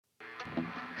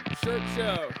Shirt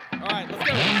Show. All right, let's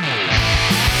go.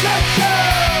 Shirt Show!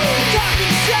 Talking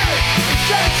shirt!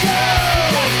 Shirt Show!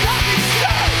 Talking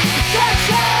shirt! Shirt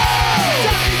Show!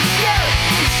 Talking shirt!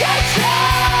 Shirt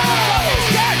Show!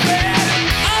 Shirt man!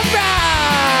 All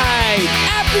right,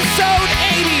 episode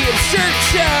 80 of Shirt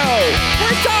Show.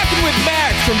 We're talking with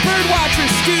Max from Birdwatcher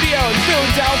Studio in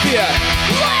Philadelphia.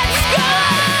 Let's go!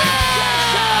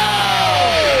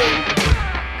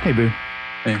 Hey, Boo.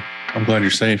 Hey, I'm glad you're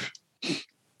safe.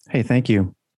 Hey, thank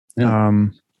you. Yeah.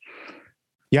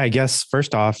 I guess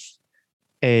first off,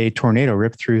 a tornado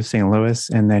ripped through St. Louis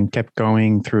and then kept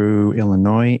going through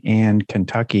Illinois and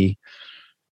Kentucky.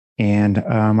 And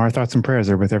our thoughts and prayers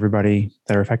are with everybody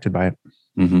that are affected by it.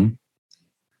 Mm-hmm.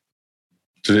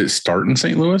 Did it start in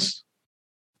St. Louis?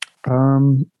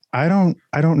 I don't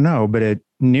know, but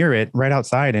near it, right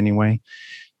outside anyway.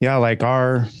 Yeah, like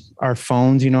our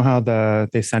phones, you know how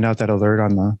they send out that alert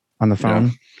on the phone.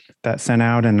 Yeah. That sent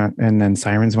out and then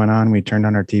sirens went on. We turned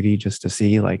on our TV just to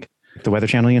see like the Weather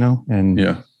Channel, and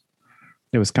Yeah.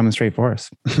 it was coming straight for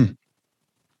us.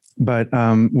 But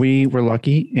we were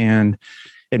lucky and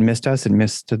it missed us. It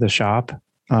missed to the shop.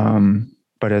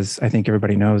 But as I think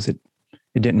everybody knows, it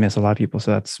didn't miss a lot of people.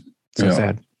 So that's so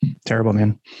sad. Terrible,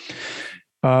 man.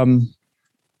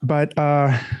 But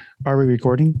are we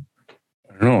recording?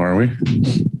 I don't know. Are we?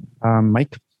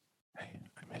 Mike?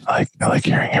 I like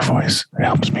hearing your voice. It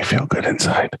helps me feel good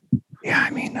inside. Yeah, I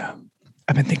mean,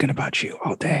 I've been thinking about you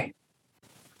all day.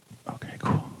 Okay,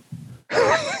 cool.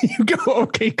 You go,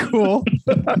 okay, cool.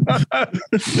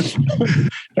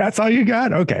 That's all you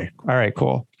got? Okay. All right,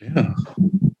 cool. Yeah.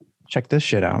 Check this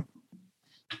shit out.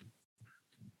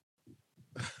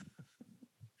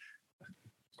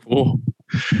 Cool.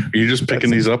 Are you just picking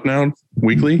these up now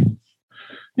weekly?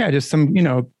 Yeah, just some,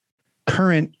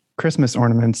 current Christmas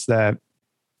ornaments that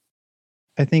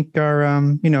I think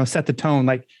are, set the tone,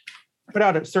 like put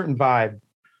out a certain vibe.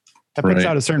 That puts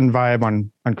out a certain vibe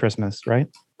on Christmas, right?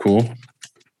 Cool.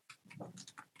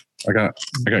 I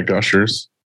got Gushers.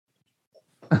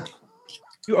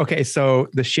 Okay, so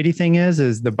the shitty thing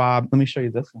is the Bob. Let me show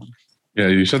you this one. Yeah,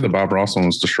 you said the Bob Ross one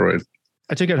was destroyed.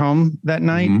 I took it home that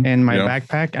night in my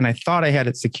backpack, and I thought I had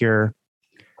it secure,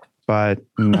 but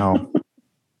no.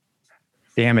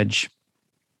 Damage.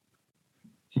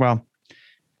 Well,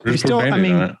 we still,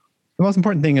 the most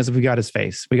important thing is we got his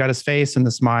face. We got his face and the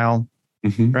smile,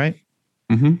 right?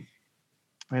 Mm-hmm.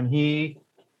 And he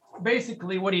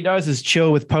basically what he does is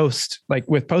chill with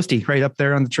Posty right up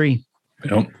there on the tree.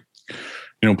 Yep.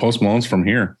 Post Malone's from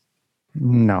here.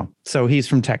 No. So he's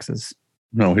from Texas.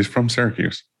 No, he's from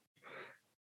Syracuse.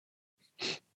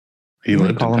 He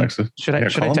lived in Texas. Should I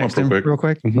text him real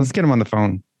quick? Mm-hmm. Let's get him on the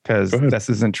phone because this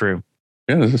isn't true.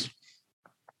 Yeah, this is.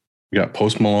 We got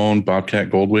Post Malone, Bobcat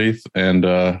Goldthwait,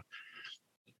 and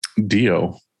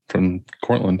Dio from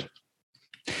Cortland.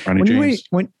 Ronnie James.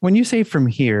 When you say from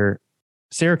here,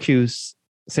 Syracuse,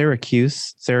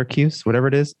 whatever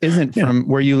it is, isn't from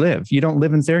where you live. You don't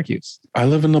live in Syracuse. I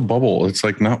live in the bubble. It's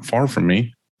like not far from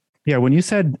me. Yeah. When you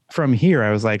said from here,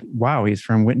 I was like, wow, he's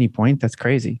from Whitney Point. That's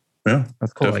crazy. Yeah.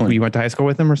 That's cool. Like, you went to high school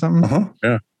with him or something? Uh-huh.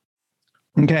 Yeah.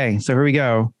 Okay. So here we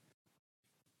go.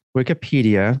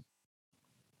 Wikipedia.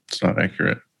 It's not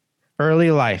accurate.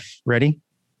 Early life. Ready?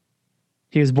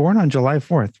 He was born on July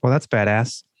 4th. Well, that's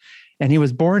badass. And he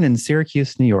was born in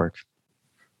Syracuse, New York.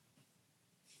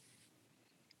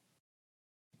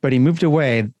 But he moved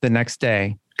away the next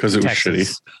day. Because it was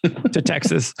shitty. To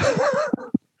Texas.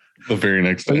 The very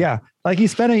next day. So yeah. Like he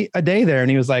spent a day there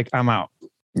and he was like, I'm out.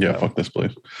 Yeah, fuck this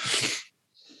place.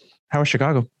 How was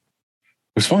Chicago? It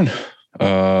was fun.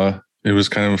 It was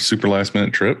kind of a super last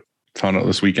minute trip. Found out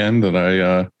this weekend that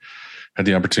I had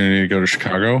the opportunity to go to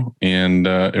Chicago, and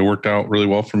it worked out really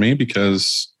well for me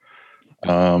because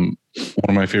one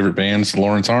of my favorite bands,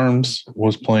 Lawrence Arms,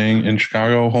 was playing in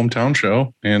Chicago hometown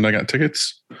show, and I got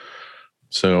tickets.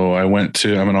 So I went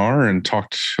to M&R and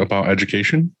talked about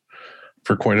education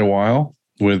for quite a while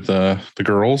with the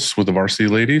girls, with the varsity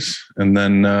ladies, and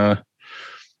then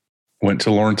went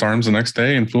to Lawrence Arms the next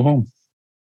day and flew home.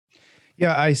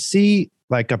 Yeah, I see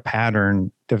like a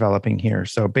pattern developing here.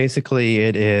 So basically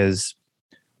it is,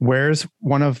 where's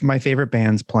one of my favorite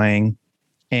bands playing?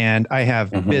 And I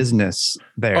have business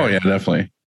there. Oh yeah,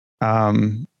 definitely.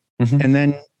 And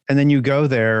then you go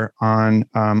there on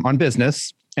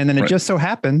business. And then it just so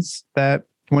happens that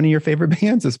one of your favorite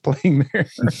bands is playing there.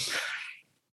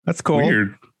 That's cool.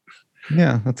 Weird.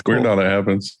 Yeah, that's cool. Weird how that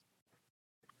happens.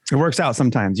 It works out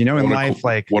sometimes, in life,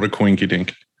 like what a coinky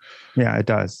dink. Yeah, it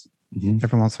does.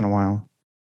 Every once in a while.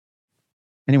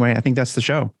 Anyway, I think that's the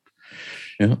show.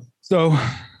 Yeah. So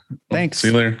thanks. See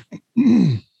you later.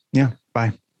 Yeah.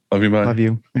 Bye. Love you, bye. Love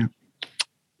you. Yeah.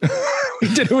 We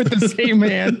did it with the same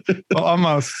hand. Well,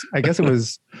 almost. I guess it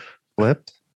was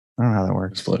flipped. I don't know how that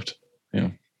works. It's flipped. Yeah.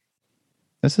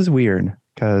 This is weird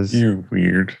because you're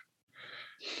weird.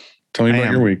 Tell me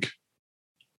about your week.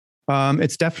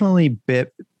 It's definitely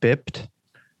bipped.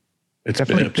 It's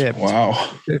definitely bipped.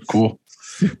 Wow. It's cool.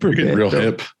 Super You're getting bipped, real though.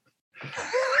 hip.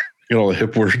 Get all the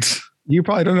hip words. You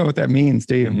probably don't know what that means,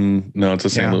 do you? No, it's a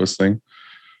St. Louis thing.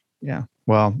 Yeah.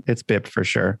 Well, it's bipped for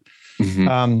sure.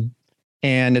 Mm-hmm.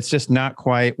 And it's just not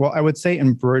quite. Well, I would say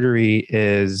embroidery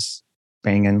is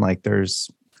banging. Like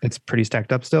it's pretty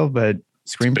stacked up still, but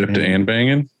screen Bipped printing and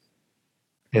banging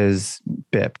is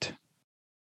bipped.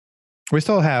 We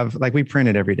still have, like, we print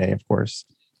it every day, of course.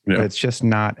 Yeah. But it's just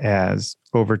not as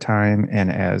overtime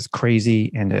and as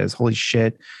crazy and as holy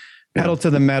shit. Pedal to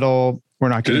the metal. We're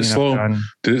not getting enough done.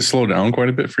 Did it slow down quite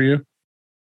a bit for you?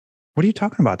 What are you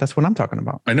talking about? That's what I'm talking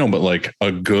about. I know, but like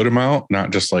a good amount,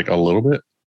 not just like a little bit.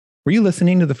 Were you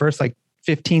listening to the first like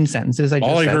 15 sentences?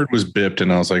 All I heard was bipped,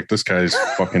 and I was like, this guy's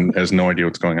fucking has no idea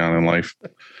what's going on in life. All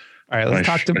right, let's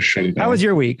talk to. How was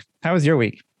your week?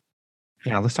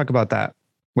 Yeah, let's talk about that.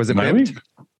 Was it my bipped?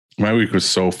 week? My week was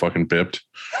so fucking bipped.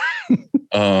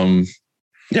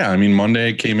 Yeah, I mean, Monday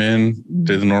I came in,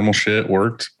 did the normal shit,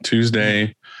 worked.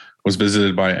 Tuesday was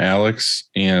visited by Alex,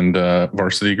 and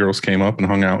varsity girls came up and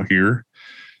hung out here,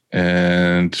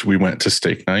 and we went to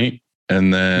steak night.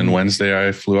 And then Wednesday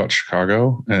I flew out to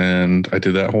Chicago and I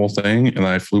did that whole thing. And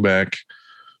I flew back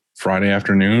Friday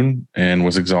afternoon and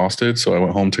was exhausted. So I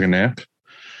went home, took a nap,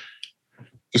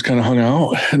 just kind of hung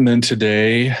out. And then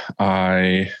today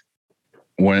I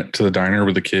went to the diner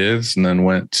with the kids and then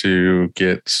went to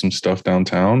get some stuff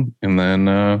downtown. And then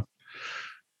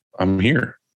I'm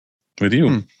here with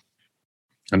you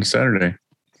on a Saturday.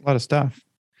 A lot of stuff.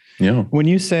 Yeah. When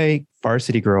you say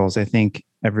varsity girls, I think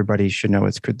everybody should know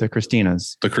it's the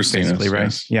Christinas. The Christinas, right?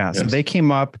 yes. Yeah. Yes. So they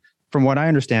came up, from what I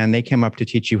understand, they came up to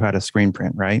teach you how to screen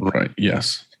print, right? Right.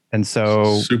 Yes. And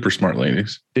so super smart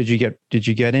ladies. Did you get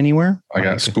anywhere? I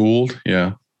got schooled.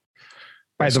 Yeah.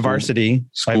 By the varsity.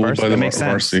 Schooled by the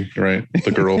varsity. Right.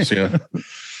 The girls. Yeah.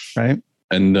 Right.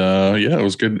 And yeah, it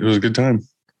was good. It was a good time.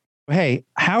 Hey,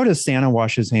 how does Santa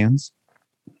wash his hands?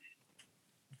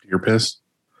 You're pissed?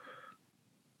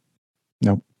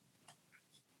 Nope.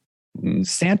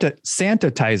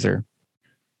 Sanitizer.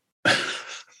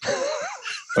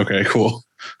 Okay, cool.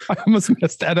 I almost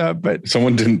messed that up, but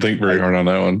someone didn't think very hard on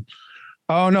that one.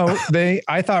 Oh no,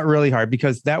 I thought really hard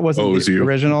because that wasn't the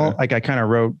original. Okay. Like I kind of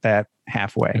wrote that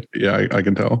halfway. Yeah, I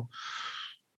can tell.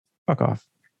 Fuck off.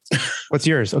 What's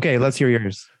yours? Okay, let's hear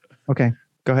yours. Okay,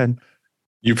 go ahead.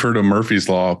 You've heard of Murphy's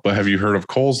Law, but have you heard of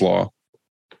Cole's Law?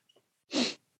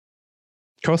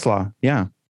 Coleslaw, yeah.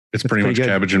 It's pretty much good.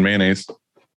 Cabbage and mayonnaise.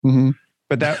 Mm-hmm.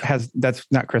 But that's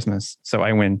not Christmas, so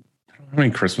I win. I don't have any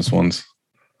Christmas ones.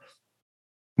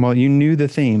 Well, you knew the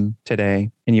theme today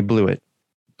and you blew it.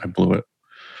 I blew it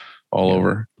all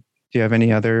over. Do you have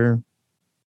any other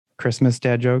Christmas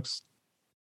dad jokes?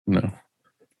 No.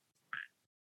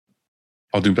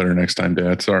 I'll do better next time,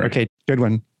 Dad. Sorry. Okay, good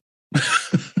one.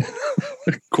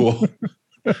 Cool.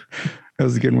 That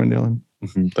was a good one, Dylan.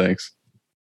 Thanks.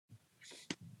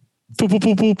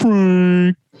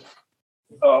 Prank.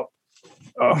 Oh.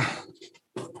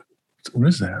 What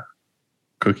is that?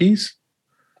 Cookies?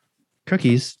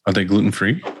 Cookies. Are they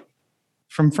gluten-free?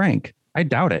 From Frank. I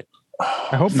doubt it.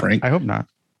 I hope Frank. I hope not.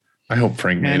 I hope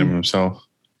Frank made them himself.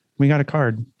 We got a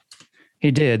card.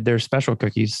 He did. They're special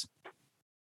cookies.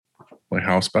 Like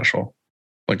how special?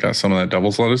 Like got some of that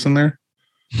devil's lettuce in there?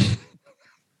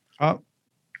 Oh.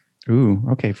 Ooh,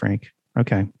 okay, Frank.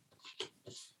 Okay.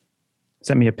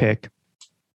 Send me a pic.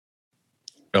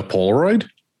 A Polaroid?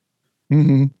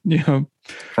 Mm-hmm. Yeah.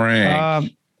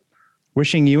 Frank.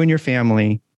 Wishing you and your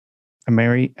family a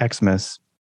Merry Xmas.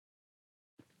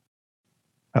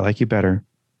 I like you better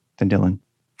than Dylan.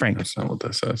 Frank. That's not what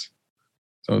that says.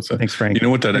 So it's Thanks, Frank. You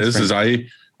know what that Thanks, is? Frank.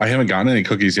 Is I haven't gotten any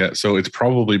cookies yet, so it's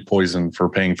probably poison for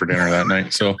paying for dinner that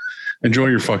night. So enjoy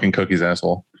your fucking cookies,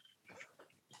 asshole.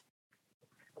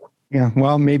 Yeah.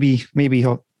 Well, maybe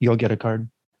you'll get a card.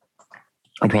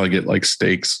 I'll probably get like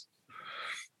steaks.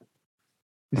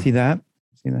 You see that?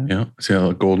 Yeah. See how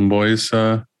the Golden Boys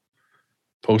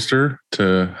poster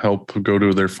to help go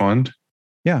to their fund.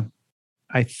 Yeah.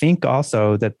 I think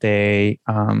also that they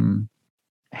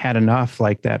had enough,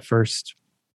 like that first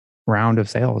round of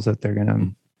sales, that they're going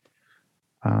to,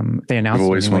 they announced give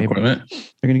away some equipment.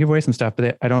 They're going to give away some stuff,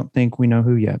 but I don't think we know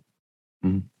who yet.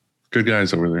 Good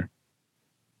guys over there.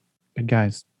 Good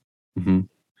guys. Mm-hmm.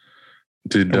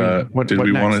 Did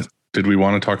we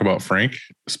want to talk about Frank,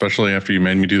 especially after you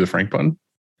made me do the Frank button?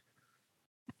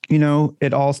 You know,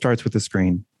 it all starts with the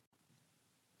screen.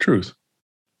 Truth.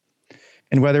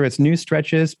 And whether it's new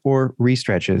stretches or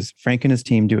re-stretches, Frank and his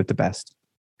team do it the best.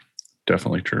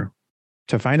 Definitely true.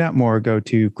 To find out more, go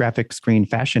to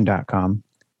graphicscreenfashion.com,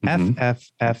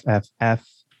 FFFFF,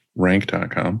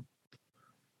 rank.com,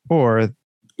 or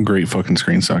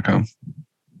greatfuckingscreens.com.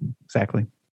 Exactly.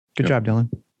 Good job, Dylan.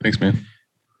 Thanks, man.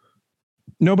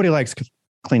 Nobody likes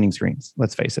cleaning screens,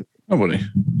 let's face it. Nobody.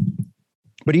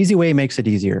 But EasyWay makes it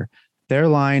easier. Their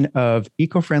line of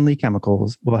eco-friendly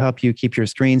chemicals will help you keep your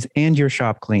screens and your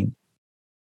shop clean.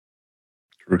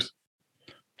 Truth.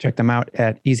 Check them out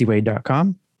at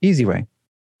easyway.com. EasyWay.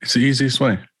 It's the easiest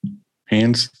way.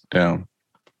 Hands down.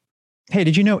 Hey,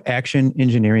 did you know Action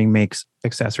Engineering makes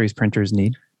accessories printers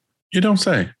need? You don't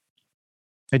say.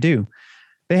 I do.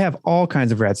 They have all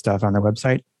kinds of rad stuff on their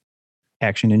website,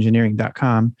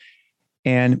 actionengineering.com.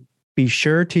 And be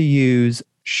sure to use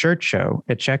Shirt Show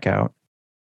at checkout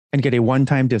and get a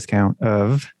one-time discount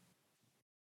of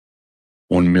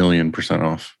 1,000,000%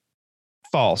 off.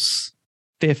 false,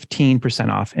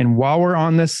 15% off. And while we're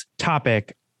on this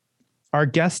topic, our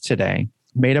guest today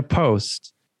made a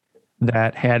post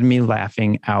that had me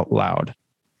laughing out loud.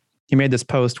 He made this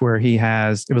post where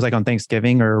it was like on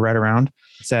Thanksgiving or right around.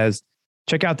 It says,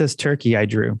 check out this turkey I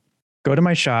drew. Go to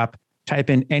my shop, type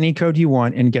in any code you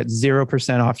want and get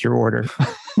 0% off your order.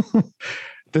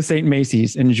 This ain't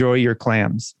Macy's. Enjoy your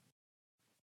clams.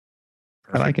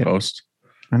 Perfect. I like it. Post.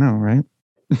 I know, right?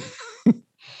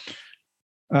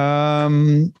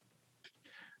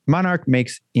 Monarch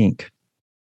makes ink.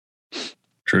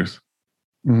 Truth.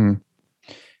 Mm-hmm.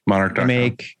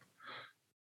 Monarch.com.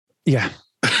 Yeah.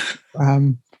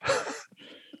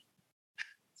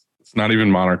 It's not even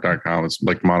monarch.com. It's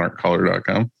like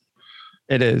monarchcolor.com.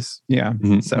 It is. Yeah.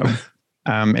 Mm-hmm. So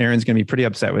Aaron's going to be pretty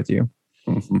upset with you.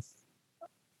 Mm-hmm.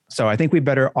 So I think we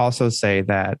better also say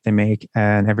that they make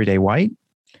an everyday white,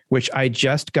 which I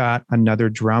just got another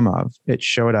drum of. It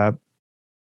showed up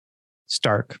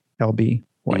Stark LB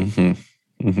white.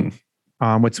 Mm-hmm.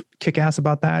 Mm-hmm. What's kick-ass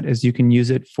about that is you can use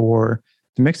it for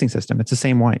the mixing system. It's the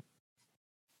same white.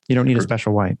 You don't need a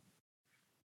special white.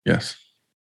 Yes.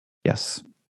 Yes.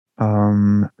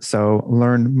 So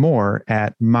learn more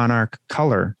at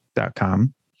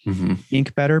monarchcolor.com. Mm-hmm.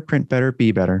 Ink better, print better,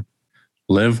 be better.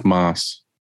 Liv Moss.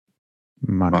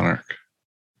 Monarch.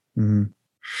 Mm-hmm.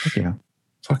 Heck yeah.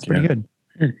 Fuck Pretty good.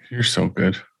 You're so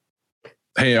good.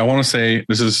 Hey, I want to say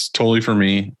this is totally for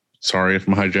me. Sorry if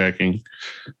I'm hijacking,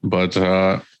 but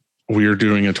we are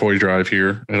doing a toy drive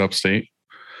here at Upstate.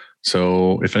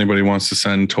 So if anybody wants to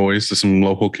send toys to some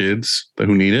local kids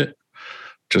who need it,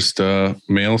 just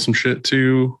mail some shit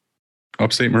to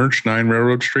Upstate Merch, 9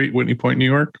 Railroad Street, Whitney Point, New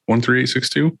York,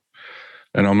 13862.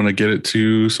 And I'm going to get it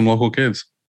to some local kids.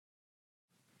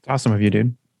 It's awesome of you,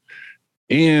 dude.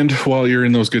 And while you're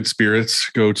in those good spirits,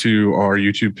 go to our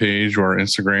YouTube page or our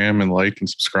Instagram and like and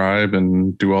subscribe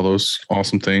and do all those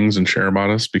awesome things and share about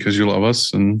us because you love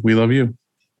us and we love you.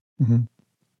 Mm-hmm.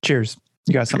 Cheers.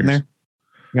 You got something there?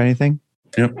 You got anything?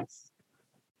 Yep.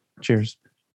 Cheers.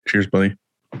 Cheers, buddy.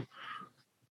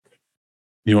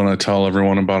 You want to tell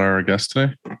everyone about our guest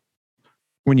today?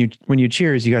 When you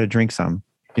cheers, you got to drink some.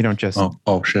 You don't just.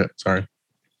 Oh shit. Sorry.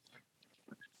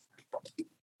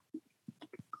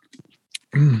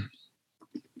 Okay.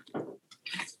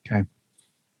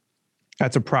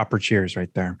 That's a proper cheers right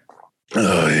there.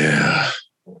 Oh yeah.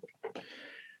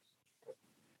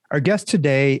 Our guest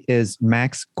today is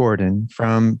Max Gordon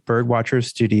from Birdwatcher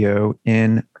Studio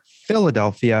in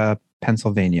Philadelphia,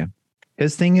 Pennsylvania.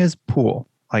 His thing is pool.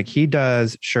 Like he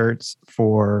does shirts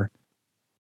for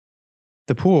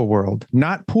the pool world,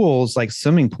 not pools like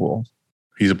swimming pool.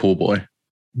 He's a pool boy.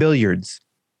 Billiards.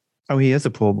 Oh, he is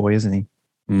a pool boy, isn't he?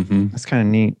 Mm-hmm. That's kind of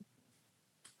neat.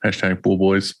 Hashtag pool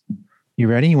boys. You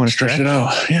ready? You want to stretch it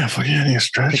out? Yeah, fuck yeah, I need to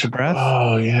stretch. Take a breath.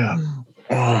 Oh yeah.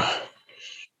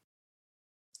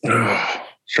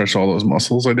 Stretch all those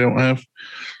muscles I don't have.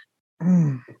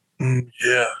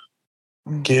 Yeah.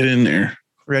 Get in there.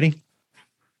 Ready?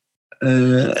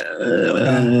 I'm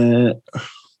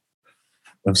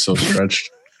so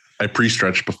stretched. I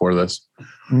pre-stretched before this.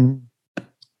 Mm.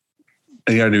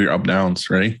 You gotta do your up downs.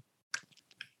 Ready?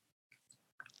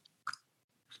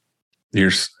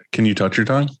 Can you touch your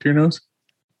tongue to your nose?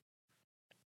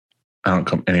 I don't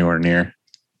come anywhere near.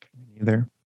 Either.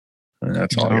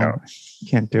 That's all I got. You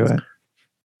can't do it.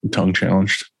 I'm tongue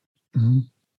challenged.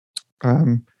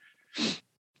 Mm-hmm.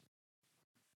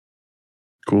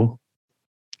 Cool.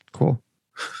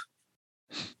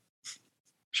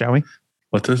 Shall we?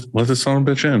 Let this son of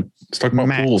a bitch in. Let's talk about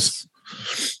Max. pools.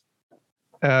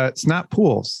 It's not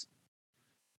pools.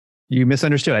 You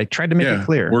misunderstood. I tried to make it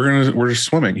clear. We're just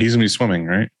swimming. He's gonna be swimming,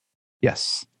 right?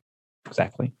 Yes,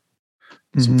 exactly.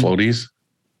 Some floaties.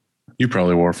 You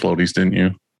probably wore floaties, didn't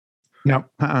you? No,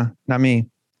 not me.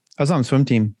 I was on the swim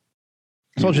team.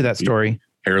 I told you that story.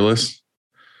 Hairless.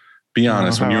 Be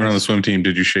honest. When you were on the swim team,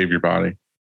 did you shave your body?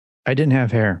 I didn't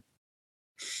have hair.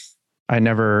 I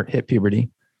never hit puberty.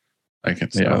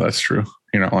 Yeah, that's true.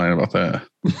 You're not lying about that.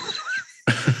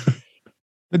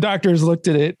 The doctors looked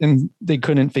at it and they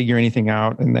couldn't figure anything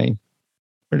out, and they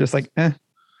were just like,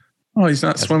 Oh, he's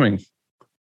not swimming.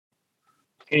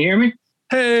 Can you hear me?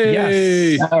 Hey.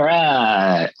 Yes. All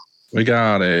right. We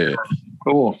got it.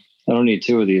 Cool. I don't need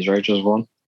two of these, right? Just one?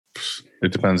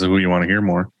 It depends on who you want to hear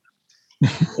more.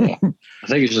 Yeah. I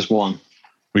think it's just one.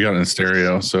 We got it in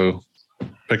stereo, so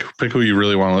pick who you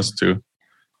really want to listen to.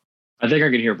 I think I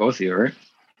can hear both of you, right?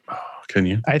 Can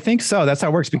you? I think so. That's how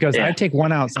it works, because I take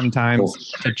one out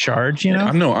sometimes to charge, you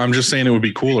know? I'm just saying it would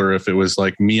be cooler if it was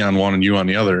like me on one and you on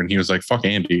the other, and he was like, fuck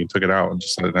Andy, and took it out and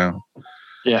just set it down.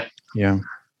 Yeah. Yeah.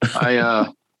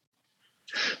 I'm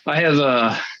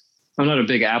not a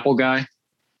big Apple guy.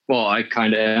 Well, I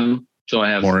kind of am. So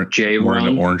I have J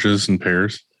Run. Oranges and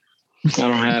pears. I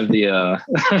don't have the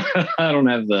I don't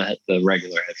have the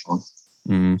regular headphone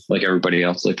like everybody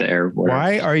else, like the Air. Whatever.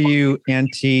 Why are you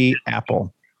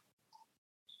anti-Apple?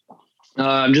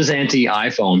 I'm just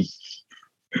anti-iPhone.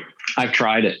 I've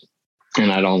tried it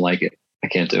and I don't like it. I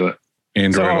can't do it.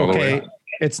 Android all the way.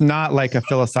 It's not like a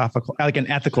philosophical, like an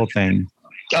ethical thing.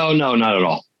 Oh no, not at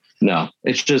all. No,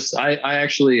 it's just I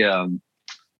actually had an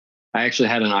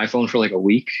iPhone for like a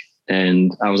week,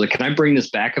 and I was like, "Can I bring this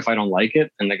back if I don't like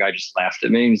it?" And the guy just laughed at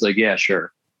me. And he's like, "Yeah,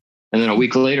 sure." And then a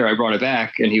week later, I brought it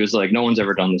back, and he was like, "No one's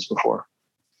ever done this before."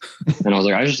 And I was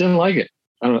like, "I just didn't like it.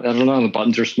 I don't know. The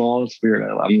buttons are small. It's weird.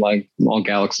 I'm like all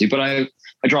Galaxy, but I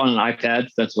draw on an iPad.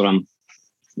 That's what I'm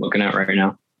looking at right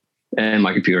now, and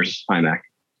my computer's iMac.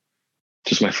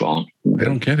 Just my phone. I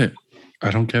don't get it.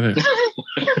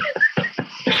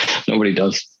 Nobody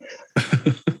does.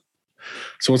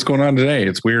 So what's going on today?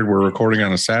 It's weird. We're recording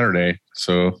on a Saturday.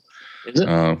 So is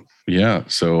it? Yeah.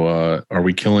 So are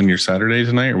we killing your Saturday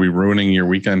tonight? Are we ruining your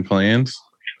weekend plans?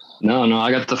 No.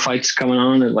 I got the fights coming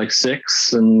on at like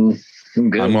 6 and I'm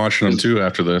good. I'm watching them too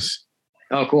after this.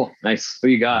 Oh, cool. Nice. Who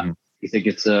you got? You think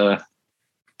it's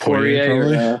Poirier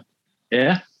or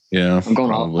Yeah. I'm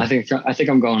going I think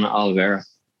I'm going to Oliveira.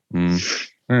 All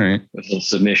right. With a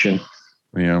submission.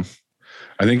 Yeah.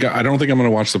 I don't think I'm going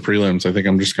to watch the prelims. I think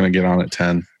I'm just going to get on at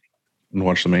 10 and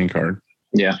watch the main card.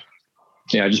 Yeah.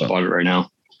 I just bought it right now.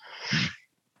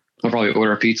 I'll probably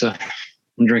order a pizza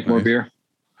and drink more beer.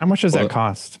 How much does that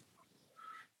cost?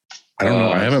 I don't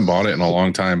know. I haven't bought it in a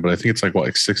long time, but I think it's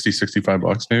like 60,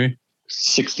 $65 maybe.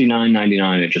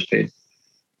 $69.99 I just paid.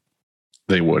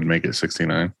 They would make it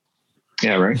 69.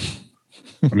 Yeah, right.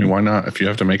 I mean, why not? If you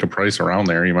have to make a price around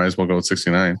there, you might as well go with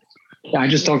 69. Yeah, I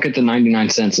just don't get the 99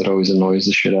 cents. That always annoys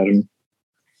the shit out of me.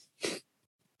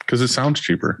 Because it sounds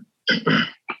cheaper.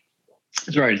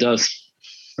 That's right. It does.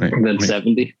 Right. And then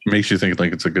 70. Makes you think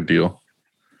like it's a good deal.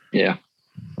 Yeah.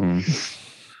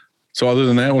 So other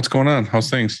than that, what's going on? How's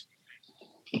things?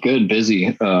 Good,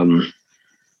 busy.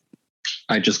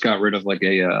 I just got rid of like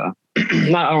I don't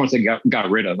want to say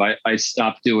got rid of. I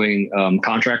stopped doing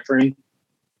contract for him.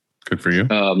 Good for you.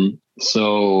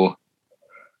 So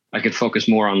I could focus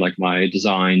more on like my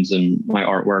designs and my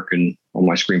artwork and on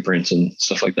my screen prints and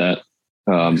stuff like that.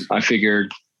 I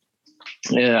figured,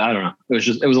 I don't know.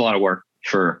 It was a lot of work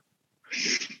for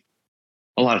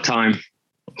a lot of time.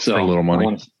 So for a little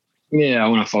money. I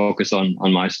want to focus on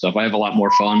my stuff. I have a lot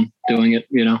more fun doing it.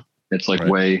 You know, it's like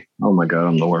way, oh my God,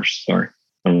 I'm the worst. Sorry.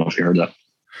 I don't know if you heard that.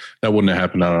 That wouldn't have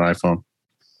happened on an iPhone.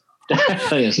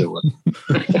 Yes, it would.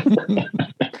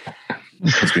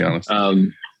 Let's be honest.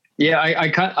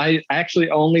 I actually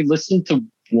only listened to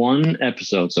one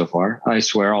episode so far. I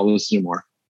swear I'll listen to more.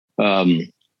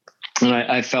 And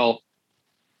I felt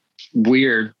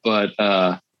weird, but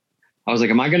I was like,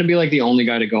 am I going to be like the only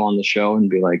guy to go on the show and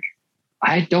be like,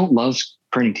 I don't love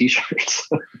printing t-shirts?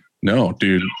 No,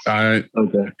 dude.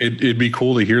 Okay. It'd be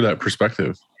cool to hear that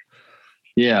perspective.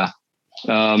 Yeah.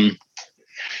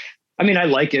 I mean, I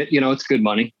like it. You know, it's good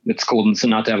money. It's cool to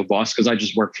not to have a boss because I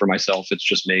just work for myself. It's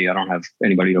just me. I don't have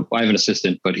anybody I have an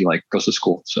assistant, but he like goes to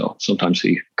school. So sometimes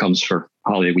he comes for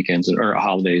holiday weekends or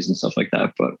holidays and stuff like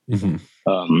that. But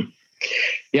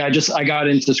I got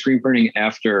into screen printing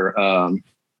after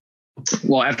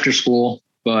school,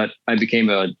 but I became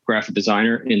a graphic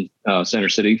designer in Center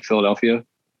City, Philadelphia.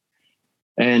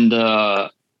 And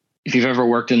if you've ever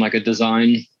worked in like a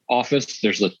design office,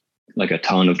 there's a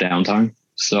ton of downtime.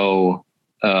 So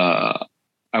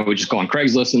I would just go on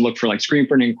Craigslist and look for like screen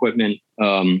printing equipment.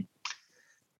 And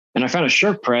I found a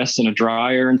shirt press and a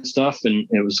dryer and stuff, and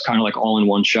it was kind of like all in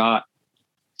one shot.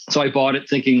 So I bought it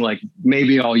thinking like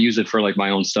maybe I'll use it for like my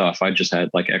own stuff. I just had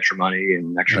like extra money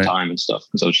and extra time and stuff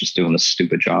because I was just doing this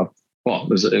stupid job. Well, it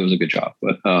was a good job,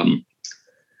 but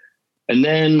and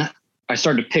then I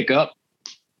started to pick up.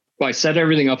 Well, I set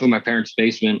everything up in my parents'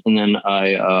 basement, and then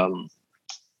I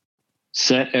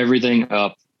set everything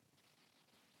up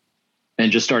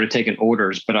and just started taking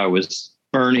orders. But I was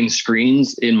burning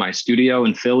screens in my studio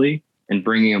in Philly and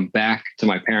bringing them back to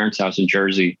my parents' house in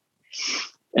Jersey.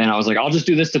 And I was like, I'll just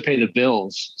do this to pay the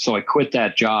bills. So I quit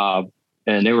that job,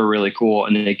 and they were really cool.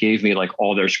 And then they gave me like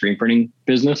all their screen printing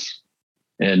business.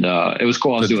 And it was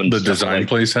cool. I was doing the design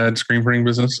place had screen printing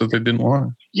business that they didn't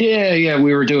want. Yeah.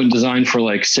 We were doing design for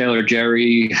like Sailor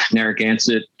Jerry,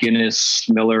 Narragansett, Guinness,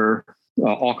 Miller,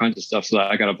 all kinds of stuff. So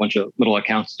I got a bunch of little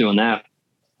accounts doing that.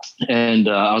 And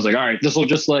I was like, all right, this will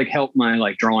just like help my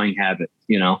like drawing habit,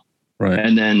 you know? Right.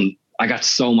 And then I got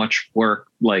so much work,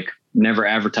 like never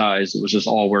advertised. It was just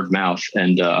all word of mouth.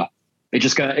 And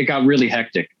it got really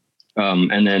hectic.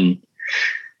 And then,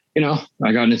 you know,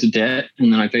 I got into debt,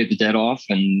 and then I paid the debt off,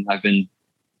 and I've been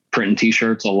printing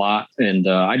t-shirts a lot. And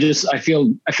I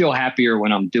feel happier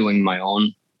when I'm doing my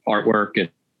own artwork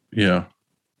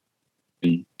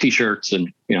and t-shirts.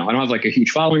 And, you know, I don't have like a huge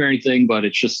following or anything, but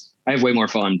it's just, I have way more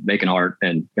fun making art,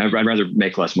 and I'd rather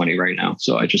make less money right now.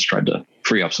 So I just tried to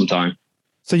free up some time.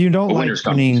 So you don't like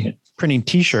printing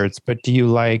t-shirts, but do you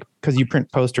like, because you print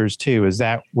posters too, is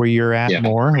that where you're at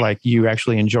more? Like you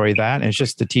actually enjoy that, and it's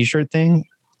just the t-shirt thing?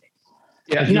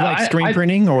 Yeah, do you like screen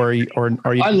printing or are you?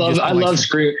 I love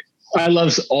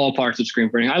all parts of screen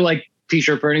printing. I like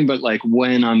t-shirt printing, but like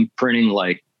when I'm printing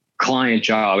like client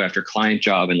job after client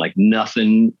job, and like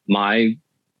nothing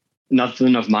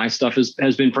of my stuff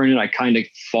has been printed, I kind of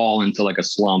fall into like a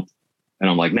slump, and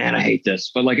I'm like, man, I hate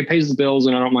this, but like it pays the bills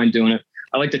and I don't mind doing it.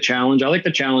 I like the challenge. I like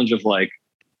the challenge of like,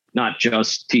 not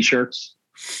just t-shirts.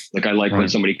 Like I like when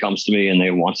somebody comes to me and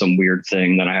they want some weird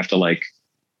thing, then I have to like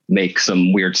make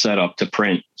some weird setup to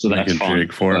print. So that's fun.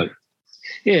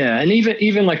 Yeah. And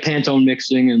even like Pantone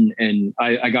mixing and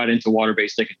I got into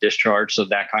water-based ink and discharge. So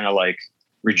that kind of like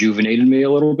rejuvenated me a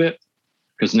little bit,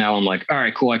 because now I'm like, all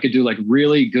right, cool. I could do like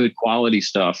really good quality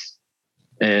stuff.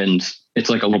 And it's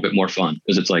like a little bit more fun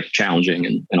because it's like challenging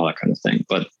and all that kind of thing.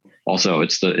 But also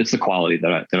it's the quality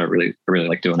that I really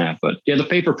like doing that. But yeah, the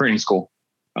paper printing's cool.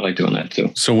 I like doing that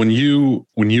too. So when you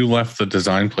left the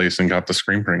design place and got the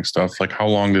screen printing stuff, like how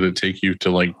long did it take you to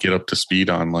like get up to speed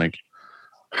on like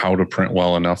how to print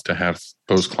well enough to have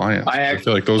those clients? I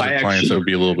feel like those are clients that would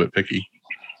be a little bit picky.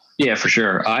 Yeah, for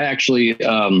sure. I actually,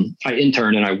 I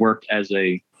interned and I worked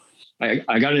I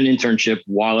got an internship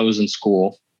while I was in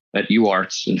school at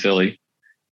UArts in Philly.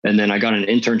 And then I got an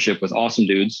internship with Awesome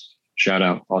Dudes. Shout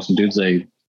out Awesome Dudes. They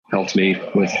helped me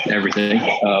with everything.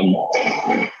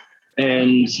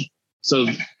 And so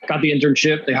got the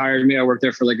internship. They hired me. I worked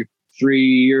there for like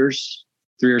 3 or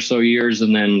so years.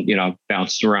 And then, you know,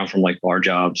 bounced around from like bar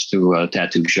jobs to a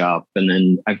tattoo shop. And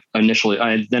then I eventually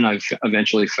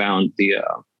found the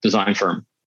design firm.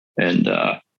 And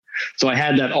so I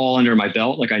had that all under my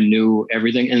belt. Like I knew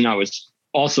everything. And I was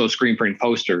also screen printing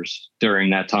posters during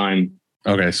that time.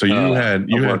 Okay. So you had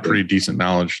pretty decent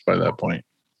knowledge by that point.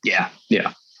 Yeah.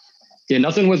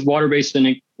 Nothing with water-based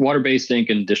ink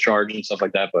and discharge and stuff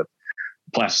like that, but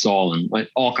plastisol and like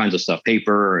all kinds of stuff,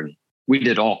 paper. And we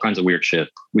did all kinds of weird shit.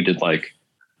 We did like,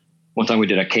 one time we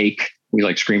did a cake. We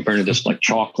like screen printed this like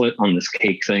chocolate on this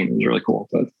cake thing. It was really cool.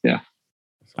 But yeah.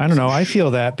 I don't know. I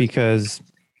feel that because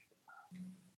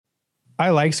I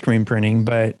like screen printing,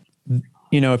 but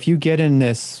you know, if you get in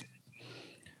this,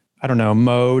 I don't know,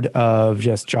 mode of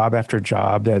just job after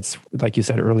job, that's like you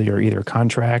said earlier, either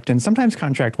contract, and sometimes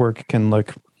contract work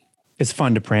is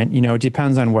fun to print. You know, it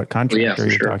depends on what contractor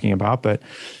you're talking about. But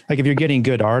like if you're getting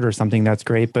good art or something, that's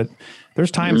great. But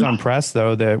there's times on press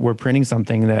though that we're printing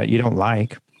something that you don't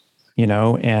like, you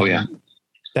know, and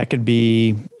that could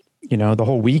be, you know, the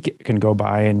whole week can go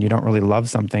by and you don't really love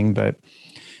something. But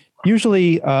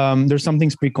usually there's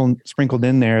something sprinkled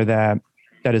in there that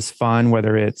is fun,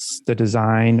 whether it's the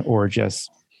design or just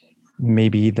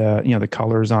maybe the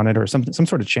colors on it or some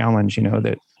sort of challenge, you know,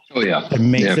 that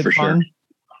makes it fun.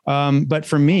 Sure. But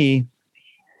for me,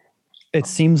 it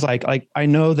seems like I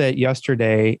know that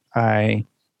yesterday I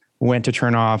went to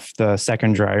turn off the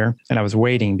second dryer and I was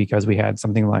waiting because we had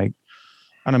something like,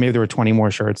 I don't know, maybe there were 20 more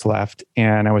shirts left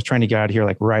and I was trying to get out of here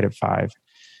like right at 5.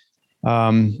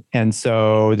 And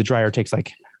so the dryer takes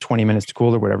like 20 minutes to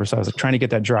cool or whatever. So I was like trying to get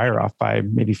that dryer off by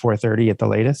maybe 4:30 at the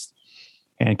latest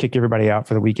and kick everybody out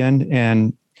for the weekend.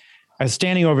 And I was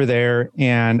standing over there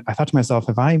and I thought to myself,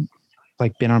 have I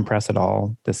like been on press at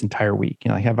all this entire week? You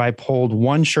know, like have I pulled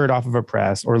one shirt off of a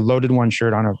press or loaded one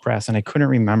shirt on a press? And I couldn't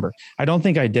remember. I don't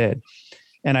think I did.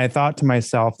 And I thought to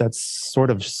myself, that's sort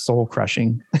of soul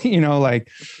crushing, you know, like,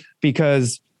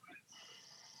 because,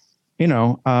 you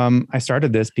know, I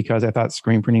started this because I thought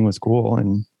screen printing was cool.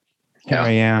 And here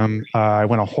I am. I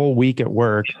went a whole week at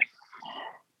work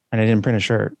and I didn't print a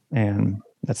shirt, and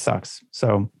that sucks.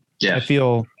 So I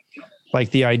feel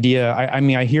like the idea, I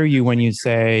mean, I hear you when you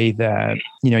say that,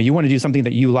 you know, you want to do something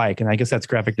that you like. And I guess that's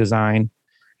graphic design,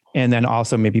 and then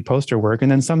also maybe poster work, and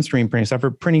then some screen printing stuff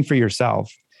for printing for yourself.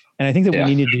 And I think that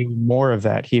we need to do more of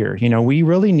that here. You know, we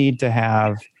really need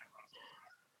to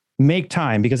make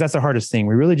time, because that's the hardest thing.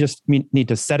 We really just need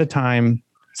to set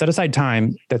aside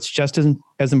time that's just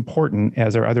as important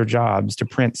as our other jobs to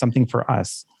print something for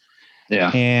us.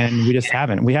 Yeah. And we just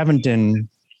haven't. We haven't done,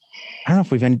 I don't know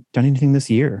if we've done anything this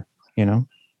year, you know?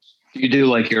 Do you do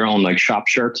like your own like shop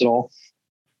shirts at all?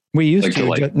 We used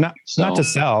like to not to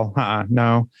sell.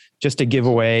 No, just to give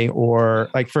away, or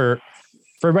like for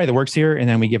everybody that works here, and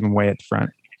then we give them away at the front.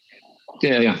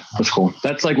 Yeah. That's cool.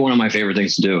 That's like one of my favorite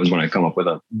things to do is when I come up with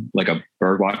a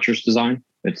Birdwatchers design.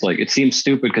 It's like, it seems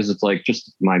stupid because it's like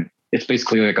it's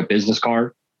basically like a business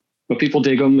card, but people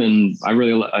dig them, and I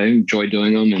enjoy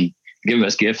doing them and give them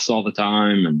as gifts all the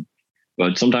time.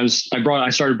 But sometimes I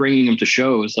started bringing them to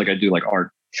shows. Like I do like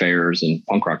art fairs and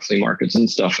punk rock flea markets and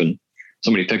stuff. And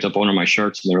somebody picked up one of my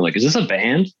shirts and they were like, "Is this a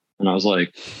band?" And I was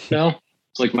like, "No,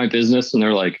 it's like my business." And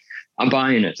they're like, "I'm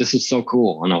buying it. This is so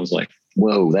cool." And I was like,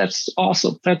 "Whoa, that's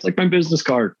awesome. That's like my business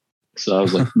card." So that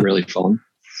was like really fun.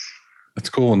 That's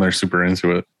cool when they're super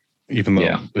into it, even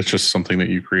though it's just something that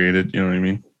you created. You know what I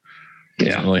mean? It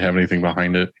doesn't really have anything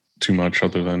behind it too much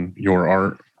other than your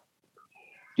art.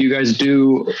 Do you guys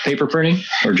do paper printing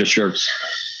or just shirts?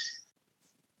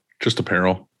 Just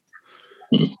apparel.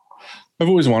 I've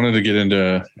always wanted to get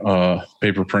into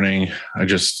paper printing. I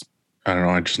just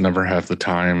never have the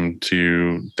time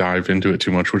to dive into it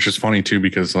too much, which is funny too,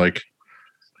 because like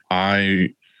I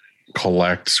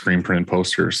collect screen printed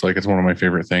posters. Like it's one of my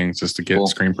favorite things is to get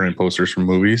screen printed posters from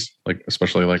movies, like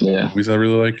especially like movies I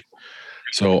really like.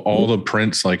 So all the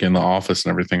prints like in the office and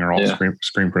everything are all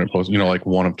screen printed posters, you know, like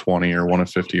 1 of 20 or 1 of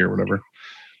 50 or whatever.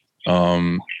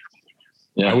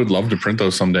 I would love to print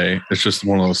those someday. It's just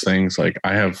one of those things. Like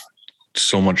I have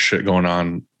so much shit going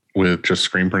on with just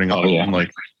screen printing and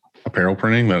like apparel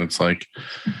printing that it's like,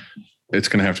 it's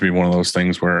going to have to be one of those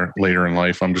things where later in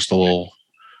life, I'm just a little,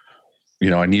 you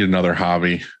know, I need another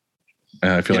hobby.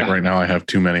 And I feel like right now I have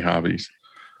too many hobbies.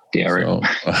 Yeah.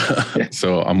 Right.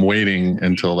 So I'm waiting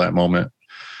until that moment.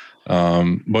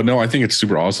 But no, I think it's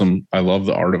super awesome. I love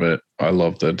the art of it. I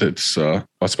love that it's,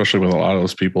 especially with a lot of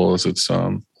those people, is it's,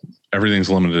 everything's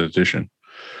limited edition.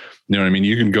 You know what I mean?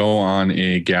 You can go on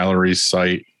a gallery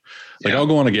site. Like I'll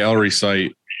go on a gallery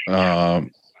site,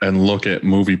 and look at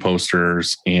movie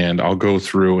posters, and I'll go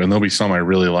through, and there'll be some I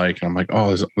really like. And I'm like,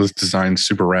 oh, this design's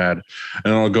super rad.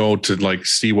 And I'll go to like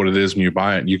see what it is when you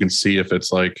buy it. And you can see if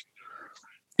it's like,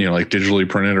 you know, like digitally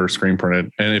printed or screen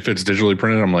printed. And if it's digitally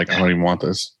printed, I'm like, I don't even want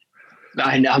this.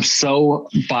 I'm so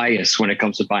biased when it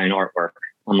comes to buying artwork.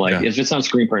 I'm like, if it's not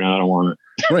screen printed, I don't want it.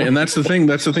 Right. And that's the thing.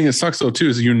 That's the thing that sucks though too,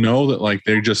 is you know that like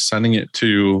they're just sending it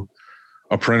to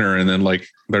a printer and then like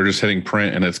they're just hitting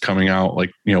print and it's coming out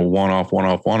like, you know, one off.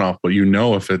 But you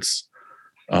know, if it's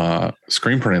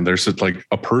screen printed, there's like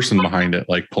a person behind it,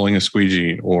 like pulling a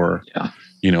squeegee or,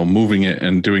 you know, moving it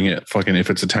and doing it fucking, if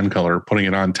it's a 10 color, putting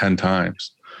it on 10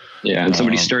 times. Yeah. And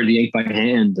somebody stirred the ink by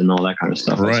hand and all that kind of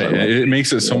stuff. Right. It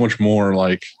makes it so much more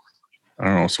like, I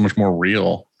don't know, so much more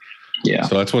real. Yeah.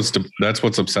 So that's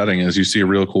what's upsetting is you see a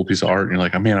real cool piece of art and you're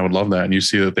like, oh man, I would love that. And you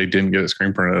see that they didn't get it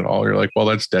screen printed at all. You're like, well,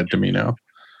 that's dead to me now.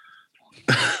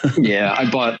 Yeah. I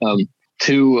bought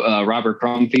 2 Robert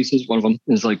Crumb pieces. One of them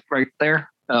is like right there.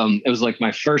 It was like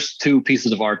my first 2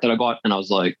 pieces of art that I bought. And I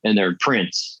was like, and they're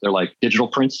prints. They're like digital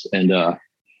prints. And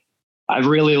I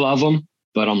really love them,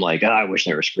 but I'm like, I wish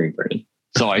they were screen printed.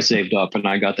 So I saved up and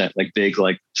I got that like big,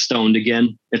 like Stoned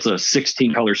Again. It's a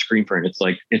 16 color screen print. It's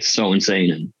like, it's so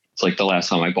insane. And it's like the last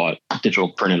time I bought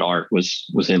digital printed art was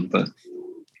him, but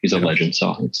he's a legend.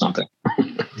 So it's not there.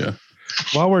 Yeah.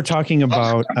 While we're talking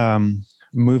about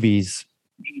movies,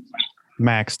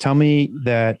 Max, tell me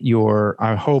that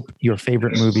I hope your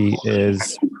favorite movie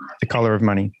is The Color of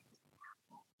Money.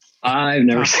 I've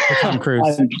never seen Tom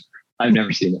Cruise. I've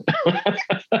never seen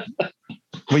it.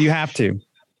 Well, you have to.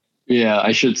 Yeah,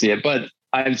 I should see it, but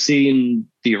I've seen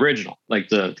the original, like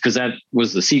because that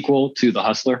was the sequel to The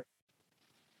Hustler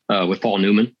with Paul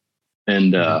Newman,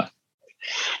 and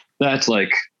that's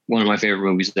like one of my favorite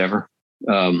movies ever.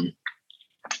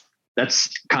 that's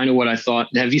kind of what I thought.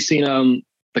 Have you seen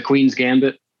The Queen's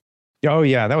Gambit? Oh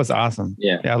yeah, that was awesome.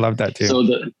 Yeah, I love that too.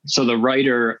 So the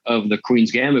writer of the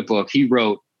Queen's Gambit book, he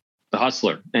wrote The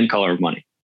Hustler and Color of Money.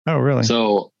 Oh really?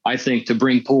 So I think to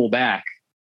bring pool back,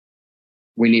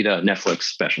 we need a Netflix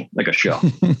special, like a show.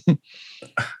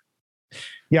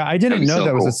 Yeah, I didn't know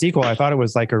that was a sequel. I thought it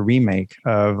was like a remake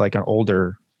of like an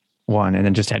older one, and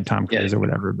then just had Tom Cruise or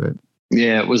whatever. But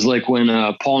yeah, it was like when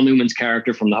Paul Newman's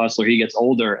character from The Hustler, he gets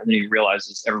older and then he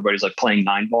realizes everybody's like playing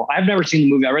 9-ball. I've never seen the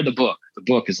movie. I read the book. The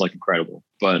book is like incredible,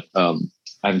 but I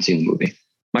haven't seen the movie.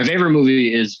 My favorite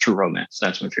movie is True Romance.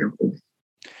 That's my favorite movie.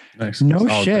 Nice. No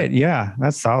shit. Yeah,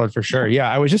 that's solid for sure.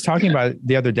 Yeah, I was just talking about it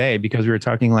the other day because we were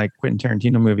talking like Quentin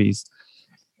Tarantino movies,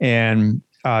 and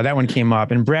that one came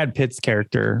up. And Brad Pitt's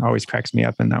character always cracks me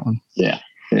up in that one. Yeah.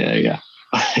 Yeah.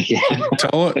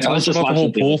 Tell us about the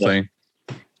whole pool thing.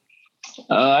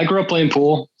 I grew up playing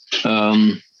pool.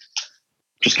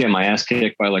 Just getting my ass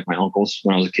kicked by like my uncles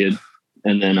when I was a kid,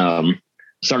 and then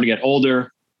started to get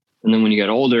older. And then when you get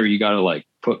older, you gotta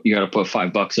put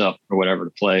 $5 up or whatever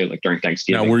to play, like during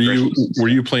Thanksgiving. Now, were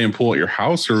you playing pool at your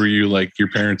house, or were you like your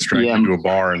parents dragged you to a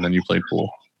bar and then you played pool?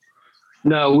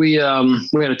 No, we had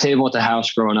a table at the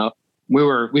house growing up.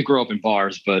 We grew up in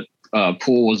bars, but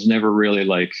pool was never really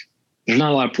like. There's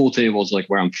not a lot of pool tables like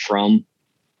where I'm from,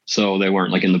 so they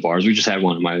weren't like in the bars. We just had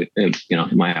one in my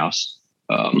house.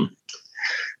 And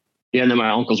then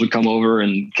my uncles would come over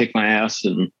and kick my ass,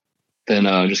 and then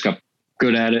just got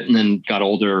good at it, and then got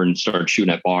older and started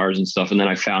shooting at bars and stuff. And then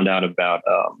I found out about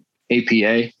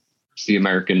APA, it's the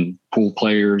American Pool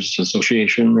Players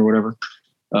Association or whatever.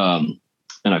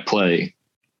 And I play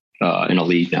in a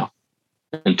league now,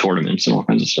 and tournaments and all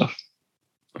kinds of stuff.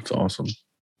 That's awesome.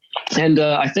 And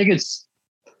I guess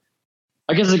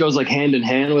it goes like hand in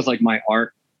hand with like my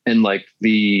art and like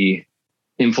the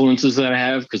influences that I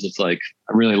have. Cause it's like,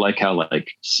 I really like how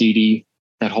like seedy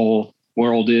that whole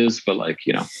world is, but like,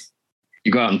 you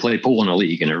go out and play pool in a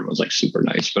league and everyone's like super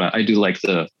nice, but I do like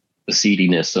the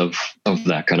seediness of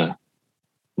that kind of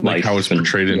like how it's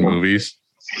portrayed in movies.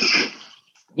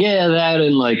 Yeah. That,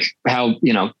 and like how,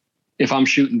 if I'm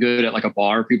shooting good at like a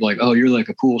bar, people are like, oh, you're like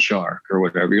a pool shark or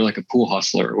whatever. You're like a pool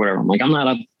hustler or whatever. I'm like, I'm not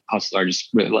a hustler. I just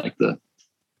really like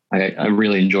I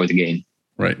really enjoy the game.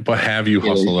 Right. But have you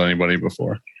hustled anybody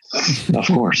before? Of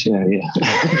course. Yeah.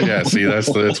 Yeah. See, that's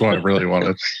what I really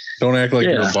wanted. Don't act like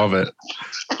you're above it.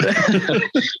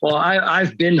 Well,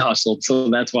 I've been hustled,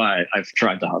 so that's why I've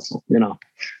tried to hustle, Right.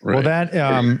 Well, that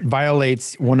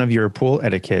violates one of your pool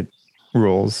etiquette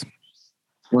rules.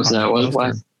 What's that?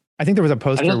 What? I think there was a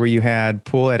poster where you had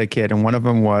pool etiquette, and one of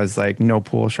them was like no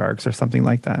pool sharks or something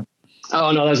like that.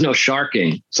 Oh no, there's no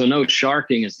sharking. So no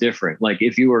sharking is different. Like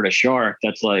if you were to shark,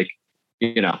 that's like,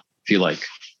 if you like,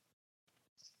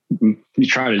 you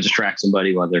try to distract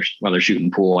somebody while they're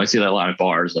shooting pool. I see that a lot at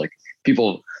bars. Like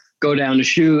people go down to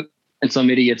shoot, and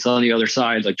some idiots on the other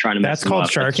side like trying to. That's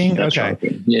called sharking. That's okay.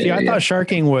 Sharking. Yeah, see, I thought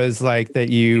sharking was like that.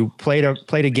 You played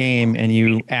a game and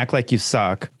you act like you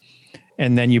suck.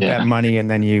 And then you bet money,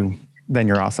 and then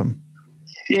you're awesome.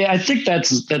 Yeah, I think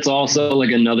that's also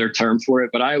like another term for it.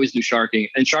 But I always do sharking,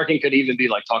 and sharking could even be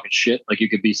like talking shit. Like you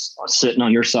could be sitting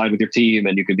on your side with your team,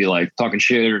 and you could be like talking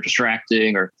shit or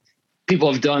distracting. Or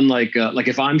people have done like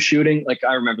if I'm shooting, like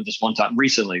I remember this one time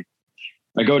recently,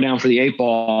 I go down for the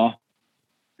 8-ball,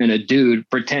 and a dude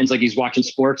pretends like he's watching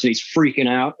sports and he's freaking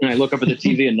out, and I look up at the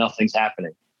TV and nothing's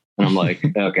happening, and I'm like,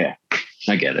 okay,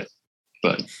 I get it,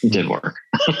 but it didn't work.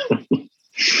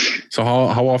 So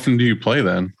how often do you play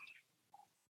then?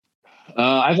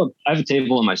 I have a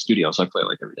table in my studio, so I play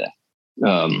like every day.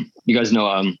 You guys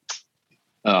know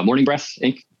Morning Breath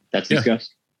Inc. That's these guys.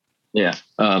 Yeah.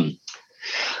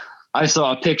 I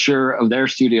saw a picture of their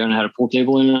studio and it had a pool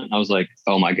table in it. And I was like,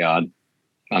 oh my God,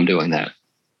 I'm doing that.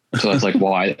 So that's like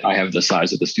why I have the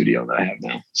size of the studio that I have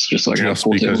now. It's just like just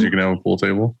because you can have a pool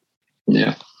table.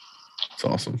 Yeah. It's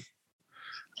awesome.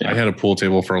 Yeah. I had a pool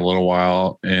table for a little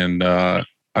while, and I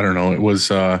don't know. It was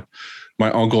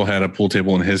my uncle had a pool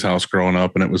table in his house growing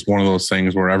up, and it was one of those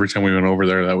things where every time we went over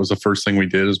there, that was the first thing we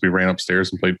did is we ran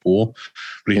upstairs and played pool.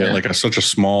 But he had like such a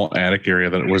small attic area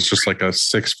that it was just like a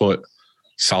 6-foot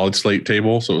solid slate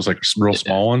table, so it was like a real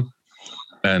small one.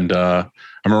 And I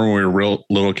remember when we were real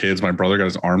little kids, my brother got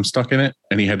his arm stuck in it,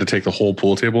 and he had to take the whole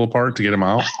pool table apart to get him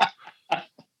out.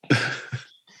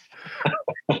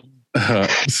 Go ahead.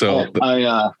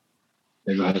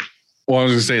 Well, I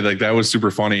was gonna say, like, that was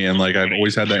super funny, and like I've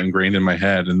always had that ingrained in my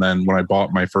head. And then when I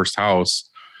bought my first house,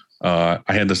 I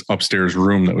had this upstairs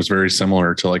room that was very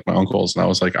similar to like my uncle's, and I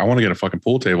was like, I want to get a fucking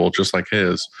pool table just like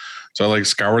his. So I like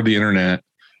scoured the internet,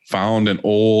 found an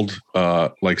old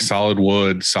like solid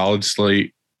wood, solid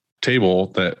slate table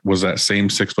that was that same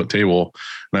 6-foot table.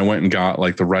 And I went and got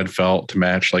like the red felt to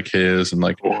match like his, and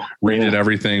like redid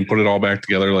everything, put it all back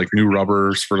together, like new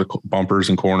rubbers for the bumpers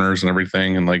and corners and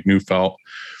everything, and like new felt.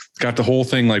 Got the whole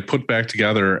thing like put back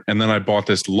together. And then I bought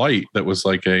this light that was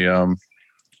like a,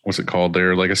 what's it called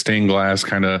there? Like a stained glass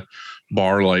kind of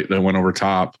bar light that went over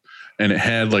top, and it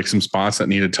had like some spots that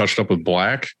needed touched up with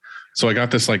black. So I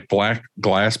got this like black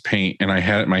glass paint, and I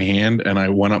had it in my hand, and I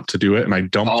went up to do it, and I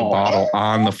dumped the bottle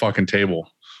on the fucking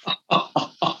table.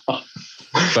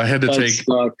 So I had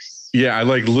to I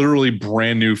like literally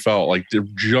brand new felt, like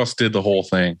just did the whole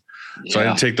thing. Yeah. So I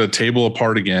had to take the table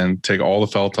apart again, take all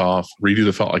the felt off, redo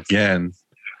the felt again.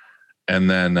 And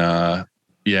then,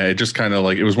 it just kind of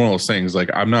like, it was one of those things. Like,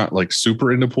 I'm not like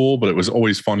super into pool, but it was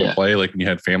always fun to play. Like when you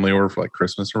had family over for like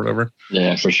Christmas or whatever.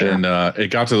 Yeah, for sure. And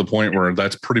it got to the point where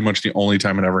that's pretty much the only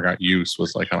time it ever got used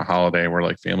was like on a holiday where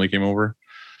like family came over.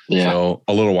 Yeah. So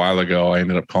a little while ago, I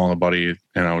ended up calling a buddy,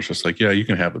 and I was just like, yeah, you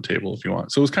can have the table if you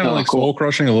want. So it was kind of like soul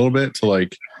crushing a little bit to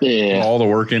like put all the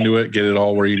work into it, get it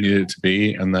all where you need it to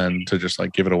be, and then to just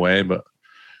like give it away. But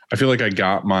I feel like I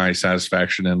got my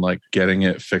satisfaction in like getting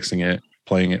it, fixing it,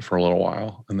 playing it for a little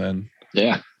while, and then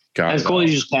that's cool. You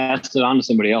just passed it on to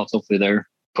somebody else. Hopefully they're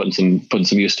putting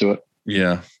some use to it.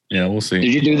 Yeah, we'll see.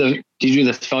 Did you do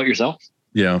the felt yourself?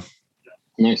 Yeah,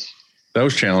 nice. That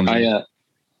was challenging.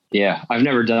 I've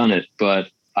never done it, but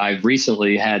I've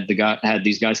recently had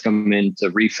these guys come in to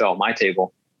refelt my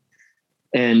table,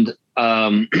 and I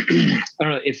don't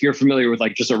know if you're familiar with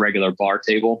like just a regular bar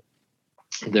table.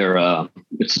 They're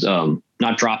it's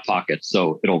not drop pockets,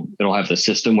 so it'll have the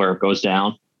system where it goes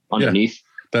down underneath.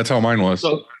 Yeah, that's how mine was.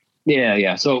 So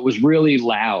so it was really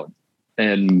loud,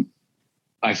 and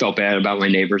I felt bad about my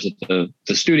neighbors at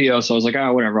the studio, so I was like,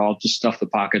 whatever, I'll just stuff the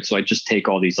pockets. So I just take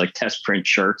all these like test print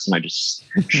shirts and I just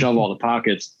shove all the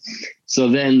pockets. So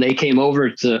then they came over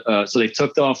to so they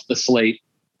took off the slate,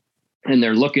 and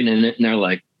they're looking in it, and they're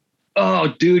like, "Oh,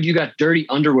 dude, you got dirty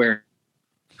underwear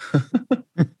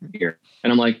here."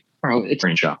 And I'm like, "Bro, it's a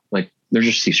print shop. Like, they're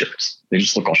just t-shirts. They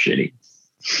just look all shitty."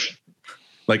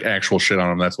 Like actual shit on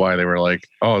them. That's why they were like,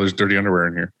 "Oh, there's dirty underwear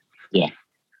in here." Yeah.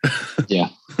 Yeah.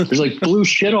 There's like blue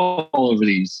shit all over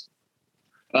these.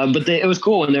 But it was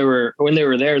cool when they were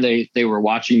there, they were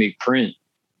watching me print,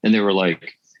 and they were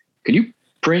like, "Can you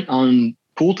print on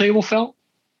pool table felt?"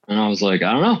 And I was like,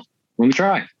 "I don't know. Let me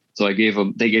try." So they gave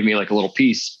me like a little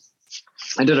piece.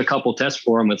 I did a couple tests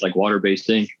for them with like water-based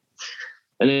ink.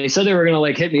 And they said they were going to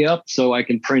like hit me up so I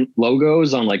can print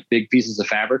logos on like big pieces of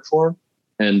fabric for them.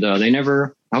 And I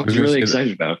was really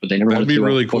excited about it, but they never wanted to. That'd be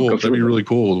really cool. That'd be really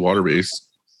cool with water-based.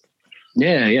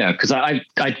 Yeah. Cause I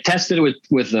tested it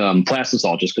with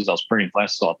Plastisol just cause I was printing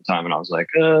Plastisol at the time, and I was like,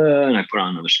 and I put it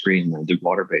on another screen and I did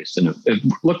water-based, and it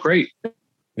looked great.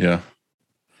 Yeah.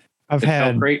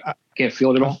 Felt great. I can't feel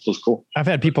it at all. So it was cool. I've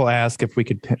had people ask if we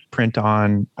could print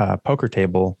on poker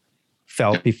table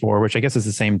felt before, which I guess is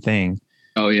the same thing.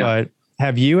 Oh yeah. But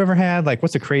have you ever had like,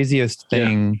 what's the craziest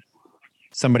thing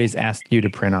somebody's asked you to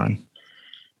print on?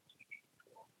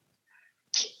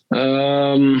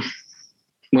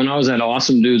 When I was at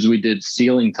Awesome Dudes, we did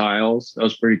ceiling tiles. That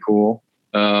was pretty cool.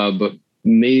 But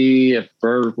me at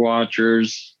Bird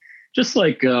Watchers, just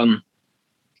like, I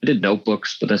did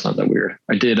notebooks, but that's not that weird.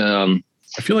 I did, I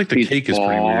feel like the cake is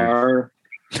pretty weird.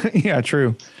 Yeah,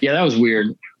 true. Yeah, that was weird.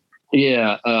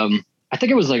 Yeah. I think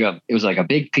it was like a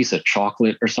big piece of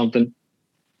chocolate or something.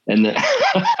 And then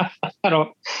it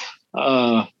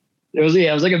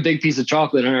was like a big piece of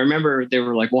chocolate. And I remember they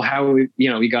were like, well, how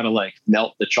we got to like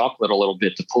melt the chocolate a little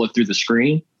bit to pull it through the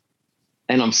screen.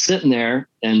 And I'm sitting there,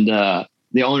 and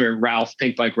the owner, Ralph,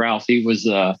 Pink Bike Ralph, he was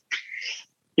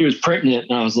printing it.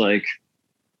 And I was like,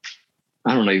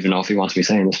 I don't even know if he wants me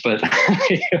saying this, but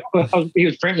he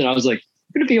was printing it. I was like,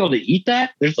 you're going to be able to eat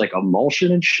that? There's like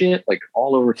emulsion and shit, like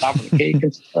all over top of the cake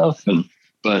and stuff.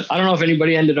 But I don't know if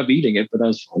anybody ended up eating it, but that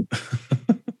was fun.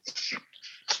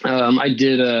 I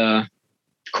did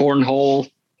cornhole.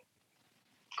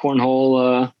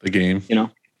 The game,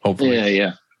 hopefully.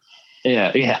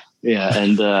 Yeah.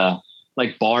 And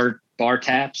like bar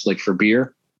taps, like for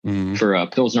beer, for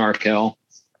Pilsner Urquell.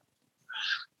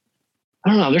 I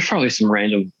don't know. There's probably some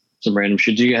random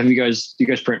shit. Do you guys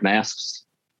print masks?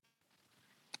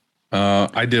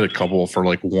 I did a couple for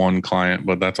like one client,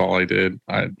 but that's all I did.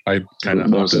 I kind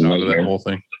of opted out of that whole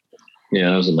thing. Yeah,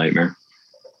 that was a nightmare.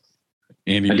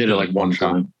 Andy, I did it like one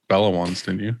time. Bella ones,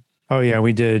 didn't you? Oh yeah,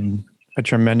 we did a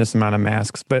tremendous amount of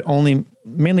masks, but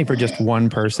mainly for just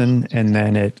one person. And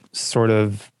then it sort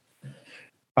of,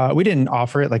 we didn't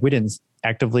offer it, like we didn't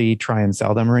actively try and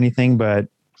sell them or anything, but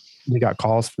we got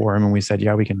calls for them and we said,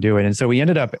 yeah, we can do it. And so we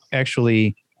ended up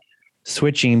actually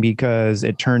switching because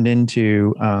it turned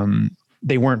into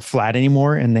they weren't flat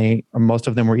anymore, and most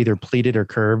of them were either pleated or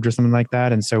curved or something like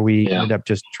that. And so we ended up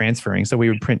just transferring. So we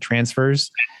would print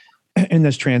transfers and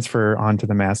this transfer onto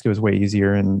the mask. It was way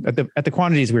easier, and at the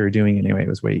quantities we were doing anyway, it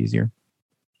was way easier.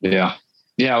 Yeah.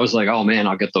 I was like, oh man,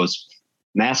 I'll get those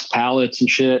mask palettes and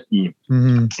shit.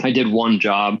 And I did one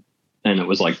job, and it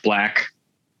was like black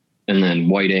and then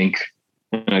white ink,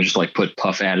 and I just like put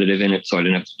puff additive in it, so I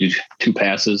didn't have to do 2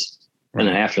 passes. Right. And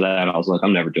then after that, I was like,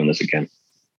 I'm never doing this again.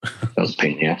 That was a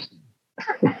pain in the ass.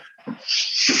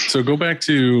 So go back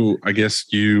to, I guess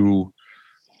you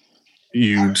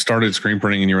started screen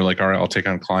printing and you were like, all right, I'll take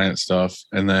on client stuff.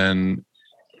 And then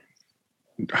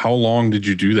how long did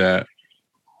you do that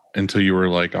until you were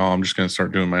like, oh, I'm just going to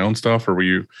start doing my own stuff? Or were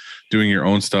you doing your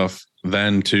own stuff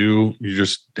then too? You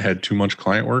just had too much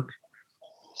client work?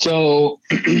 So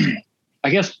I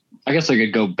guess I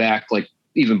could go back like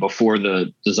even before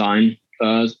the design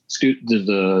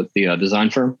the design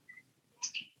firm.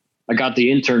 I got the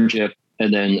internship,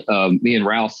 and then me and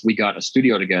Ralph, we got a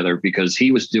studio together because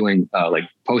he was doing like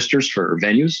posters for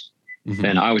venues,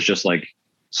 and I was just like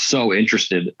so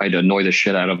interested. I'd annoy the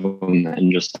shit out of him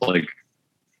and just like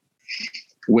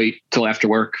wait till after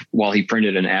work while he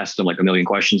printed and asked him like a million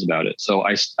questions about it. So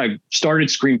I started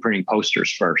screen printing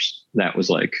posters first. That was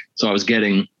like, so I was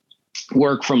getting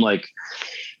work from like,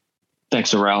 thanks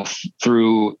to Ralph,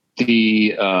 through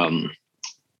the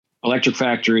Electric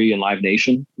Factory and Live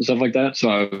Nation and stuff like that.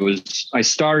 So I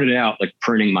started out like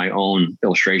printing my own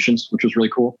illustrations, which was really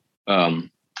cool.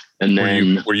 And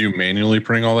then were you manually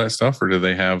printing all that stuff, or do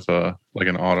they have like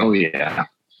an auto? Oh yeah.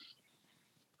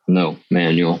 No,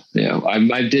 manual. Yeah.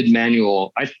 I did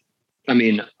manual. I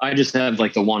mean, I just have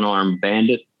like the one arm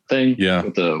bandit thing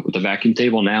with the vacuum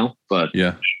table now, but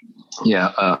I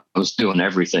was doing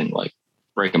everything, like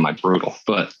breaking my brutal,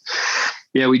 but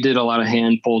yeah, we did a lot of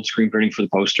hand pulled screen printing for the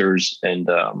posters, and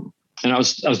I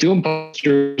was doing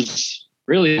posters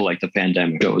really like the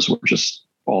pandemic. Those were just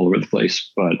all over the place,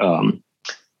 but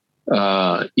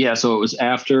so it was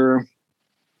after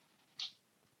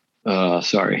the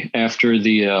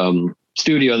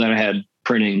studio that I had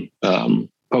printing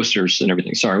posters and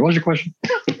everything. Sorry, what was your question?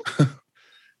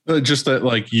 Just that,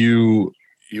 like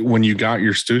when you got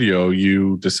your studio,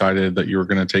 you decided that you were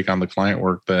going to take on the client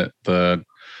work that the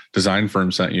design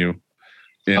firm sent you.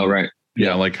 And, oh, right.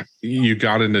 Yeah. Like you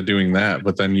got into doing that,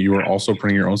 but then you were also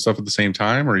printing your own stuff at the same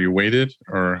time, or you waited,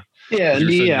 or?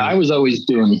 I was always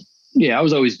doing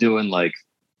like,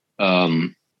 I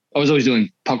was always doing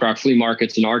punk rock flea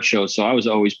markets and art shows. So I was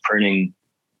always printing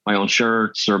my own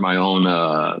shirts or my own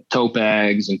tote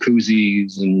bags and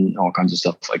koozies and all kinds of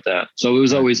stuff like that. So it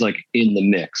was always like in the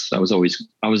mix. I've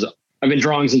been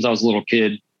drawing since I was a little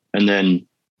kid. And then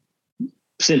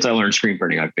since I learned screen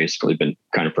printing, I've basically been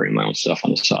kind of printing my own stuff on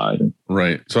the side.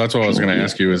 Right. So that's what I was going to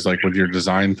ask you is like with your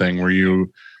design thing, were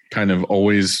you kind of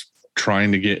always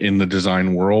trying to get in the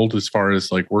design world as far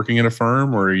as like working at a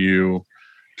firm, or you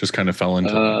just kind of fell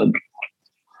into it?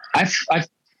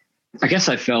 I guess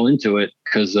I fell into it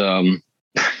because I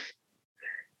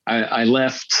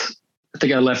left. I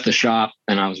think I left the shop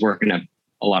and I was working at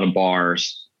a lot of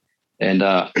bars, and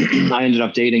I ended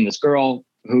up dating this girl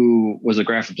who was a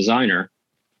graphic designer,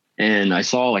 and I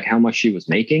saw like how much she was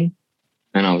making,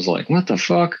 and I was like, "What the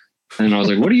fuck?" And I was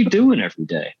like, "What are you doing every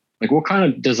day? Like, what kind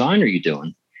of design are you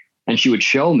doing?" And she would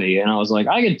show me, and I was like,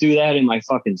 "I could do that in my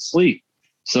fucking sleep."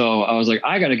 So I was like,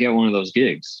 "I got to get one of those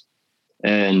gigs,"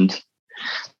 and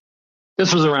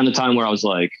this was around the time where I was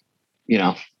like,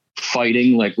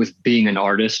 fighting like with being an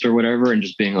artist or whatever, and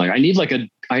just being like,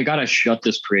 I gotta shut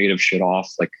this creative shit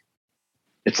off. Like,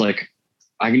 it's like,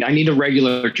 I need a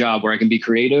regular job where I can be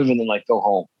creative and then like go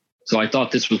home. So I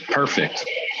thought this was perfect.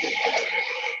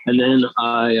 And then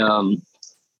I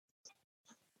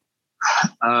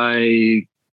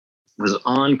was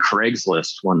on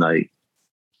Craigslist one night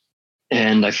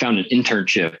and I found an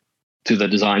internship to the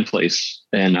design place.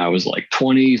 And I was like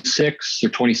 26 or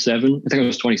 27. I think I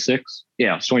was 26.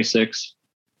 Yeah, I was 26.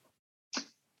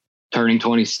 Turning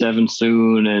 27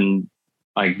 soon. And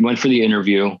I went for the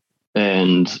interview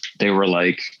and they were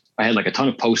like, I had like a ton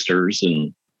of posters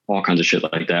and all kinds of shit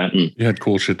like that. And you had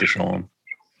cool shit to show them.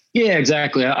 Yeah,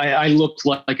 exactly. I looked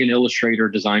like an illustrator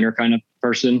designer kind of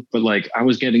person, but like I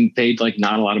was getting paid like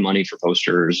not a lot of money for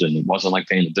posters and it wasn't like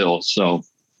paying the bills.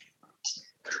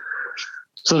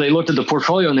 So they looked at the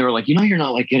portfolio and they were like, you're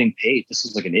not like getting paid. This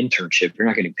is like an internship. You're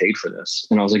not getting paid for this.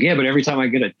 And I was like, yeah, but every time I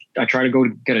try to go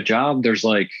get a job, there's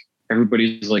like,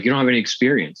 everybody's like, you don't have any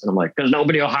experience. And I'm like, because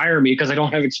nobody will hire me because I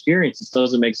don't have experience. It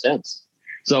doesn't make sense.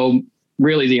 So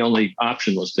really the only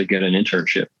option was to get an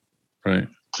internship. Right.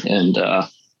 And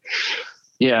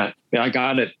Yeah, I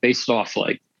got it based off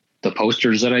like the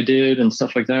posters that I did and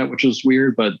stuff like that, which was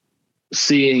weird. But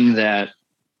seeing that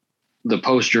the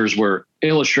posters were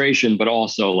illustration, but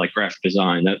also like graphic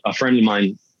design, that a friend of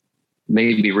mine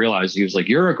made me realize, he was like,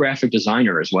 you're a graphic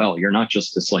designer as well. You're not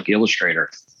just this like illustrator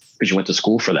because you went to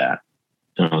school for that.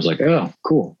 And I was like, oh,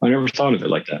 cool. I never thought of it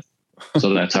like that.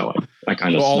 So that's how I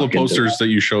kind of. So all the posters that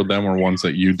you showed them were ones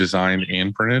that you designed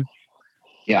and printed?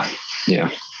 Yeah.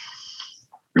 Yeah.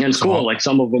 And it's cool. Like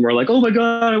some of them were like, oh my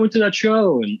God, I went to that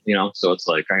show. And, you know, so it's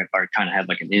like, I kind of had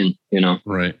like an in, you know?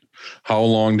 Right. How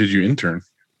long did you intern?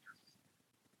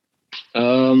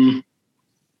 I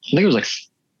think it was like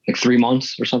 3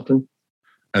 months or something.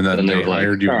 And then they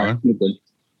hired you on?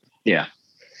 Yeah.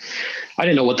 I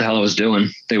didn't know what the hell I was doing.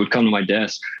 They would come to my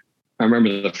desk. I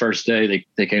remember the first day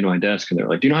they came to my desk and they were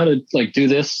like, do you know how to like do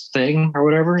this thing or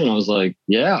whatever? And I was like,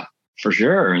 yeah, for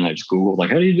sure. And I just Googled like,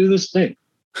 how do you do this thing?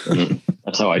 And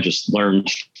that's how I just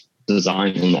learned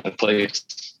design in that place.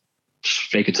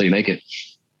 Fake it till you make it.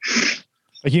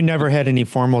 Like you never had any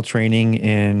formal training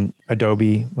in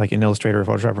Adobe, like in Illustrator or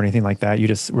Photoshop or anything like that. You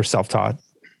just were self-taught.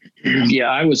 Yeah,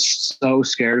 I was so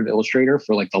scared of Illustrator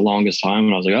for like the longest time.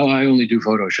 And I was like, oh, I only do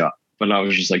Photoshop. But I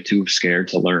was just like too scared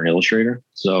to learn Illustrator.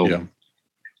 So,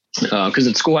 because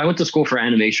at school, I went to school for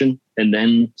animation and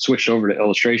then switched over to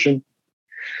illustration.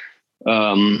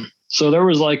 So there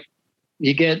was like,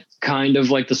 you get kind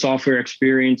of like the software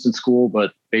experience in school,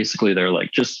 but basically they're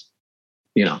like, just,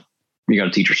 you know, you got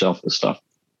to teach yourself this stuff.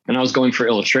 And I was going for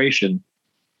illustration,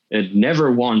 and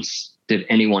never once did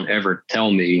anyone ever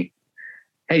tell me,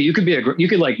 hey, you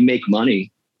could like make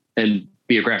money and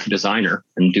be a graphic designer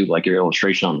and do like your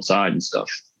illustration on the side and stuff.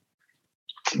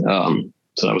 So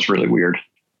that was really weird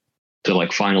to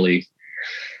like finally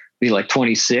be like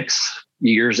 26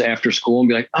 years after school and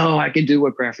be like, oh, I can do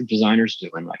what graphic designers do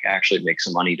and like actually make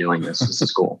some money doing this. This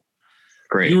is cool.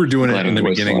 Great. You were doing it in the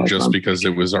beginning just because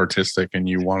it was artistic and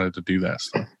you wanted to do that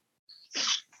stuff.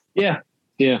 Yeah.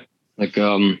 Yeah. Like,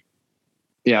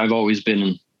 yeah, I've always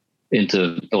been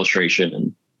into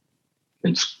illustration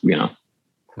and you know,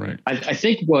 right. I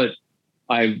think what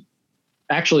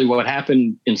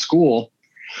happened in school,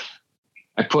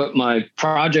 I put my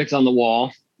project on the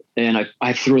wall and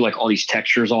I threw like all these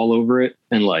textures all over it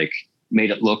and like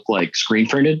made it look like screen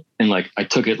printed. And like, I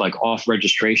took it like off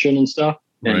registration and stuff.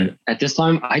 And at this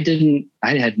time I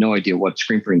had no idea what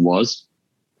screen printing was.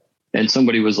 And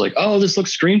somebody was like, oh, this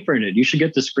looks screen printed. You should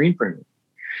get the screen printed.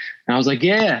 And I was like,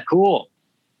 yeah, cool.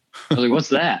 I was like, what's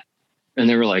that? And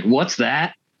they were like, what's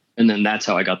that? And then that's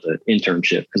how I got the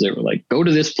internship, because they were like, go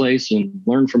to this place and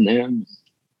learn from them.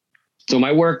 So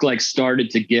my work like started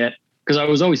to get, because I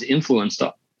was always influenced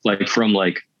like from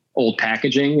like old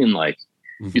packaging and like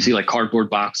you see like cardboard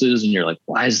boxes and you're like,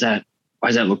 why does that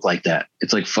look like that?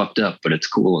 It's like fucked up, but it's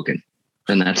cool looking.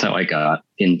 And that's how I got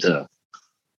into,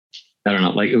 I don't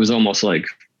know, like it was almost like,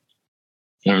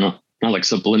 I don't know, not like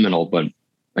subliminal, but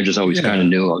I just always kind of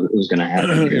knew it was going to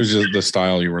happen. It was just the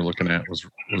style you were looking at was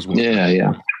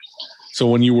yeah. So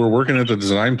when you were working at the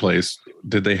design place,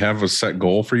 did they have a set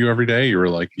goal for you every day? You were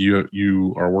like,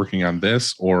 you are working on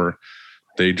this, or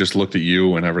they just looked at you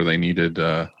whenever they needed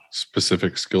a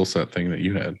specific skill set thing that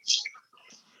you had?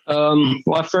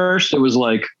 Well, at first it was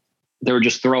like they were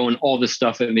just throwing all this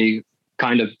stuff at me,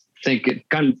 kind of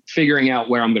figuring out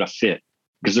where I'm going to fit,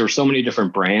 because there were so many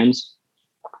different brands.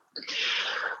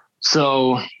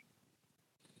 So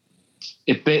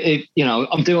it you know,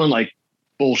 I'm doing like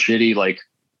bullshitty like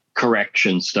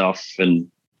correction stuff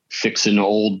and fixing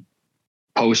old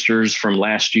posters from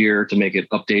last year to make it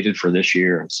updated for this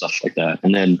year and stuff like that.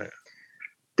 And then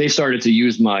they started to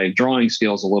use my drawing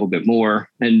skills a little bit more.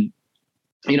 And,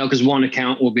 you know, because one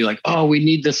account will be like, oh, we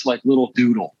need this like little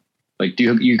doodle. Like,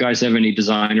 do you guys have any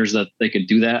designers that they could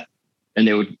do that? And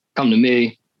they would come to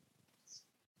me.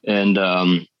 And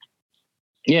I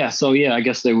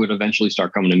guess they would eventually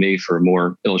start coming to me for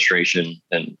more illustration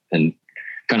and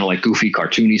kind of like goofy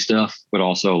cartoony stuff, but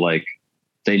also like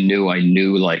they knew I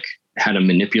knew like how to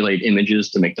manipulate images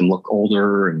to make them look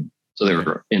older. And so they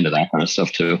were into that kind of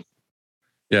stuff too.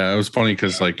 Yeah, it was funny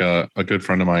because like a good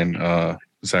friend of mine,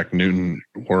 Zach Newton,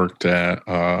 worked at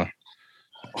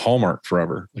Hallmark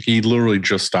forever. Like he literally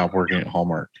just stopped working at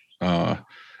Hallmark. And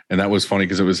that was funny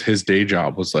because it was his day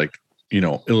job was like, you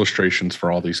know, illustrations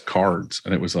for all these cards.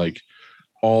 And it was like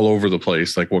all over the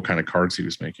place, like what kind of cards he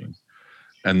was making.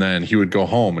 And then he would go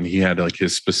home and he had like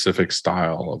his specific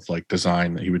style of like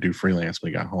design that he would do freelance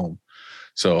when he got home.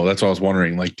 So that's what I was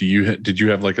wondering. Like, did you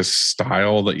have like a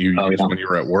style that you used when you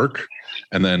were at work,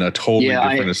 and then a totally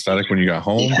different aesthetic when you got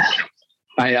home? Yeah.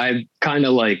 I kind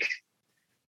of like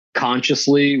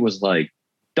consciously was like,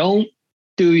 don't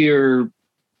do your,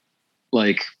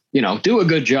 like, you know, do a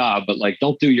good job, but like,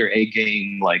 don't do your A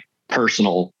game, like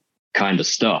personal kind of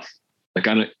stuff. Like,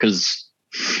 because,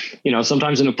 you know,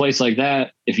 sometimes in a place like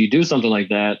that, if you do something like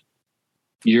that,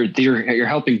 you're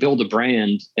helping build a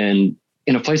brand. And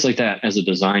in a place like that, as a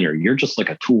designer, you're just like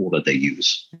a tool that they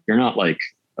use. You're not like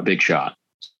a big shot.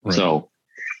 Right. So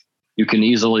you can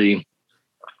easily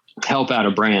help out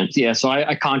a brand. Yeah. So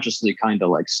I consciously kind of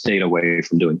like stayed away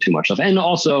from doing too much stuff. And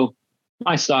also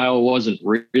my style wasn't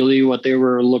really what they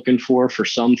were looking for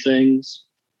some things.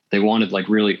 They wanted like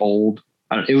really old.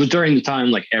 It was during the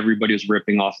time like everybody was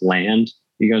ripping off Land.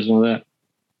 You guys know that?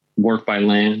 Work by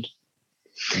Land.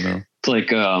 No. It's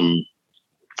like, I'm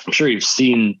sure you've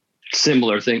seen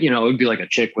similar thing. You know, it would be like a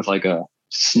chick with like a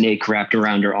snake wrapped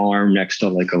around her arm next to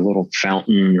like a little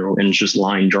fountain, and just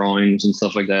line drawings and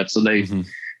stuff like that. So they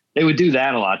would do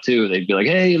that a lot too. They'd be like,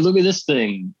 hey, look at this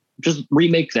thing. Just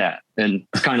remake that. And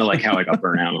it's kind of like how I got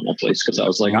burnt out on that place. Cause I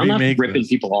was like, I'm not ripping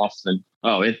people off. And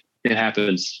it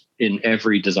happens in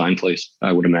every design place,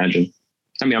 I would imagine.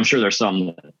 I mean, I'm sure there's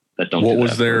some that don't. What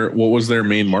was their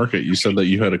main market? You said that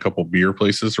you had a couple beer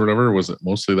places or whatever. Was it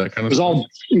mostly that kind of stuff?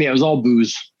 It was all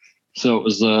booze. So it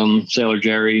was Sailor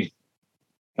Jerry,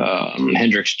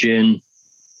 Hendrick's Gin,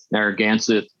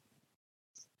 Narragansett,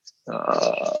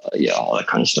 all that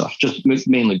kind of stuff. Just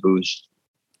mainly booze.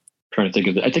 Trying to think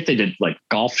of it. I think they did like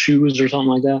golf shoes or something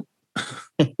like that.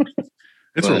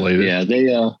 It's related.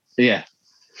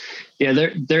 Yeah,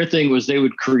 their thing was they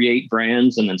would create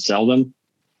brands and then sell them,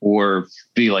 or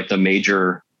be like the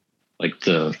major, like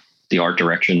the art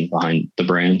direction behind the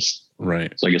brands.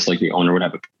 Right. So I guess like the owner would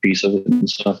have a piece of it and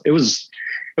stuff. It was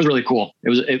really cool.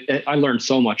 I learned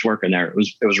so much working there. It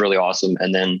was really awesome.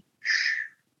 And then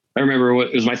I remember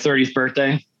it was my 30th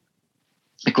birthday.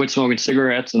 I quit smoking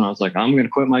cigarettes, and I was like, I'm going to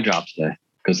quit my job today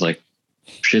because like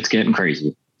shit's getting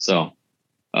crazy. So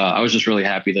I was just really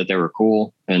happy that they were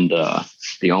cool. And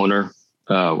the owner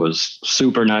was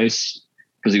super nice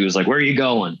because he was like, where are you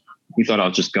going? He thought I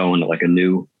was just going to like a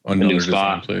new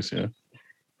spot. Place, yeah.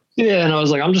 Yeah. And I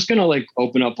was like, I'm just going to like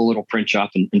open up a little print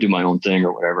shop and do my own thing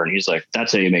or whatever. And he's like,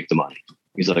 that's how you make the money.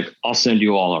 He's like, I'll send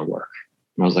you all our work.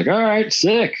 And I was like, all right,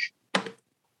 sick.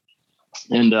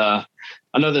 And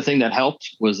another thing that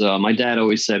helped was my dad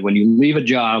always said, when you leave a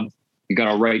job, you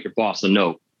got to write your boss a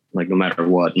note, like no matter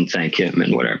what, and thank him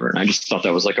and whatever. And I just thought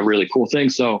that was like a really cool thing.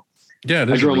 So yeah, it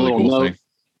is a really cool thing.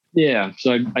 Yeah.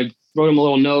 So I wrote him a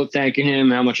little note thanking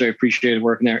him how much I appreciated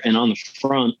working there. And on the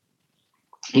front,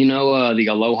 you know, the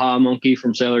Aloha monkey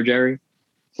from Sailor Jerry,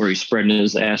 where he's spreading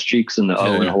his ass cheeks in the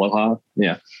O in Aloha.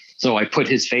 Yeah. So I put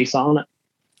his face on it,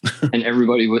 and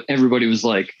everybody was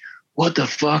like, what the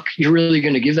fuck? You're really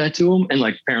going to give that to him? And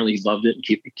like, apparently he loved it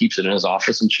and keeps it in his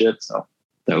office and shit. So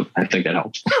I think that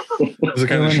helps. It's the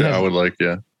kind of shit I would like.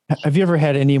 Yeah. Have you ever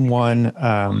had anyone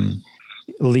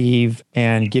leave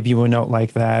and give you a note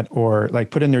like that, or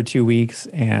like put in their 2 weeks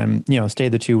and, you know, stay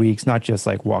the 2 weeks, not just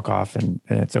like walk off and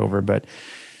it's over, but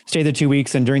stay the 2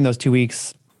 weeks. And during those 2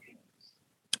 weeks,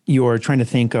 you're trying to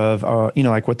think of, you know,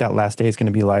 like what that last day is going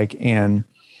to be like. And,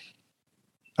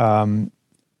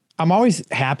 I'm always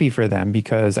happy for them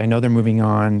because I know they're moving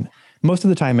on most of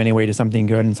the time anyway to something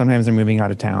good. And sometimes they're moving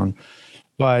out of town,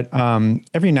 but,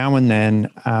 every now and then,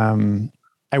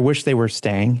 I wish they were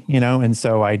staying, you know? And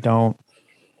so I don't,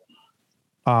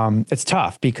 it's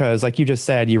tough because like you just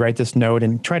said, you write this note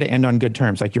and try to end on good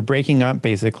terms. Like you're breaking up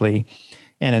basically.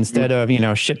 And instead of, you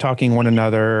know, shit talking one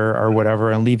another or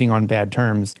whatever and leaving on bad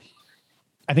terms,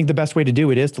 I think the best way to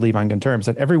do it is to leave on good terms.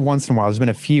 And every once in a while, there's been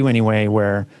a few anyway,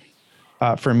 where,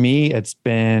 for me, it's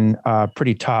been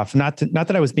pretty tough. Not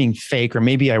that I was being fake, or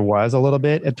maybe I was a little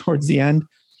bit towards the end,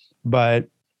 but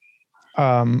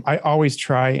I always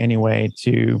try anyway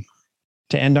to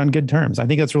end on good terms. I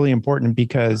think that's really important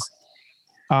because,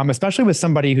 especially with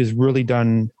somebody who's really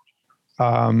done,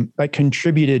 like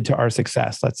contributed to our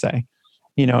success, let's say,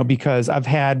 you know, because I've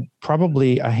had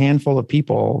probably a handful of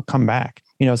people come back,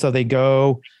 you know, so they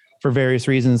go for various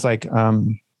reasons, like, I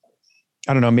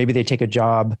don't know, maybe they take a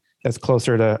job that's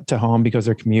closer to home because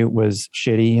their commute was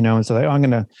shitty, you know? And so I'm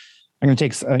going to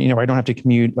take, you know, I don't have to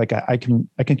commute. Like I can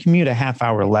commute a half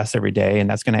hour less every day, and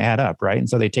that's going to add up. Right. And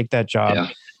so they take that job,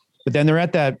 but then they're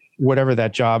at that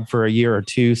job for a year or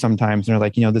two sometimes. And they're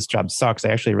like, you know, this job sucks. I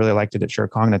actually really liked it at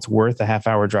Shirkong, and it's worth a half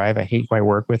hour drive. I hate who I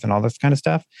work with and all this kind of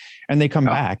stuff. And they come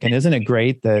back. And isn't it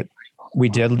great that we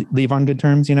did leave on good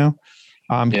terms, you know?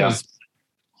 Because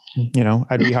you know,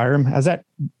 I'd rehire him.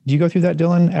 Do you go through that,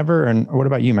 Dylan, ever? And what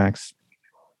about you, Max?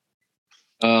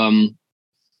 I've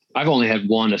only had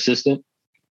one assistant,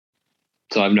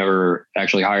 so I've never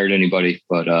actually hired anybody,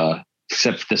 but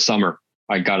except this summer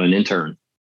I got an intern,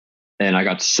 And I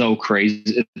got so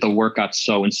crazy. The work got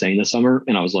so insane this summer.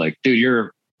 And I was like, dude,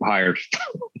 you're hired.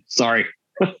 Sorry.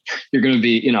 You're going to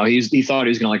be, he thought he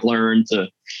was going to like learn to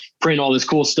print all this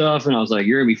cool stuff. And I was like,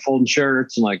 you're going to be folding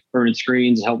shirts and like burning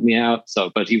screens and help me out.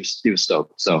 So, but he was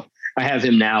stoked. So I have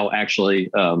him now actually,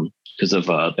 because of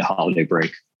the holiday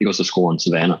break. He goes to school in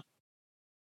Savannah.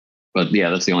 But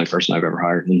yeah, that's the only person I've ever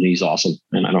hired. And he's awesome.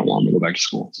 And I don't want him to go back to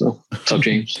school. So what's up,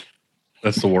 James?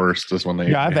 That's the worst is when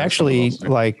they. Yeah, I've actually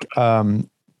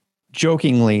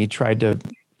jokingly tried to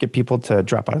get people to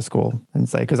drop out of school and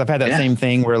say, because I've had that same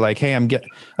thing where like, hey,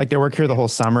 they work here the whole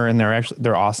summer and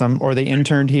they're awesome, or they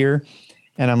interned here,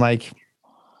 and I'm like,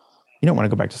 you don't want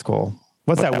to go back to school.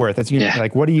 What's that worth? It's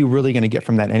like, what are you really going to get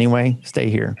from that anyway?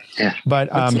 Stay here. Yeah. But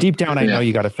deep down, I know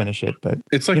you got to finish it. But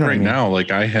it's like right now,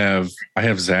 like I have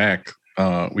Zach.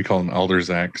 We call him Elder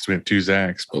Zach because we have 2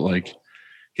 Zachs, but like.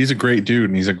 He's a great dude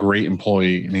and he's a great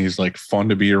employee and he's like fun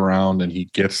to be around and he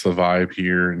gets the vibe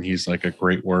here and he's like a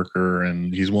great worker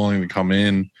and he's willing to come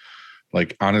in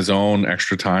like on his own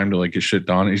extra time to like get shit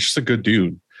done. He's just a good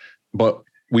dude. But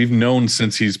we've known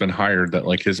since he's been hired that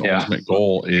like his ultimate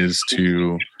goal is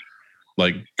to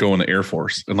like go in the Air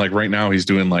Force. And like right now he's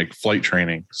doing like flight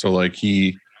training. So like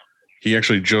he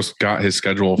actually just got his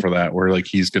schedule for that where like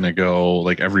he's going to go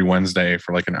like every Wednesday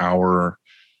for like an hour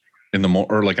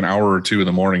or like an hour or 2 in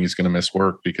the morning, he's going to miss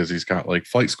work because he's got like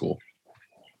flight school.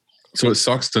 So it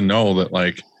sucks to know that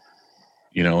like,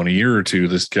 in a year or 2,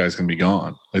 this guy's going to be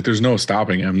gone. Like there's no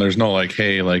stopping him. There's no like,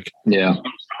 hey, like,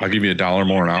 I'll give you $1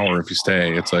 more an hour if you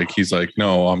stay. It's like, he's like,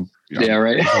 no,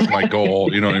 that's my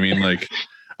goal. You know what I mean? Like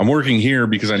I'm working here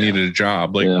because I needed a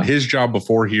job. Like his job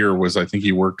before here was, I think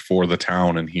he worked for the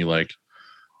town and he like,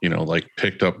 like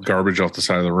picked up garbage off the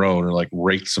side of the road or like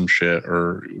raked some shit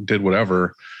or did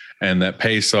whatever. And that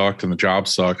pay sucked and the job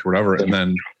sucked, whatever. And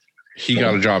then he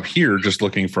got a job here just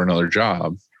looking for another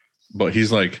job. But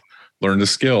he's like learned the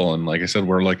skill. And like I said,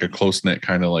 we're like a close-knit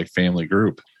kind of like family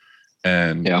group.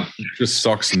 And it just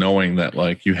sucks knowing that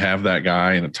like you have that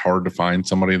guy and it's hard to find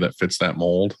somebody that fits that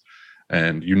mold.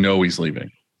 And he's leaving.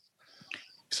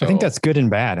 So I think that's good and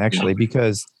bad actually,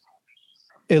 because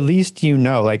at least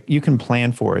like you can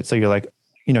plan for it. So you're like,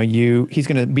 he's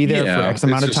going to be there for X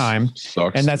amount of time.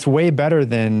 Sucks. And that's way better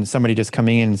than somebody just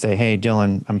coming in and say, hey,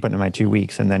 Dylan, I'm putting in my 2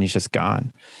 weeks. And then he's just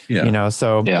gone,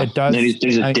 so it does. And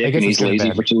he's a dick and he's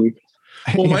lazy for 2 weeks.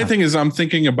 Well, my thing is I'm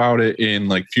thinking about it in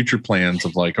like future plans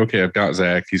of like, okay, I've got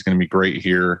Zach. He's going to be great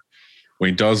here.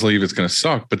 When he does leave, it's going to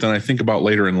suck. But then I think about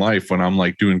later in life when I'm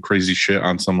like doing crazy shit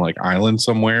on some like island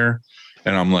somewhere.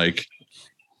 And I'm like,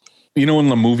 in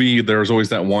the movie, there's always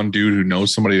that one dude who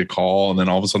knows somebody to call. And then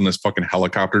all of a sudden this fucking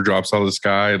helicopter drops out of the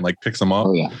sky and like picks him up.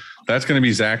 Oh, yeah. That's going to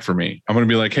be Zach for me. I'm going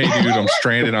to be like, hey, dude, I'm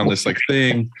stranded on this like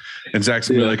thing. And Zach's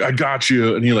going to be like, I got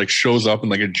you. And he like shows up in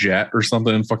like a jet or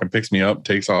something and fucking picks me up,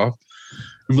 takes off.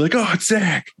 And be like, oh, it's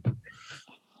Zach.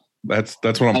 That's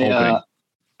what I'm hoping.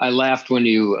 I laughed when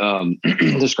you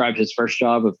described his first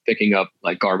job of picking up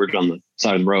like garbage on the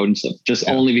side of the road and stuff,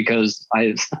 only because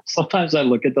sometimes I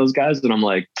look at those guys and I'm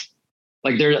like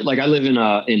they're like, I live in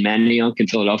Manayunk in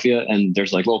Philadelphia, and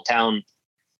there's like little town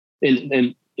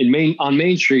on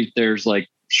Main Street. There's like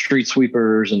street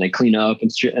sweepers and they clean up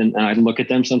and shit. And I look at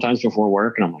them sometimes before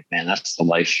work and I'm like, man, that's the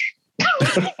life.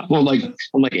 I'm like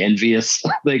envious.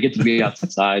 They get to be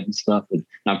outside and stuff and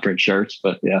not print shirts,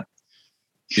 but yeah.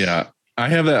 Yeah. I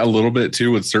have that a little bit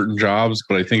too with certain jobs,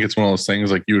 but I think it's one of those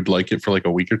things like you would like it for like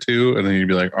a week or 2 and then you'd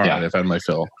be like, all right, I've had my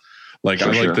fill. Like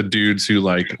I like the dudes who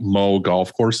like mow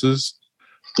golf courses.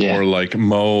 Yeah. Or like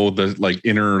mow the like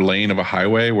inner lane of a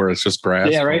highway where it's just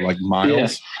grass for like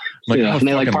miles. Like, yeah. And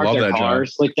they like park their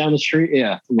cars like down the street.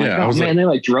 Yeah. I'm like, oh man, they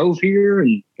like drove here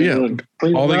and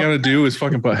all they got to do is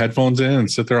fucking put headphones in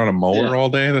and sit there on a mower all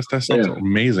day. That sounds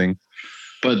amazing.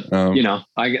 But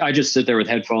I just sit there with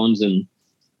headphones and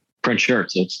print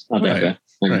shirts. It's not that bad.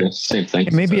 Like same thing.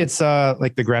 Maybe it's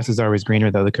like the grass is always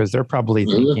greener though, because they're probably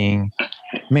thinking,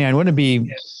 man, wouldn't it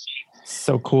be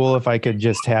so cool if I could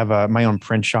just have my own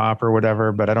print shop or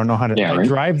whatever, but I don't know how to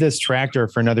drive this tractor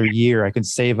for another year. I could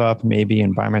save up maybe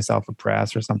and buy myself a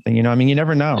press or something. I mean, you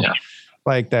never know. Yeah.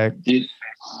 Like that. Do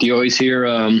you always hear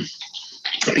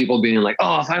people being like,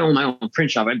 oh, if I owned my own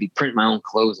print shop, I'd be printing my own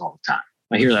clothes all the time.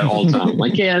 I hear that all the time.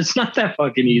 Like, yeah, it's not that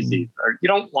fucking easy. Or you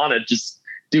don't want to just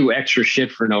do extra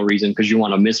shit for no reason because you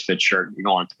want a Misfit shirt. You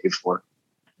don't want to pay for it.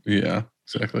 Yeah.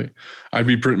 Exactly. I'd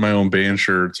be printing my own band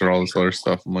shirts or all this other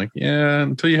stuff. I'm like, yeah,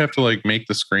 until you have to like make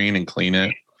the screen and clean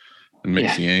it and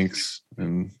mix the inks.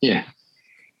 And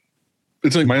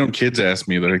it's like my own kids ask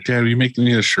me, they're like, Dad, will you make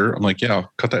me a shirt? I'm like, yeah,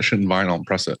 I'll cut that shit in vinyl and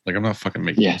press it. Like I'm not fucking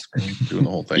making the screen, doing the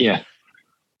whole thing. Yeah.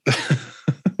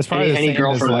 It's probably any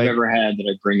girlfriend I've ever had that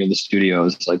I bring to the studio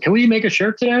is like, can we make a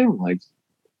shirt today? I'm like,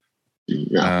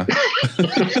 no.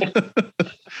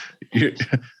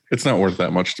 It's not worth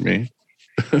that much to me.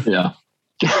 Yeah.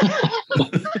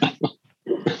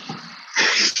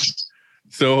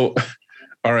 So,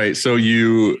 all right. So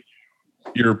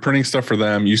you're printing stuff for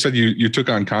them. You said you took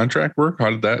on contract work. How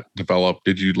did that develop?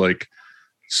 Did you like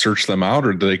search them out,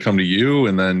 or do they come to you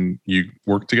and then you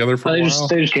work together for a while?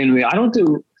 They just came to me. I don't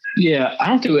do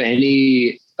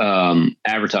any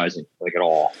advertising like at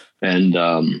all. And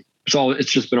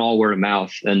it's just been all word of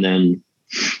mouth. And then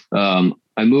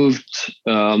I moved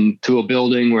to a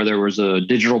building where there was a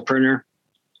digital printer,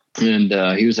 and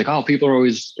he was like, "Oh, people are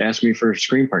always asking me for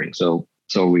screen printing." So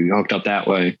we hooked up that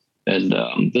way.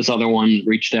 And this other one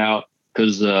reached out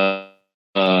because I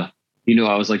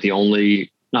was like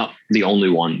not the only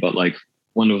one, but like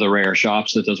one of the rare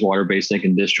shops that does water-based ink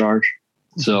and discharge.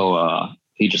 So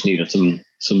he just needed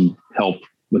some help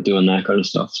with doing that kind of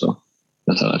stuff. So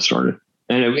that's how that started.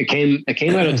 And it came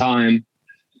at a time.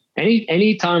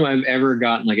 Any time I've ever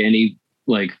gotten like any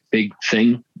like big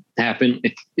thing happen,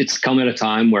 it's come at a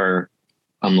time where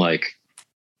I'm like,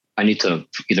 I need to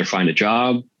either find a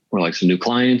job or like some new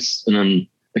clients. And then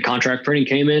the contract printing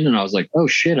came in, and I was like, oh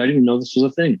shit, I didn't even know this was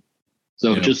a thing.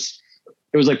 So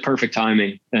it was like perfect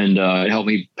timing, and it helped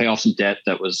me pay off some debt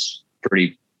that was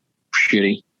pretty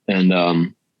shitty. And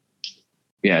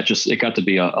it got to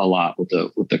be a lot with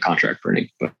the contract printing,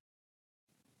 but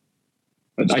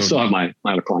I still have my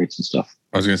other clients and stuff.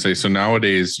 I was going to say, so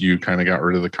nowadays you kind of got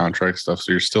rid of the contract stuff.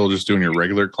 So you're still just doing your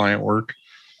regular client work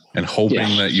and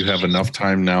hoping that you have enough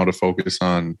time now to focus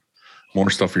on more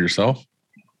stuff for yourself.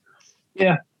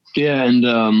 Yeah. Yeah.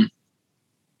 And,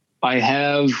 I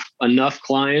have enough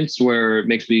clients where it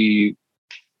makes me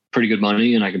pretty good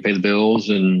money and I can pay the bills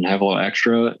and have a little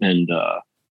extra. And,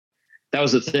 that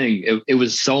was the thing. It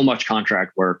was so much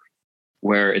contract work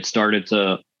where it started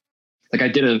to, like I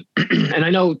did and I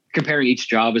know comparing each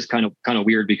job is kind of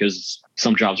weird because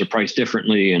some jobs are priced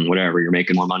differently and whatever, you're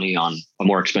making more money on a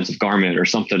more expensive garment or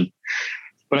something.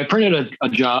 But I printed a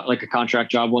job, like a contract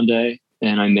job one day,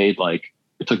 and I made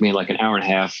it took me like an hour and a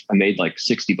half. I made like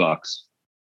 $60.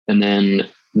 And then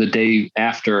the day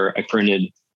after I printed,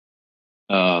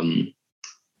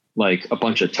 like a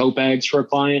bunch of tote bags for a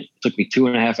client. It took me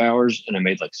 2.5 hours and I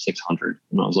made like 600.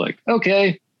 And I was like,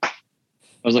 okay. I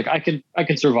was like, I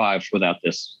can survive without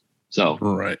this. So,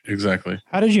 right. Exactly.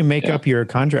 How did you make up your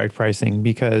contract pricing?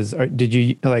 Because did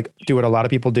you like do what a lot of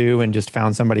people do and just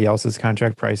found somebody else's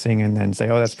contract pricing and then say,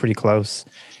 oh, that's pretty close?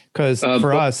 Because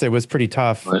for us, it was pretty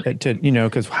tough to,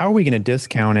 because how are we going to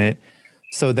discount it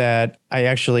so that I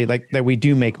actually that we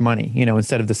do make money,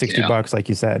 instead of the $60, like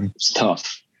you said? It's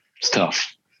tough.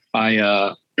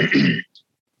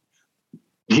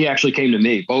 He actually came to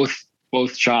me.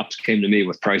 Both shops came to me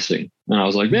with pricing, and I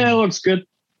was like, "Yeah, it looks good."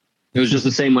 It was just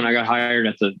the same when I got hired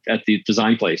at the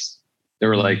design place. They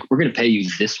were like, "We're going to pay you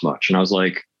this much," and I was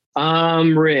like,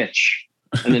 "I'm rich."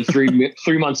 And then 3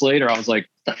 months later, I was like,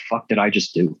 "The fuck did I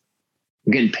just do?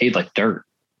 I'm getting paid like dirt."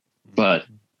 But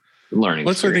learning.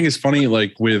 That's the thing is funny,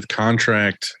 like with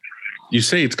contract. You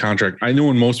say it's contract. I know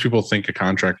when most people think of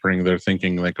contract printing, they're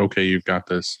thinking like, okay, you've got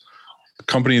this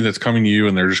company that's coming to you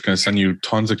and they're just going to send you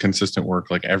tons of consistent work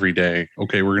like every day.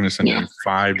 Okay, we're going to send you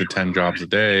 5 to 10 jobs a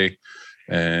day.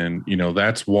 And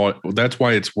that's why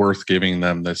it's worth giving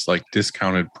them this like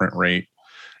discounted print rate,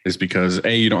 is because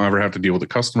you don't ever have to deal with the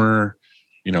customer.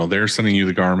 They're sending you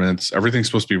the garments. Everything's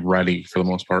supposed to be ready for the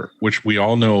most part, which we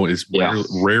all know is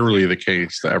rarely the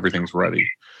case that everything's ready.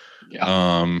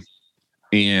 Yeah.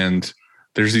 And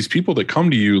there's these people that come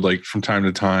to you like from time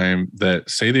to time that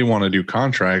say they want to do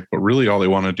contract, but really all they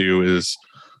want to do is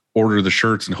order the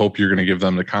shirts and hope you're going to give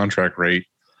them the contract rate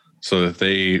so that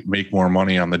they make more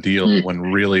money on the deal when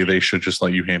really they should just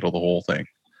let you handle the whole thing.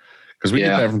 Because we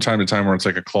get that from time to time where it's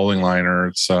like a clothing line or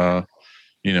it's,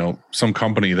 some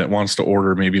company that wants to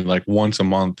order maybe like once a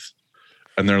month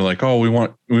and they're like, oh, we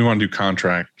want to do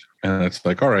contract. And it's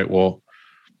like, all right, well,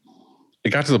 it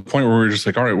got to the point where we were just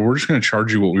like, all right, well, we're just going to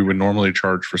charge you what we would normally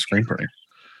charge for screen printing.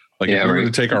 Like if we're going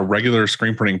to take our regular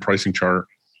screen printing pricing chart,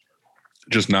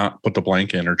 just not put the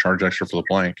blank in or charge extra for the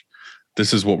blank,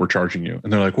 this is what we're charging you.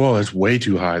 And they're like, well, that's way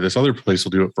too high. This other place will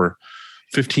do it for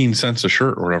 15 cents a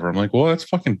shirt or whatever. I'm like, well, that's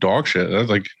fucking dog shit. That's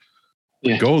like,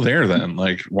 go there then.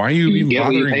 Like, why are you even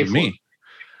bothering with me?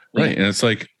 Right. And it's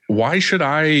like, why should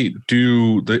I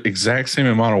do the exact same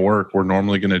amount of work we're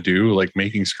normally going to do, like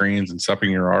making screens and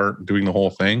stepping your art and doing the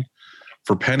whole thing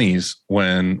for pennies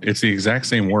when it's the exact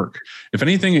same work? If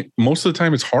anything, most of the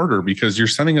time it's harder because you're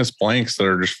sending us blanks that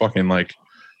are just fucking like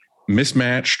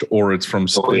mismatched, or it's from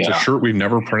it's a shirt we've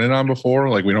never printed on before.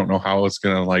 Like we don't know how it's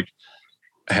going to like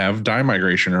have dye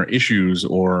migration or issues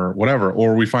or whatever.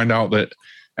 Or we find out that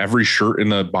every shirt in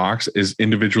the box is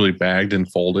individually bagged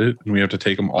and folded, and we have to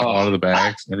take them all out of the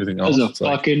bags and everything else.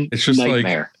 It's just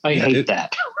nightmare. I hate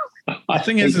that. The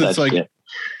thing is, it's like shit.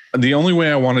 The only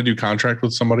way I want to do contract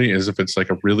with somebody is if it's like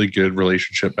a really good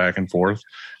relationship back and forth.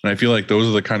 And I feel like those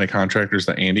are the kind of contractors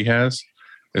that Andy has,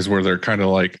 is where they're kind of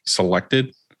like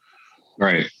selected.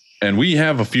 Right. And we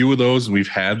have a few of those, and we've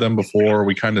had them before.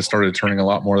 We kind of started turning a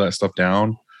lot more of that stuff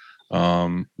down.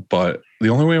 But the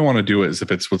only way I want to do it is if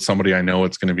it's with somebody I know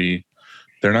it's going to be,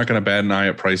 they're not going to bat an eye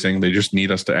at pricing. They just need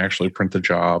us to actually print the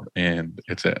job, and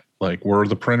it's it. Like, we're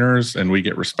the printers and we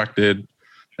get respected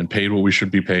and paid what we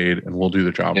should be paid, and we'll do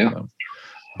the job for them.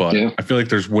 But I feel like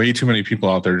there's way too many people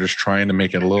out there just trying to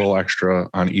make it a little extra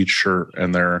on each shirt,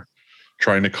 and they're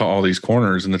trying to cut all these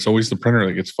corners, and it's always the printer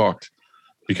that gets fucked,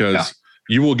 because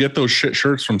you will get those shit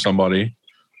shirts from somebody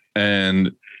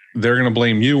and they're going to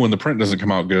blame you when the print doesn't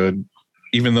come out good,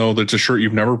 even though that's a shirt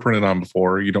you've never printed on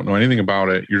before. You don't know anything about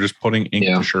it. You're just putting ink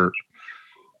to the shirt,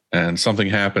 and something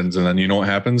happens. And then you know what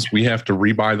happens? We have to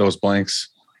rebuy those blanks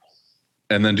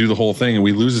and then do the whole thing, and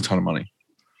we lose a ton of money.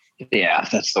 Yeah,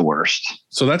 that's the worst.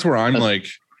 So that's where I'm like,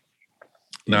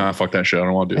 nah, fuck that shit. I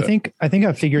don't want to do that. I think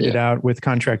I've figured it out with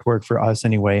contract work for us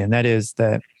anyway. And that is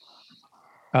that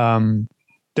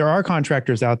there are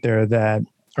contractors out there that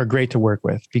are great to work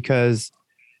with, because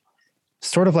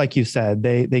sort of like you said,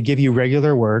 they give you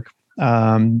regular work.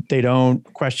 They don't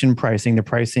question pricing. The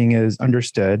pricing is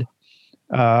understood.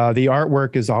 The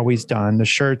artwork is always done. The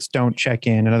shirts don't check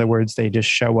in. In other words, they just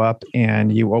show up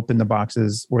and you open the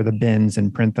boxes or the bins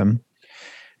and print them.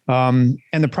 And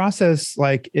the process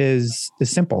is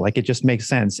simple. Like, it just makes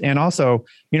sense. And also,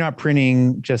 you're not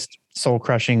printing just soul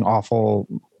crushing, awful,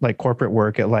 like corporate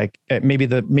work at maybe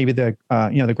the the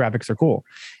graphics are cool.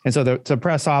 And so the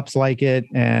press ops like it,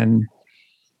 and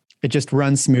it just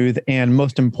runs smooth. And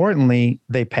most importantly,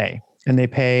 they pay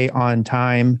on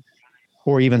time,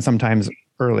 or even sometimes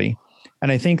early.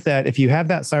 And I think that if you have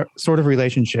that sort of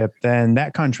relationship, then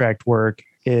that contract work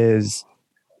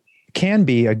can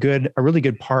be a really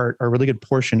good part, or a really good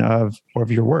portion of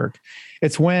your work.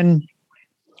 It's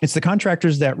the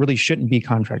contractors that really shouldn't be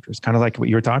contractors, kind of like what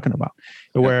you were talking about,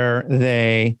 where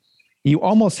you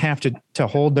almost have to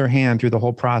hold their hand through the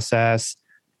whole process,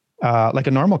 like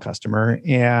a normal customer,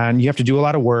 and you have to do a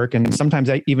lot of work. And sometimes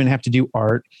I even have to do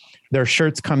art. Their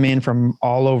shirts come in from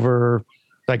all over.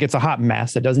 Like, it's a hot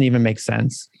mess. It doesn't even make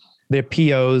sense. The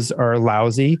POs are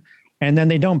lousy, and then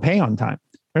they don't pay on time.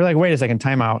 They're like, wait a second,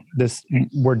 time out.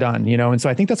 We're done, And so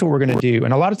I think that's what we're going to do.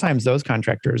 And a lot of times those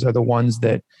contractors are the ones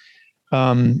that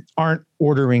aren't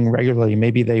ordering regularly.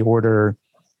 Maybe they order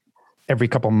every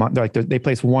couple months. Like, they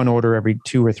place one order every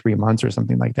 2 or 3 months or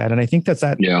something like that. And I think that's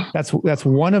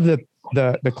one of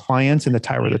the clients in the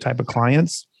type of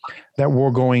clients that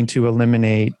we're going to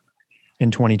eliminate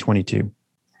in 2022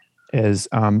 is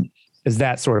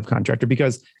that sort of contractor,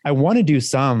 because I want to do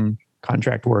some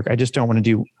contract work. I just don't want to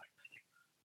do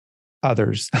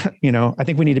others. I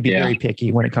think we need to be very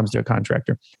picky when it comes to a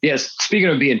contractor. Yes. Speaking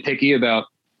of being picky about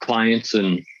clients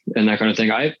and that kind of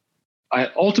thing, I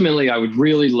ultimately, I would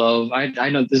really love, I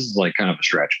know this is like kind of a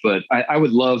stretch, but I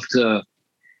would love to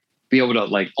be able to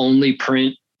like only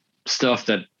print stuff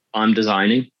that I'm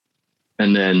designing.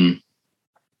 And then,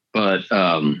 but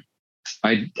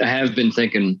I have been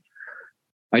thinking,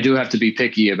 I do have to be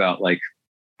picky about like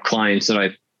clients that I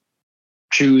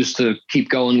choose to keep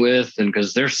going with. And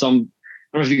because there's I don't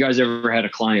know if you guys ever had a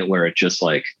client where it just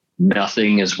like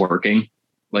nothing is working.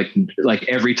 Like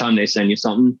every time they send you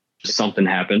something, just something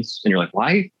happens. And you're like,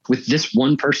 why with this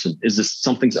one person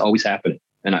something's always happening?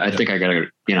 And I think I got to,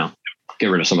 get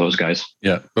rid of some of those guys.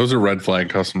 Yeah. Those are red flag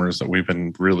customers that we've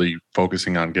been really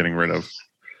focusing on getting rid of.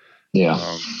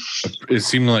 Yeah. It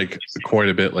seemed like quite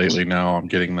a bit lately now I'm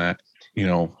getting that,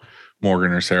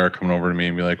 Morgan or Sarah coming over to me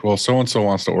and be like, well, so-and-so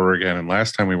wants to order again. And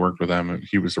last time we worked with them,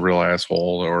 he was a real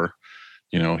asshole, or,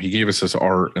 he gave us this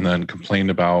art and then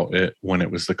complained about it when it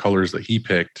was the colors that he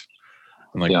picked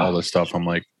and all this stuff. I'm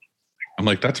like,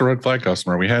 that's a red flag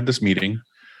customer. We had this meeting.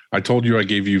 I told you, I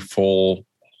gave you full,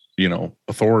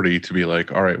 authority to be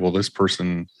like, all right, well, this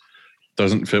person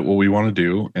doesn't fit what we want to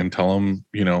do, and tell them,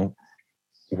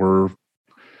 we're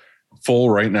full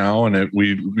right now, and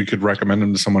we could recommend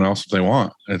them to someone else if they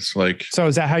want. It's like, so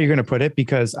is that how you're going to put it?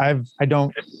 Because I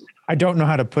don't know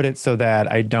how to put it so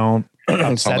that I don't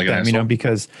upset like them,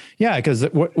 because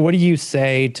what do you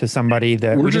say to somebody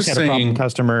that we just had a problem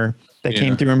customer that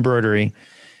came through embroidery,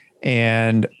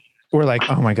 and we're like,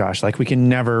 oh my gosh, like we can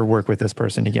never work with this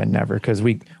person again, never, because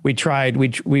we tried,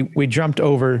 we jumped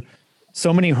over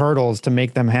so many hurdles to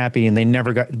make them happy, and they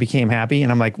never became happy.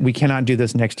 And I'm like, we cannot do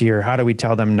this next year. How do we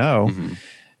tell them no? Mm-hmm.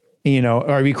 You know,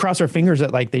 or we cross our fingers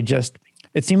that like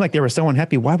it seemed like they were so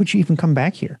unhappy. Why would you even come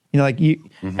back here? You know, like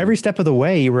every step of the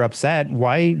way you were upset.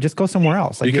 Why just go somewhere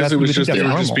else? Like, because it was just, they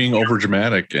were just being over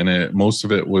dramatic, and most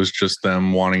of it was just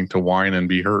them wanting to whine and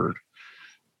be heard.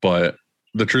 But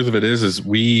the truth of it is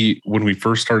when we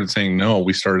first started saying no,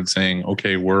 we started saying,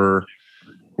 okay, we're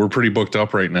pretty booked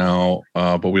up right now,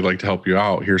 but we'd like to help you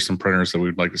out. Here's some printers that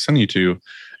we'd like to send you to.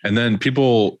 And then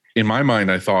people, in my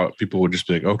mind, I thought people would just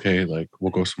be like, okay, like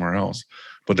we'll go somewhere else.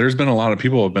 But there's been a lot of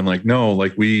people who have been like, no,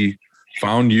 like we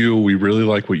found you. We really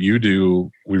like what you do.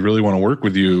 We really want to work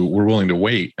with you. We're willing to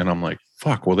wait. And I'm like,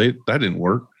 fuck, well, that didn't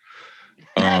work.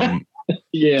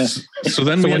 Yeah. So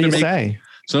then we had to say.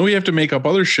 So then we have to make up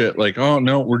other shit like, oh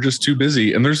no, we're just too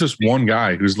busy. And there's this one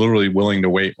guy who's literally willing to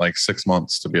wait like 6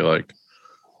 months to be like,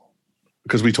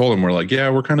 because we told him, we're like,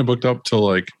 yeah, we're kind of booked up till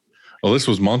like, well, this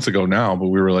was months ago now, but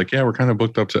we were like, yeah, we're kind of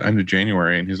booked up to end of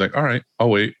January. And he's like, all right, I'll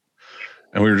wait.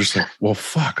 And we were just like, well,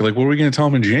 fuck, like, what are we going to tell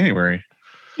him in January?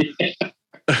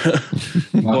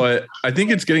 But I think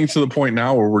it's getting to the point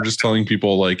now where we're just telling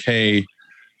people like, hey,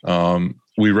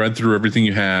 we read through everything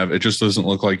you have. It just doesn't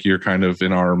look like you're kind of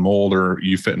in our mold or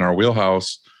you fit in our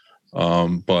wheelhouse.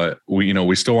 But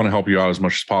we still want to help you out as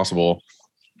much as possible.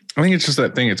 I think it's just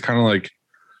that thing. It's kind of like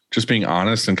just being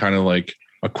honest and kind of like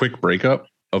a quick breakup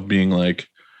of being like,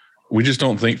 we just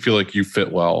don't feel like you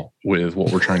fit well with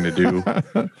what we're trying to do.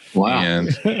 Wow.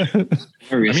 And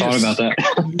never thought about that.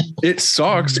 It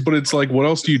sucks, but it's like, what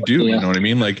else do you do? Yeah. You know what I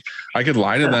mean? Like I could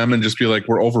lie to them and just be like,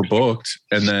 we're overbooked.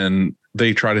 And then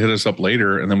they try to hit us up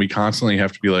later. And then we constantly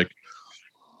have to be like,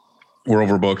 we're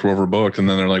overbooked. And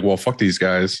then they're like, well, fuck these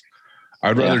guys.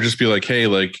 I'd rather just be like, hey,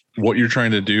 like what you're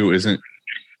trying to do isn't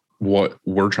what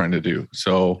we're trying to do.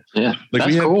 So yeah, like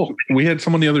that's cool. We had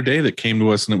someone the other day that came to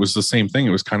us and it was the same thing.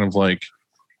 It was kind of like,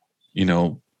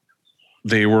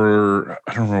 they were,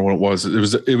 I don't remember what it was.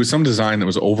 It was some design that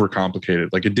was overcomplicated.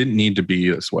 Like it didn't need to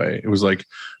be this way. It was like,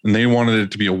 and they wanted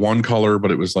it to be a one color, but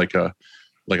it was like a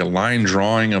line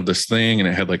drawing of this thing. And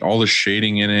it had like all this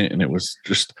shading in it. And it was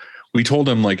just, we told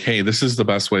them like, hey, this is the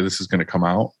best way this is going to come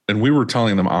out. And we were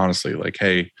telling them honestly, like,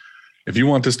 hey, if you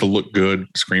want this to look good,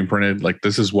 screen printed, like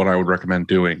this is what I would recommend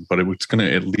doing, but it's going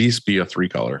to at least be a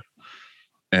 3-color.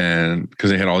 And because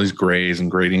they had all these grays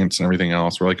and gradients and everything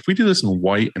else, we're like, if we do this in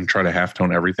white and try to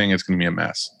halftone everything, it's going to be a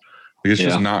mess. Like, it's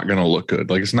just not going to look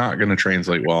good. Like it's not going to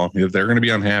translate well. They're going to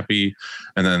be unhappy,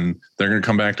 and then they're going to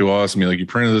come back to us and be like, you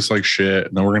printed this like shit,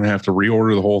 and then we're going to have to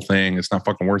reorder the whole thing. It's not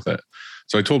fucking worth it.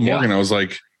 So I told Morgan, I was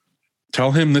like,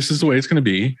 tell him this is the way it's going to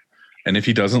be. And if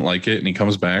he doesn't like it and he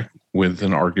comes back with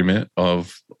an argument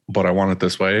of, but I want it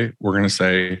this way, we're going to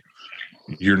say,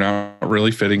 you're not really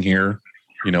fitting here,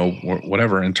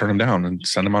 whatever, and turn him down and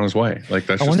send him on his way. Like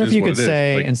that's. I wonder if you could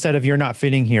say, like, instead of you're not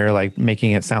fitting here, like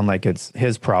making it sound like it's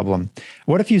his problem.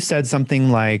 What if you said something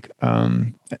like,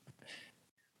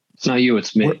 it's not you,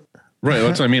 it's me. Right.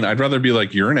 That's what I mean. I'd rather be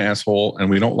like, you're an asshole and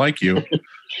we don't like you.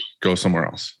 Go somewhere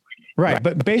else. Right.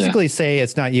 But basically say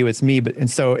it's not you, it's me. But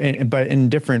in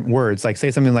different words, like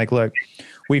say something like, look,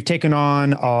 we've taken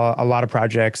on a lot of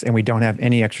projects and we don't have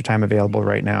any extra time available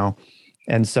right now.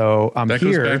 And so that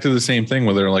goes back to the same thing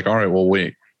where they're like, all right, well,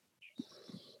 wait.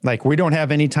 Like we don't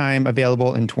have any time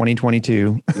available in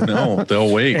 2022. No,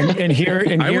 they'll wait.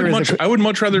 I would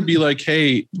much rather be like,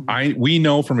 hey, we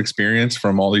know from experience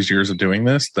from all these years of doing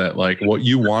this that like what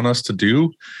you want us to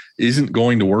do isn't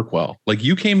going to work well. Like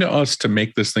you came to us to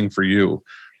make this thing for you.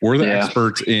 We're the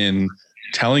experts in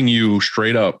telling you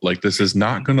straight up, like this is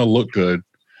not going to look good.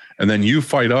 And then you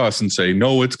fight us and say,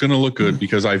 no, it's going to look good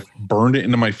because I've burned it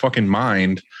into my fucking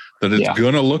mind that it's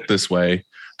going to look this way.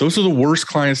 Those are the worst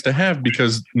clients to have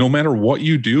because no matter what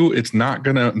you do, it's not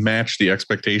going to match the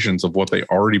expectations of what they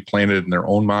already planted in their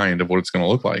own mind of what it's going to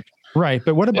look like. Right.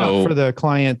 But what about for the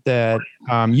client that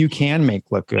you can make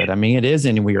look good? I mean, it is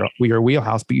in your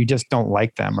wheelhouse, but you just don't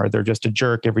like them or they're just a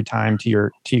jerk every time to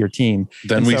your team.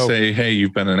 Then we say, hey,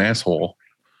 you've been an asshole.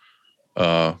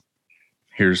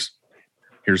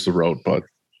 Here's the road, bud.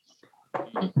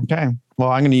 Okay. Well,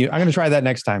 I'm gonna try that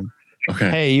next time. Okay.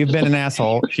 Hey, you've been an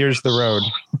asshole. Here's the road.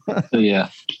 Yeah.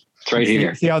 It's right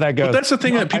here. See how that goes. But that's the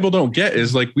thing that people don't get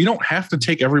is like, we don't have to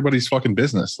take everybody's fucking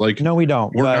business. Like, no, we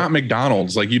don't. We're not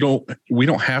McDonald's. Like we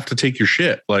don't have to take your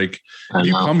shit. Like if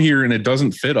you come here and it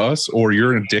doesn't fit us or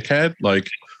you're a dickhead, like,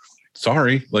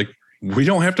 sorry, like we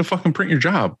don't have to fucking print your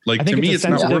job. Like, to me, it's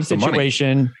not worth the money.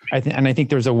 Situation. I think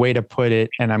there's a way to put it,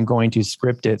 and I'm going to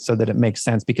script it so that it makes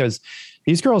sense, because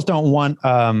these girls don't want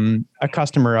a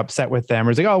customer upset with them,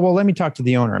 or it's like, oh, well, let me talk to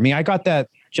the owner. I mean, I got that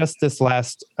just this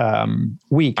last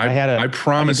week. I had a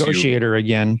negotiator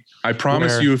again. I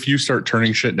promise you, if you start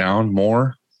turning shit down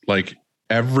more, like,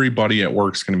 everybody at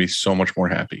work's going to be so much more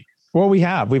happy. Well, we've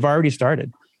already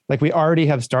started. Like, we already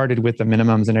have started with the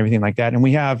minimums and everything like that. And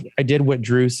I did what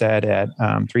Drew said at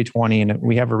 320, and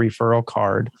we have a referral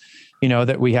card,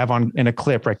 that we have in a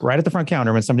clip, right at the front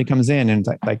counter when somebody comes in, and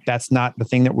like, that's not the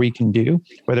thing that we can do,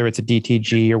 whether it's a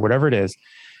DTG or whatever it is.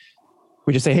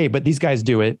 We just say, hey, but these guys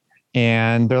do it.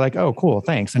 And they're like, oh, cool,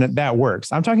 thanks. And that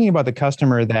works. I'm talking about the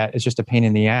customer that is just a pain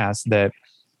in the ass that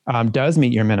does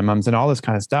meet your minimums and all this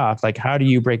kind of stuff. Like, how do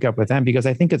you break up with them? Because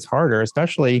I think it's harder,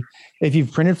 especially if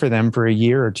you've printed for them for a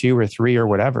year or 2 or 3 or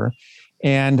whatever.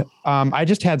 And I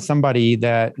just had somebody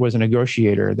that was a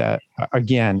negotiator that,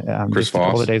 again, just a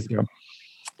couple of days ago.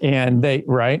 And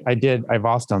I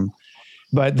lost them.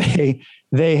 But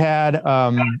they had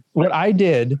what I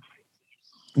did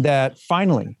that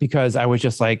finally, because I was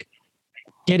just like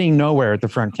getting nowhere at the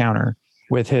front counter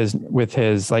with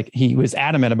his, like, he was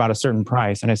adamant about a certain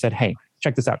price. And I said, hey,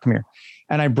 check this out. Come here.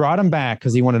 And I brought him back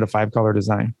because he wanted a 5-color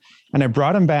design. And I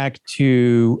brought him back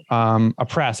to a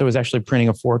press. It was actually printing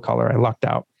a 4-color. I lucked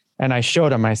out. And I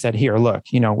showed him, I said, here, look,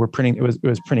 we're printing, it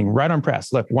was printing right on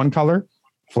press. Look, 1 color,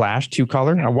 flash, 2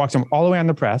 color. And I walked him all the way on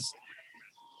the press,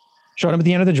 showed him at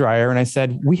the end of the dryer. And I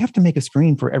said, we have to make a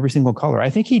screen for every single color. I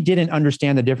think he didn't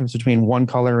understand the difference between 1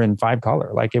 color and 5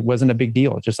 color. Like, it wasn't a big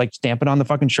deal. Just like stamp it on the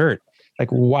fucking shirt. Like,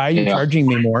 why are you charging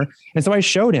me more? And so I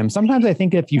showed him. Sometimes I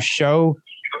think if you show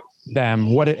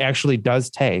them what it actually does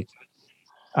take,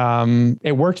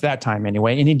 it worked that time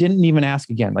anyway. And he didn't even ask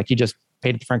again. Like, he just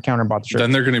paid at the front counter and bought the shirt.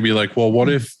 Then they're going to be like, well, what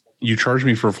if you charge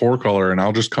me for a 4-color and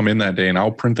I'll just come in that day and I'll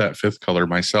print that 5th color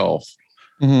myself?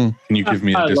 Mm-hmm. Can you give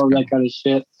me a discount? I love that kind of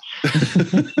shit.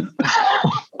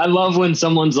 I love when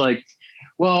someone's like,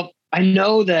 well, I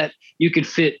know that you could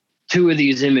fit 2 of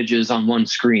these images on one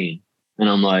screen. And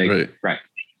I'm like, right.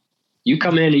 You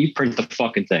come in and you print the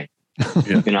fucking thing.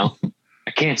 Yeah.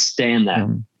 I can't stand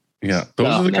that. Yeah.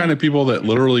 Those are the kind of people that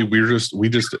literally we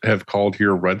just have called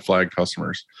here red flag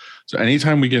customers. So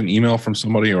anytime we get an email from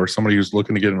somebody or somebody who's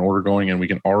looking to get an order going and we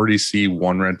can already see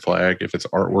one red flag, if it's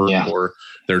artwork or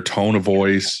their tone of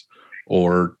voice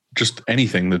or just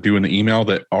anything they do in the email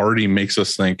that already makes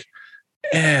us think,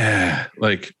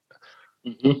 like,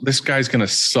 this guy's going to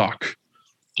suck.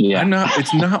 Yeah.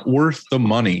 It's not worth the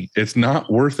money. It's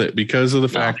not worth it because of the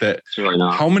fact that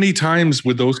how many times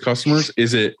with those customers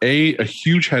is it a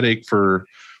huge headache for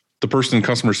the person in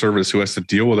customer service who has to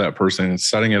deal with that person and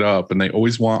setting it up, and they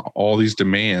always want all these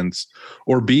demands,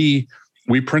 or B,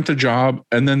 we print a job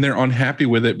and then they're unhappy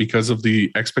with it because of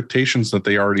the expectations that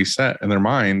they already set in their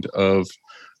mind of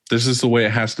this is the way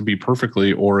it has to be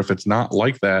perfectly, or if it's not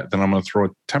like that, then I'm going to throw a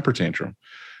temper tantrum.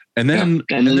 And then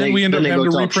we end up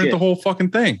having to reprint the whole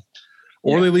fucking thing,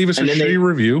 or they leave us a shitty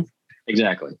review.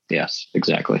 Exactly. Yes,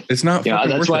 exactly. It's not. Yeah.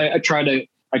 That's why I try to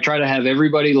have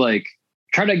everybody I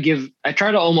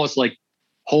try to almost like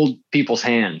hold people's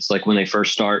hands, like when they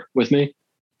first start with me.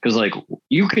 Cause like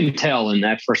you can tell in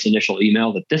that first initial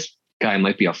email that this guy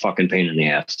might be a fucking pain in the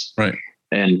ass. Right.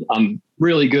 And I'm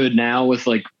really good now with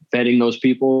like vetting those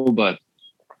people, but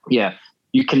yeah,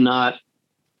 you cannot.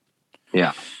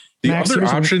 Yeah. The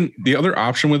other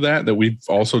option with that we've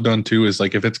also done too is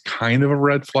like if it's kind of a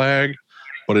red flag,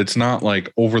 but it's not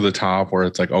like over the top where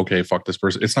it's like, okay, fuck this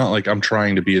person. It's not like I'm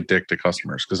trying to be a dick to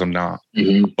customers because I'm not.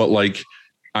 Mm-hmm. But like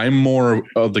I'm more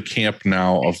of the camp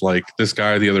now of like this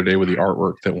guy the other day with the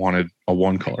artwork that wanted a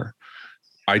 1 color.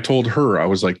 I told her, I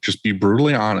was like, just be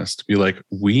brutally honest. Be like,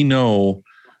 we know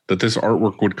that this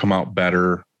artwork would come out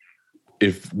better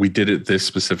if we did it this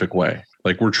specific way.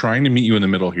 Like we're trying to meet you in the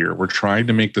middle here. We're trying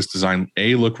to make this design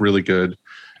A, look really good,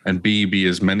 and B, be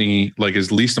as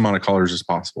least amount of colors as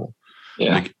possible.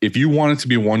 Yeah. Like if you want it to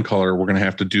be 1 color, we're going to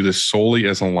have to do this solely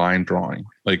as a line drawing,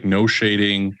 like no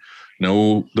shading,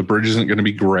 the bridge isn't going to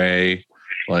be gray.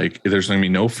 Like there's going to be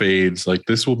no fades. Like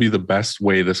this will be the best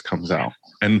way this comes out.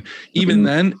 And even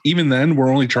then we're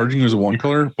only charging you as a 1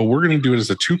 color, but we're going to do it as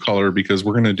a 2 color because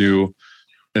we're going to do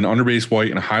an underbase white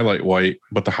and a highlight white,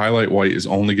 but the highlight white is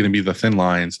only going to be the thin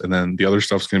lines. And then the other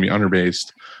stuff's going to be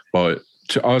underbased. But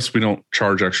to us, we don't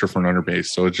charge extra for an underbase.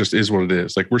 So it just is what it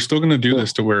is. Like we're still going to do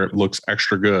this to where it looks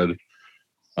extra good.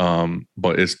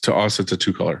 But to us, it's a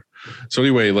 2 color. So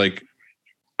anyway, like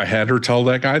I had her tell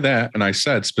that guy that, and I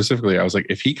said specifically, I was like,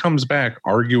 if he comes back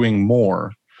arguing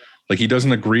more, like he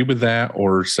doesn't agree with that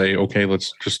or say, okay,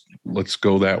 let's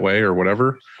go that way or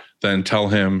whatever, then tell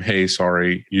him, hey,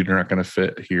 sorry, you're not going to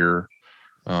fit here.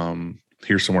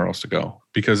 Here's somewhere else to go,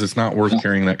 because it's not worth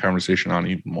carrying that conversation on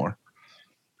even more.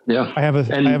 Yeah. I have a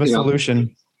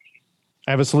solution.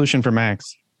 I have a solution for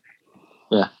Max.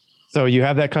 Yeah. So you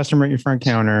have that customer at your front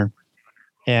counter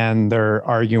and they're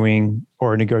arguing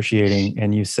or negotiating,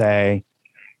 and you say,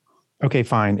 okay,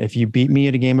 fine. If you beat me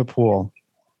at a game of pool.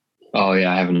 Oh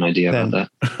yeah. I have an idea about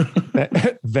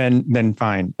that. then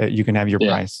fine. You can have your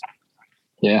price.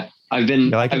 Yeah. I've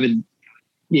been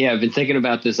thinking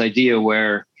about this idea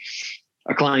where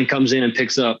a client comes in and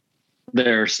picks up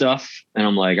their stuff, and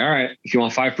I'm like, all right, if you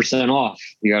want 5% off,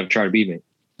 you got to try to beat me.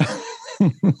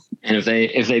 And if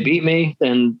they beat me,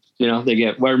 then they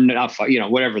get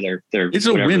whatever they're. It's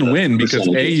a win-win, because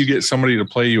A, you get somebody to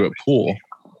play you at pool.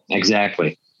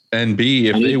 Exactly. And B,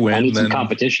 if they win, I need then some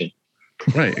competition.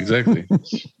 Right. Exactly.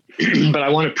 But I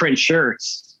want to print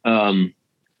shirts.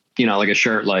 Like a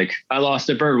shirt, like I lost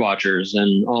at Birdwatchers,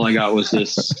 and all I got was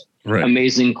this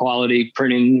amazing quality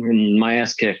printing and my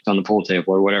ass kicked on the pool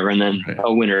table or whatever. And then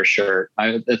a winner shirt.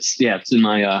 It's in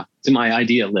my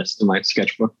idea list in my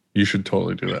sketchbook. You should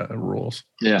totally do that. It rules.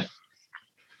 Yeah.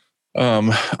 I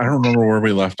don't remember where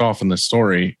we left off in this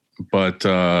story, but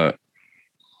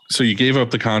so you gave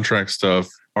up the contract stuff.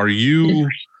 Are you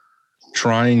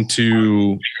trying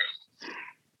to?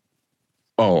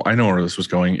 Oh, I know where this was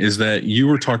going. Is that you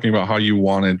were talking about how you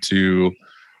wanted to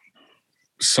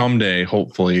someday,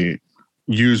 hopefully,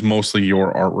 use mostly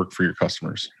your artwork for your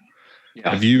customers?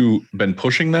 Yeah. Have you been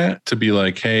pushing that to be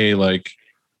like, hey, like,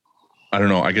 I don't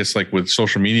know, I guess like with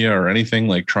social media or anything,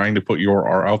 like trying to put your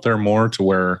art out there more to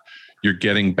where you're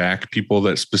getting back people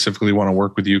that specifically want to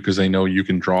work with you because they know you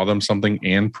can draw them something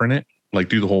and print it, like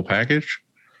do the whole package?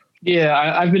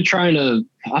 Yeah, I've been trying to.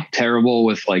 I'm terrible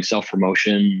with like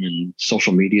self-promotion and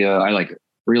social media. I like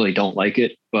really don't like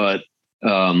it, but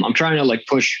I'm trying to like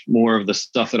push more of the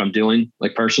stuff that I'm doing,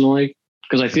 like personally,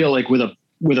 because I feel like with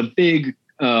a big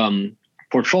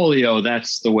portfolio,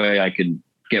 that's the way I could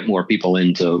get more people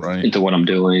into what I'm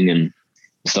doing and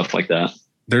stuff like that.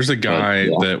 There's a guy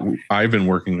that I've been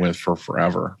working with for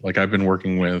forever. Like I've been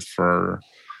working with for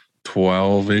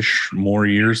 12-ish more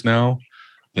years now.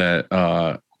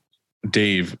 That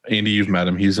Dave, Andy, you've met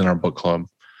him. He's in our book club,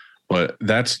 but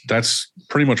that's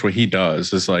pretty much what he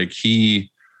does. Is like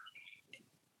he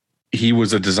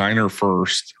was a designer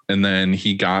first, and then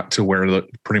he got to where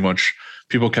pretty much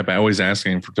people kept always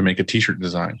asking to make a t-shirt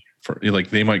design for, like,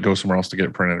 they might go somewhere else to get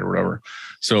it printed or whatever.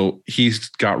 So he's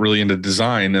got really into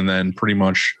design, and then pretty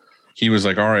much he was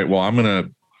like, all right, well, I'm going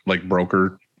to like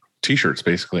broker t-shirts.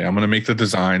 Basically, I'm going to make the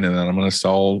design, and then I'm going to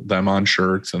sell them on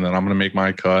shirts, and then I'm going to make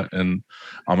my cut, and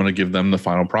I'm going to give them the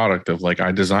final product of like,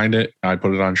 I designed it, I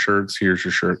put it on shirts, here's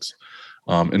your shirts.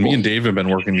 And me and Dave have been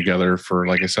working together for,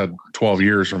 like I said, 12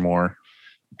 years or more,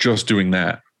 just doing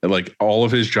that. Like all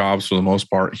of his jobs, for the most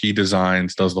part, he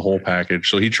designs, does the whole package.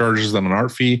 So he charges them an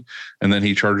art fee, and then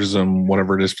he charges them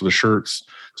whatever it is for the shirts.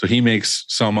 So he makes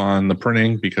some on the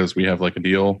printing because we have like a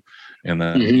deal, and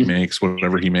then he makes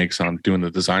whatever he makes on doing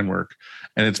the design work.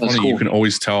 And it's funny, you can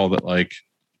always tell that like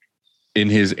in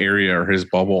his area or his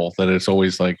bubble that it's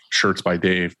always like shirts by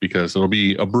Dave, because it'll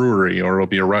be a brewery or it'll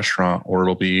be a restaurant or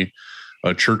it'll be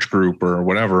a church group or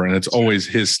whatever. And it's always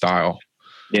his style.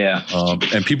 Yeah.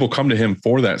 And people come to him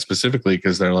for that specifically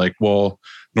because they're like, well,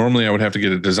 normally I would have to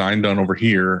get a design done over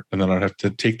here, and then I'd have to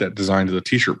take that design to the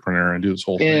t-shirt printer and do this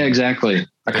whole thing. Yeah, exactly.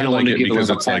 I kind of like it because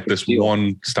it's like this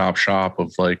one-stop shop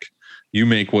of like, you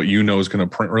make what you know is going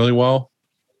to print really well.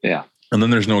 Yeah. And then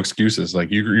there's no excuses. Like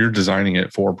you're designing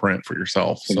it for print for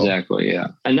yourself. So. Exactly. Yeah.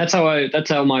 And that's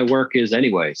how my work is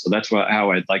anyway. So that's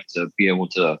how I'd like to be able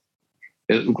to.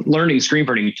 Learning screen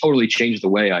printing totally changed the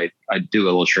way I do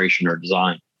illustration or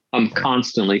design. I'm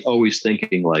constantly always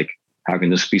thinking like, how can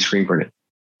this be screen printed?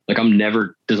 Like I'm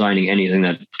never designing anything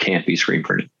that can't be screen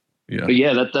printed. Yeah. But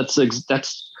yeah, that's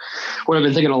what I've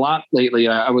been thinking a lot lately.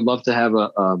 I would love to have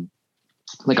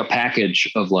a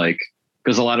package of like,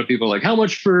 because a lot of people are like, how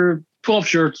much for 12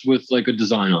 shirts with like a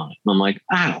design on it? And I'm like,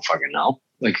 I don't fucking know.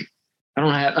 Like I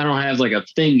don't have like a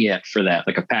thing yet for that,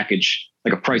 like a package,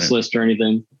 like a price list or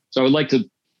anything. So I would like to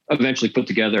eventually put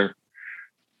together,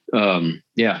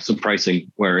 some pricing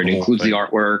where it includes the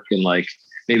artwork and like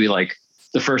maybe like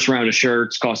the first round of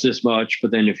shirts cost this much,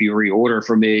 but then if you reorder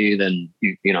from me, then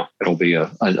you know it'll be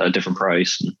a different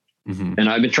price. And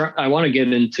I've been I want to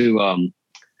get into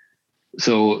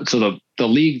so the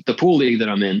league, the pool league that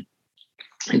I'm in,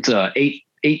 it's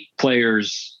eight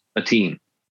players a team.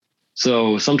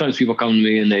 So sometimes people come to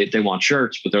me and they want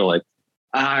shirts, but they're like,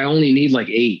 I only need like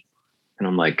 8. And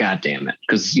I'm like, God damn it.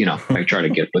 Cause I try to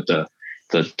get with the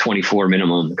 24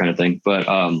 minimum kind of thing. But,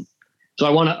 so So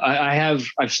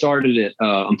I've started it.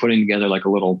 I'm putting together like a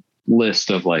little list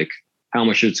of like how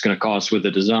much it's going to cost with the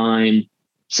design,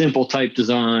 simple type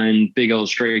design, big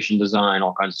illustration design,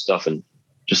 all kinds of stuff. And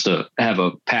just to have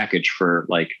a package for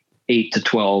like 8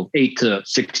 to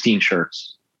 16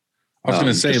 shirts. I was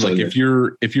going to say, like, if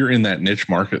you're in that niche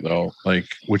market though, like,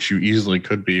 which you easily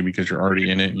could be because you're already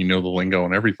in it and you know the lingo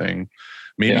and everything,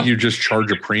 maybe you just charge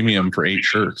a premium for 8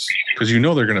 shirts because you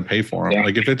know they're going to pay for them. Yeah.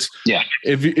 Like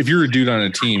if you're a dude on a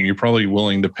team, you're probably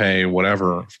willing to pay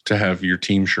whatever to have your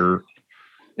team shirt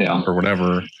or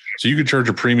whatever. So you could charge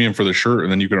a premium for the shirt,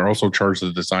 and then you could also charge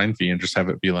the design fee and just have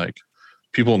it be like,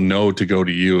 people know to go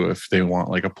to you if they want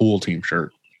like a pool team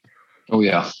shirt. Oh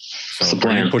yeah. So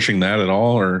are you pushing that at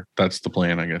all, or that's the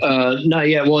plan, I guess? Not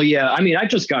yet. Well, yeah. I mean, I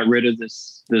just got rid of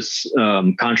this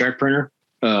contract printer,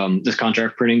 this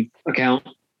contract printing account.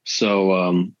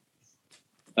 So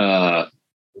I've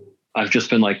just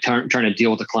been like trying to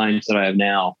deal with the clients that I have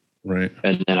now. Right.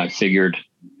 And then I figured,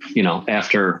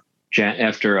 after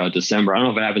December, I don't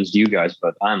know if it happens to you guys,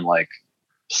 but I'm like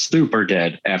super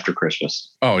dead after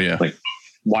Christmas. Oh yeah. Like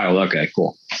wild. Okay,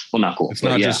 cool. Well, not cool. It's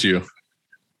not just you.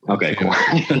 Okay, cool.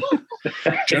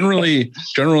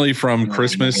 generally from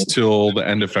Christmas till the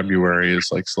end of February is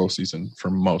like slow season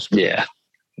for most people.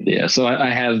 Yeah. So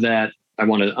I have that. I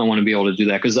want to be able to do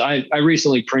that because I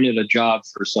recently printed a job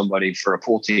for somebody for a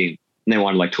pool team and they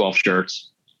wanted like 12 shirts.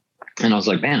 And I was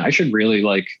like, man, I should really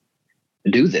like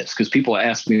do this because people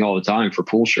ask me all the time for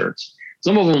pool shirts.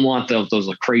 Some of them want those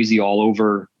like crazy all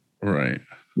over, right?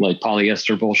 Like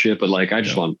polyester bullshit, but like I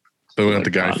just want. They want the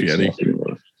Guy Fieri.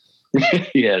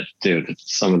 Yeah, dude.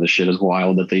 Some of the shit is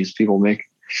wild that these people make.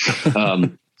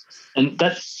 And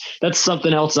that's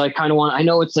something else I kind of want. I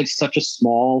know it's like such a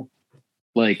small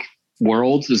like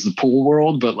world is the pool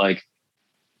world, but like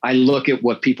I look at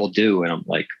what people do and I'm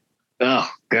like, oh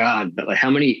God, but like how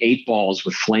many 8 balls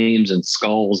with flames and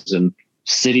skulls and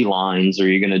city lines are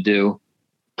you going to do?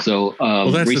 So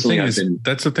that's the thing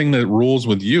that's the thing that rules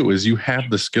with you is you have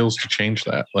the skills to change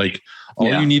that. Like all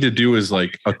you need to do is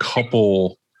like a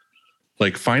couple,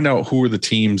 like find out who are the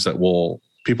teams that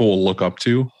people will look up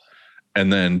to,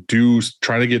 and then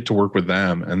try to get to work with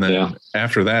them. And then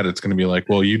after that, it's going to be like,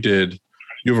 well, you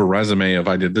have a resume of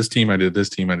I did this team, I did this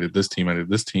team, I did this team, I did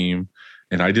this team,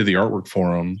 and I did the artwork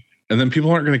for them. And then people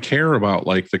aren't going to care about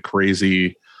like the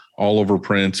crazy all over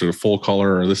prints or full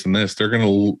color or this and this. They're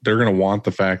going to want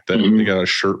the fact that they got a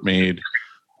shirt made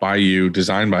by you,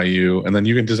 designed by you, and then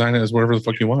you can design it as whatever the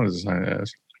fuck you want to design it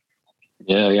as.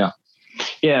 Yeah.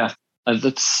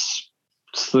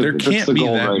 There can't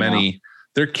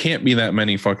be that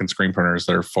many fucking screen printers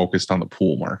that are focused on the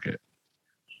pool market.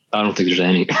 I don't think there's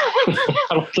any. I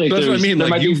don't think that's what I mean.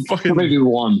 Like there might be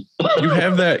one. you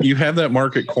have that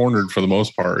market cornered for the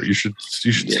most part. You should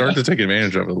start to take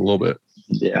advantage of it a little bit.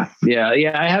 Yeah.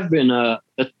 I have been. A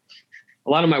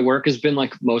lot of my work has been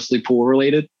like mostly pool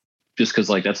related, just because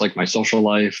like that's like my social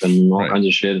life and all kinds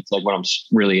of shit. It's like what I'm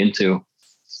really into,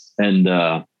 and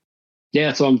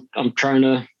so I'm trying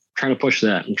to push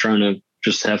that. I'm trying to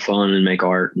just have fun and make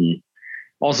art and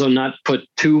also not put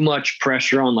too much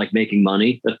pressure on like making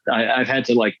money. But I've had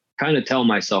to like kind of tell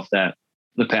myself that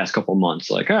the past couple of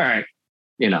months, like, all right,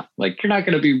 like you're not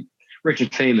going to be rich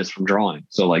and famous from drawing.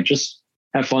 So like, just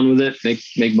have fun with it,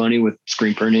 make money with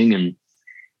screen printing and,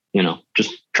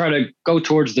 just try to go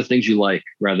towards the things you like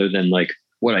rather than like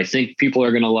what I think people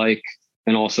are going to like.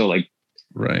 And also like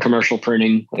commercial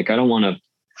printing. Like, I don't want to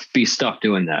be stuck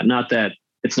doing that. Not that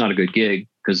it's not a good gig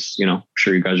because, I'm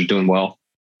sure you guys are doing well,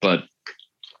 but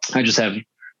I just have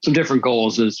some different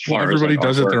goals as far as everybody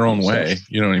does it their own way.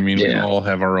 You know what I mean? We all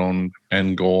have our own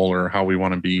end goal or how we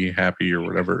want to be happy or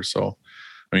whatever. So,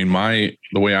 I mean,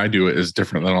 the way I do it is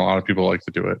different than a lot of people like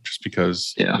to do it just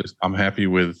because I'm happy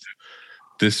with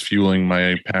this fueling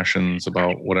my passions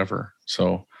about whatever.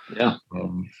 So,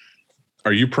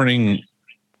 are you trying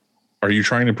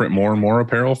to print more and more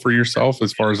apparel for yourself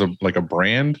as far as a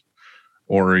brand,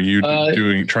 or are you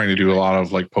trying to do a lot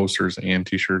of like posters and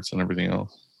t-shirts and everything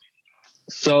else?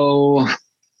 So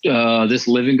this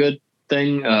Living Good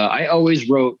thing, I always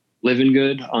wrote Living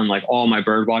Good on like all my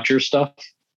Birdwatcher stuff.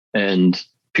 And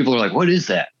people are like, what is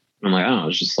that? And I'm like, I don't know.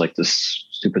 It's just like this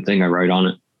stupid thing I write on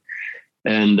it.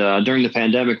 And during the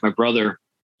pandemic, my brother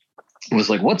was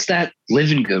like, what's that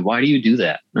Living Good? Why do you do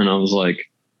that? And I was like,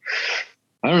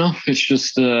 I don't know. It's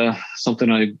just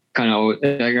something I got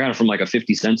it from like a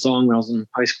 50 Cent song when I was in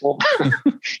high school.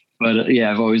 But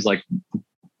I've always like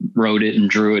wrote it and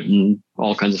drew it and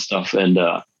all kinds of stuff. And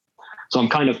so I'm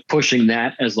kind of pushing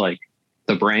that as like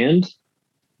the brand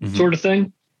sort of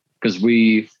thing. Cause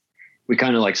we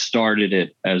kind of like started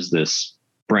it as this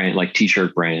brand, like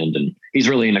t-shirt brand. And he's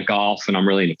really into golf and I'm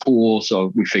really into pool.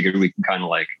 So we figured we can kind of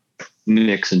like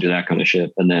mix and do that kind of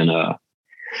shit. And then,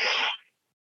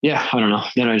 yeah, I don't know.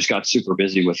 Then I just got super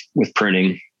busy with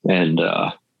printing and,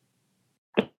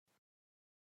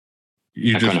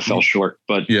 you kind of fell short,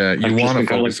 but yeah, you want to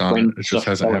focus on it. It just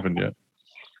hasn't happened yet.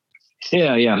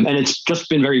 Yeah. Yeah. And it's just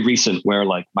been very recent where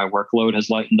like my workload has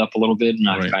lightened up a little bit and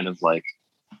I've kind of like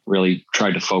really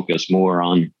tried to focus more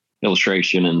on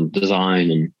illustration and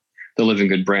design and the Living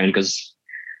Good brand. Cause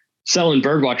selling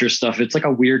Birdwatcher stuff, it's like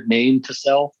a weird name to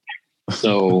sell.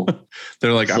 So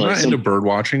they're like, I'm not into bird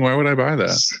watching. Why would I buy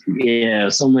that? Yeah.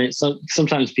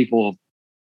 Sometimes people,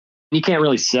 you can't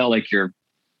really sell like your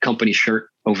company shirt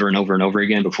over and over and over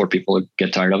again before people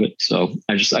get tired of it. So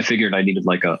I figured I needed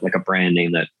like a brand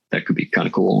name that could be kind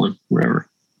of cool and whatever.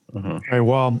 All right.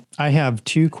 Well, I have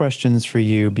 2 questions for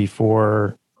you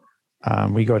before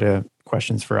we go to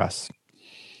questions for us.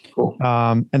 Cool.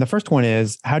 And the first one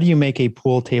is, how do you make a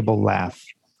pool table laugh?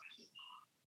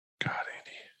 God,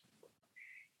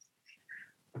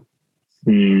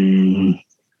 Andy.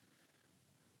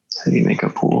 How do you make a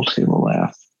pool table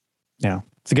laugh? Yeah,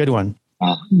 it's a good one.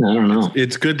 I don't know.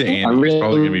 It's good to Andy. It's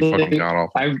probably going to be fucking god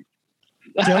awful.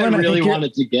 Dylan, I really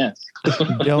wanted to guess.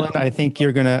 Dylan, I think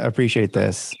you're going to appreciate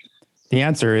this. The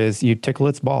answer is you tickle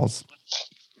its balls.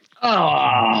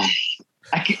 Oh,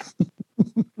 I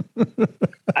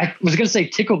was going to say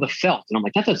tickle the felt. And I'm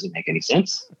like, that doesn't make any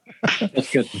sense.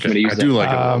 That's good. Okay. I do like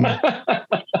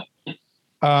it.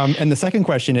 And the second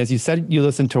question is, you said you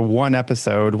listened to one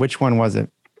episode. Which one was it?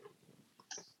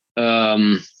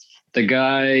 The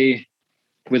guy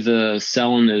with the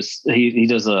selling he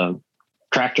does a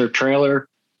tractor trailer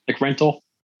like rental.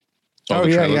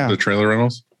 The trailer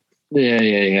rentals.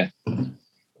 Yeah. That's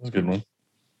a good one.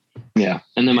 Yeah,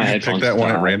 and then my headphones. Pick that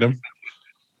one at random.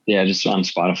 Yeah, just on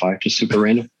Spotify, just super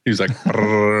random. He was like,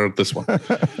 this one.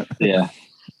 Yeah,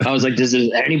 I was like, "This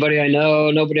is anybody I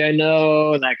know? Nobody I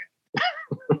know." That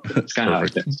guy. It's kind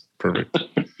of perfect.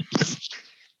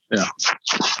 Yeah.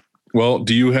 Well,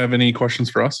 do you have any questions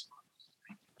for us?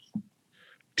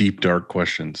 Deep, dark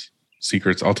questions,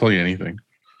 secrets. I'll tell you anything.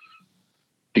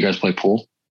 Do you guys play pool?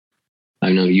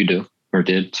 I know you do, or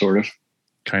did, sort of.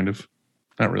 Kind of.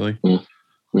 Not really.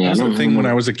 Yeah, that's the thing when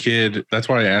I was a kid. That's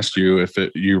why I asked you if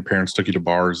your parents took you to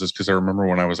bars, is because I remember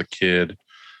when I was a kid,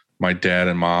 my dad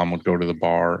and mom would go to the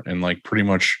bar and like pretty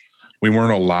much we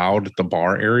weren't allowed at the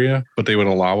bar area, but they would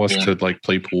allow us to like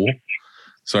play pool.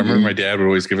 So I remember my dad would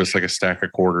always give us like a stack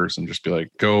of quarters and just be like,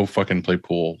 go fucking play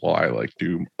pool while I like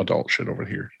do adult shit over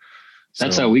here.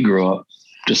 That's how we grew up.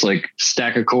 Just like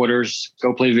stack of quarters,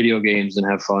 go play video games and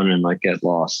have fun and like get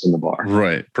lost in the bar.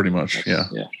 Right. Pretty much. Yeah.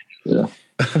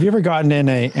 Have you ever gotten in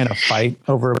a fight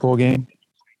over a pool game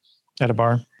at a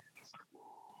bar?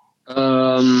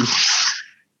 No.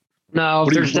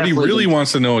 What he really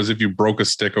wants to know is if you broke a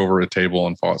stick over a table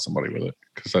and fought somebody with it,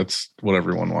 because that's what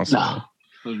everyone wants to know.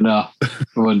 No, I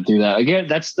wouldn't do that. Again,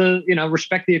 that's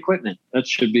respect the equipment. That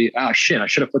should be, shit, I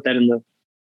should have put that in the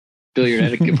billiard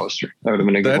etiquette poster. That would have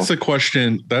been a good That's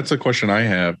a question I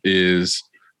have is,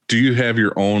 do you have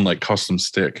your own like custom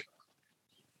stick?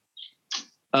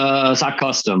 It's not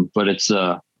custom, but it's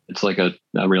like a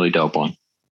really dope one.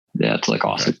 Yeah, it's like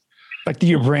awesome. Like, do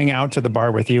you bring out to the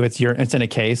bar with you? It's in a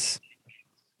case.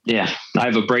 Yeah, I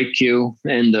have a break cue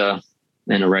and a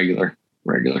regular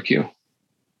cue.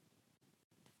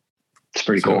 It's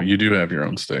pretty cool. You do have your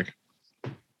own stick.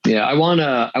 Yeah, I want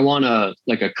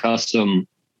like a custom,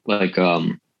 like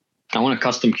I want a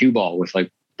custom cue ball with like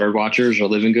Birdwatchers or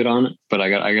Living Good on it, but I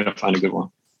got to find a good one.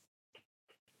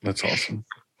 That's awesome.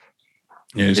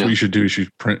 Yeah, so what you should do.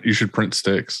 You should print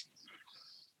sticks.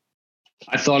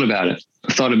 I thought about it.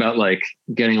 I thought about like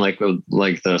getting like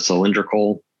the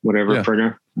cylindrical whatever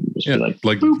printer. Yeah,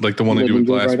 like the one they do with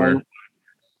glassware. Right.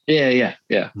 Yeah.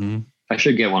 Mm-hmm. I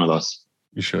should get one of those.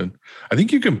 You should. I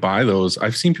think you can buy those.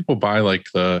 I've seen people buy like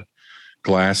the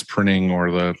glass printing or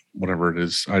the whatever it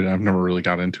is. I've never really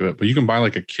got into it, but you can buy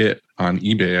like a kit on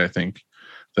eBay, I think,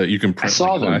 that you can print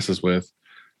like glasses with.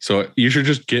 So you should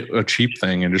just get a cheap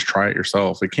thing and just try it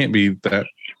yourself. It can't be that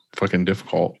fucking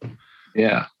difficult.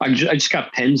 Yeah. I just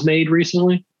got pens made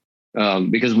recently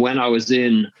because when I was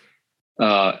in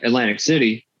Atlantic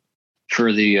City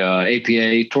for the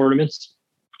APA tournaments,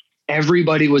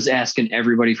 everybody was asking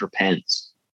everybody for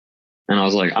pens. And I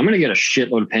was like, I'm going to get a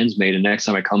shitload of pens made. And next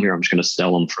time I come here, I'm just going to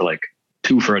sell them for like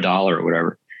 $2 for $1 or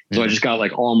whatever. So I just got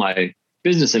like all my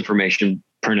business information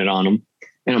printed on them.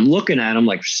 And I'm looking at them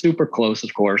like super close,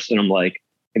 of course. And I'm like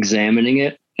examining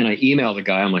it. And I emailed the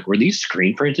guy. I'm like, were these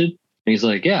screen printed? And he's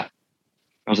like, yeah.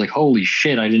 I was like, holy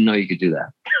shit. I didn't know you could do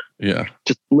that. Yeah.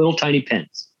 Just little tiny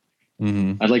pens.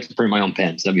 I'd like to print my own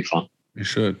pens. That'd be fun. You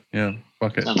should. Yeah.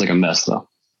 Fuck it. Sounds like a mess though.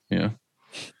 Yeah.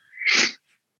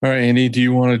 All right, Andy, do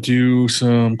you want to do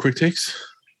some quick takes?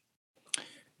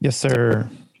 Yes, sir.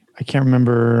 I can't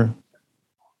remember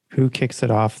who kicks it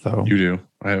off though. You do.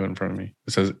 I have it in front of me.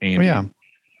 It says Andy. Oh, yeah.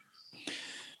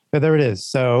 But there it is.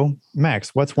 So,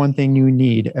 Max, what's one thing you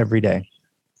need every day?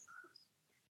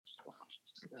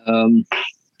 Some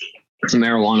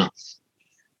marijuana.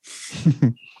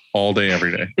 All day,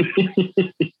 every day.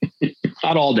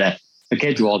 Not all day. I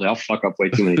can't do all day. I'll fuck up way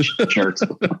too many shirts.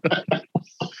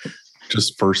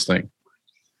 Just first thing.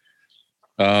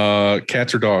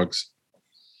 Cats or dogs?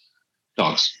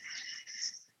 Dogs.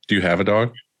 Do you have a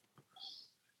dog?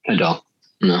 I don't.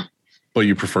 No. But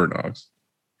you prefer dogs?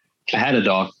 I had a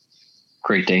dog.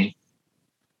 Great Dane.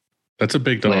 That's a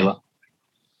big dog. Layla.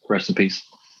 Rest in peace.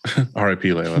 R.I.P.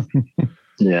 Layla.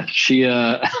 Yeah. She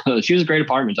was a great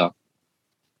apartment dog.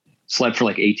 Slept for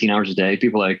like 18 hours a day.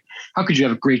 People are like, how could you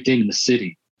have a Great Dane in the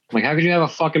city? I'm like, how could you have a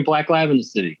fucking black lab in the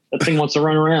city? That thing wants to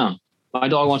run around. My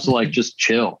dog wants to like just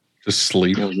chill. Just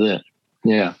sleep. That was it.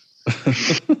 Yeah.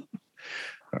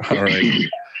 All right.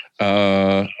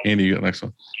 Andy, you got the next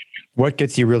one. What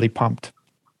gets you really pumped?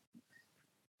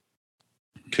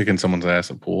 Kicking someone's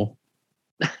ass at pool.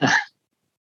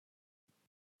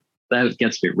 That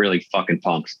gets me really fucking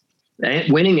pumped.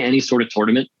 Winning any sort of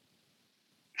tournament.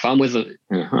 If I'm with I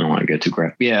don't want to get too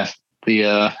graphic. Yeah.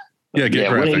 Get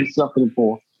graphic. Winning stuff in the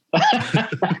pool.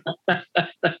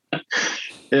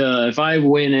 If I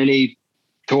win any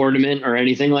tournament or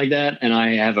anything like that, and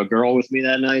I have a girl with me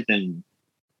that night, then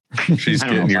she's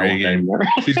getting your A game.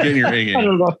 She's getting your A game. I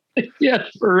don't know. Yeah,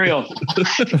 for real.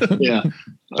 Yeah.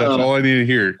 That's all I need to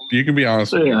hear. You can be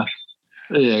honest with me.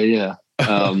 Yeah.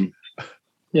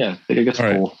 Yeah, I think it gets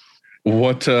cool.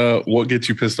 What gets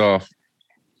you pissed off?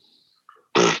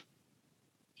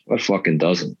 What fucking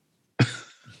doesn't?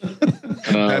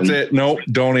 That's it. Nope.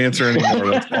 Don't answer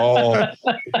anymore. That's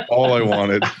all I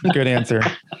wanted. Good answer.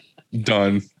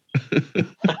 Done.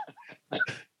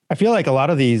 I feel like a lot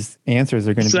of these answers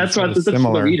are going to be that's what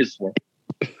similar. the read is for.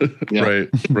 Yeah.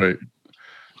 Right.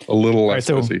 A little less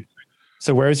pussy.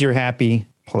 So where's your happy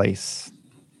place?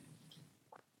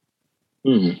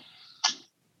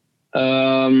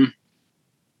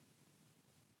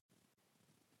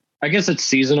 I guess it's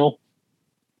seasonal,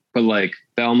 but like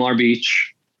Belmar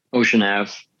Beach, Ocean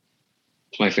Ave,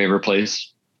 it's my favorite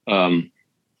place. In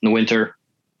the winter,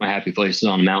 my happy place is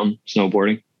on a mountain,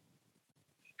 snowboarding.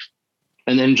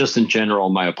 And then just in general,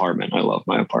 my apartment. I love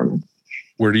my apartment.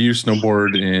 Where do you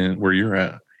snowboard in where you're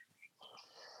at?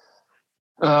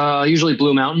 Usually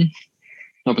Blue Mountain,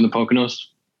 up in the Poconos.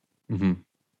 Mm-hmm.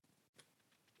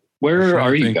 Where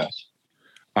are you guys?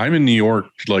 I'm in New York,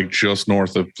 like just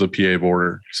north of the PA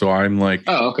border. So I'm like,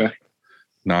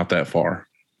 not that far.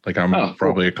 Like I'm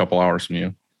probably a couple hours from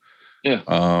you. Yeah.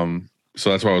 So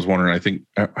that's why I was wondering. I think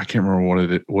I can't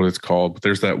remember what it's called, but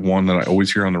there's that one that I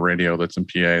always hear on the radio that's in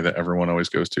PA that everyone always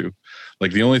goes to.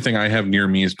 Like the only thing I have near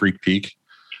me is Greek Peak.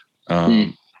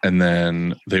 And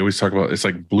then they always talk about it's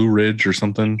like Blue Ridge or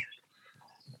something.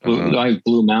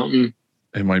 Blue Mountain.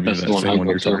 It might be that same one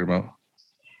you're talking about.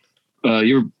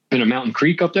 You've been to Mountain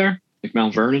Creek up there, like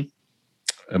Mount Vernon?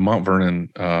 Mount Vernon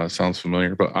sounds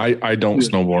familiar, but I don't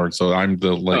snowboard, so I'm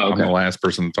the last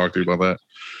person to talk to you about that.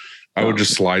 I would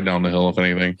just slide down the hill if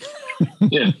anything.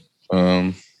 Yeah.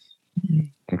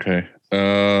 Okay.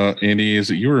 Andy,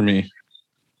 is it you or me?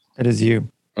 It is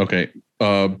you. Okay.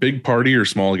 Big party or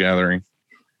small gathering?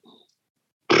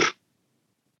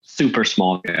 Super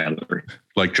small gathering.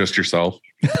 Like just yourself?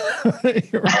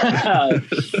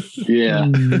 Yeah.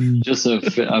 Just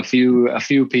a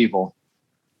few people.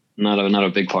 Not a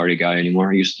big party guy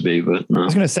anymore. I used to be, but no. I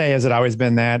was going to say, has it always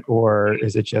been that, or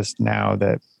is it just now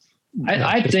that?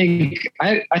 I think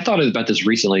I thought about this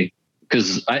recently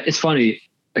because it's funny.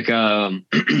 Like I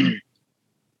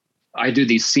do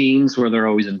these scenes where they're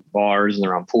always in bars and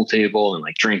they're on pool table and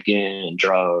like drinking and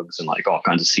drugs and like all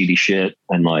kinds of seedy shit.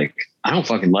 And like I don't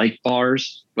fucking like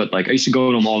bars, but like I used to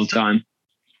go to them all the time.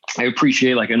 I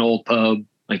appreciate like an old pub,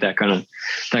 like that kind of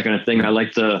thing. I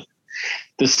like the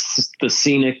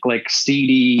scenic, like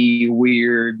seedy,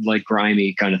 weird, like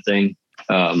grimy kind of thing.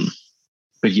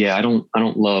 But yeah, I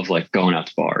don't love like going out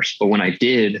to bars. But when I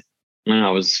did, when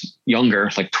I was younger,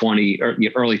 like 20 or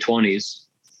early 20s,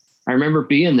 I remember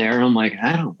being there and I'm like,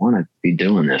 I don't want to be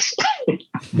doing this.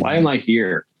 Why am I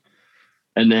here?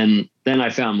 And then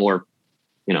I found more,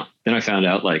 then I found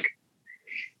out like,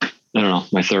 I don't know,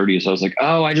 my 30s. I was like,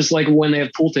 oh, I just like when they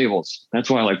have pool tables. That's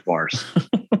why I like bars.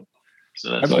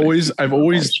 So I've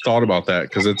always thought about that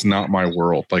because it's not my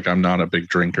world. Like I'm not a big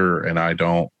drinker and I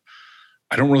don't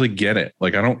I don't really get it.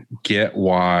 Like, I don't get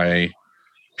why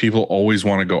people always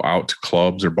want to go out to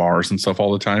clubs or bars and stuff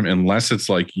all the time, unless it's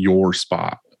like your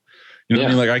spot. You know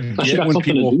what I mean? Like,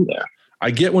 I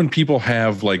get when people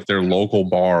have like their local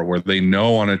bar where they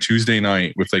know on a Tuesday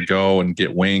night, if they go and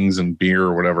get wings and beer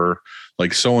or whatever,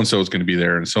 like so-and-so is going to be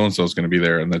there and so-and-so is going to be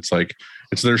there. And it's like,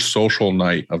 it's their social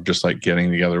night of just like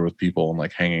getting together with people and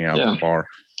like hanging out at the bar.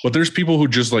 But there's people who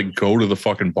just like go to the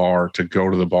fucking bar to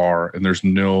go to the bar, and there's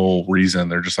no reason.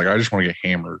 They're just like, I just want to get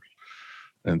hammered.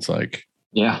 And it's like,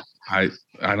 yeah, I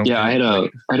don't. Yeah, I had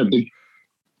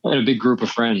a big group of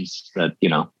friends that, you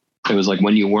know, it was like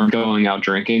when you weren't going out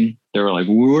drinking, they were like,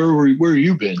 where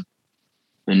you been?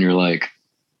 And you're like,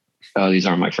 oh, these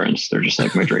aren't my friends. They're just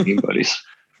like my drinking buddies.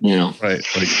 You know, right?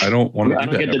 Like, I don't want to. I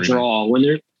don't get the draw when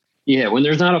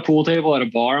there's not a pool table at a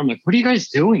bar. I'm like, what are you guys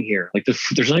doing here? Like,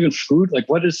 there's not even food. Like,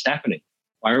 what is happening?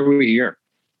 Why are we here?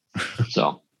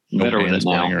 So No better with it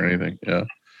now or anything.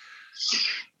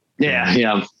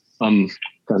 Yeah. I'm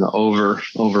kind of over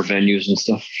venues and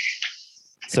stuff.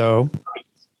 So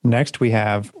next we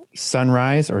have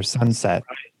sunrise or sunset.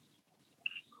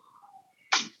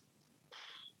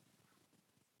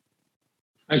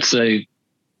 I'd say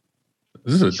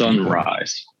this is a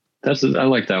sunrise. I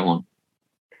like that one.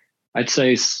 I'd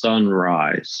say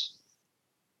sunrise.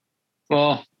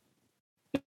 Well,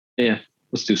 yeah,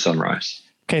 let's do sunrise.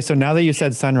 Okay, so now that you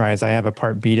said sunrise, I have a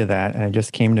part B to that, and it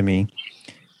just came to me.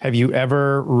 Have you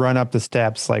ever run up the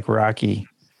steps like Rocky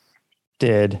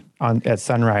did at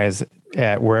sunrise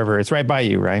at wherever? It's right by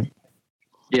you, right?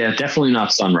 Yeah, definitely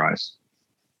not sunrise.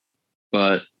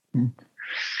 But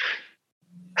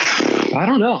I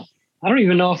don't know. I don't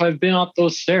even know if I've been up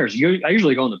those stairs. I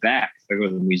usually go in the back if I go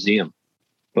to the museum.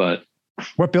 But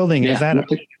what building is that?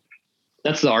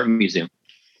 That's the art museum.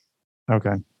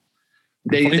 Okay.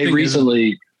 They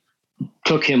recently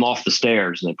took him off the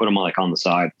stairs and they put him like on the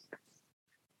side.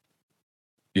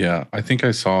 Yeah, I think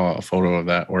I saw a photo of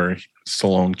that where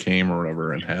Stallone came or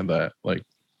whatever and had that like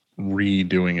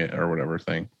redoing it or whatever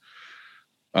thing.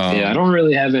 I don't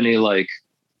really have any like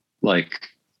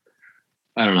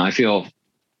I don't know.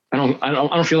 I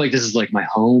don't feel like this is like my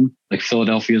home. Like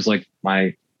Philadelphia is like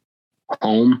my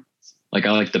home. Like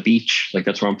I like the beach. Like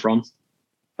that's where I'm from.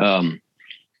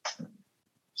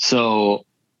 So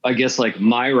I guess like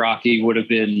my Rocky would have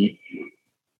been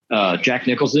Jack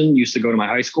Nicholson used to go to my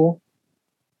high school.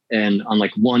 And on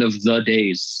like one of the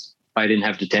days I didn't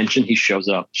have detention, he shows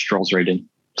up, strolls right in.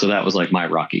 So that was like my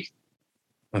Rocky.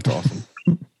 That's awesome.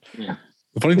 Yeah.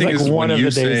 The funny thing is one of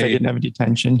the days I didn't have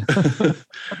detention.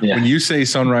 When you say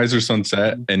sunrise or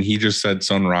sunset and he just said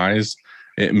sunrise,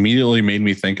 it immediately made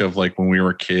me think of like when we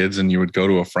were kids and you would go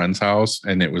to a friend's house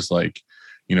and it was like,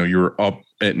 you know, you were up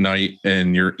at night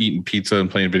and you're eating pizza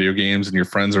and playing video games and your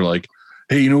friends are like,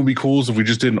 hey, you know, it'd be cool if we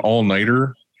just did an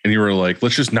all-nighter. And you were like,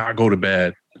 let's just not go to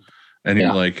bed. And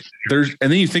you're like, and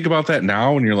then you think about that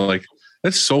now and you're like,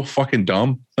 that's so fucking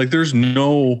dumb. Like there's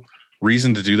no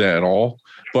reason to do that at all.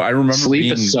 But I remember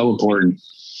sleep is so important.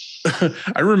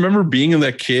 I remember being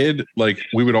that kid, like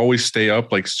we would always stay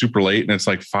up like super late and it's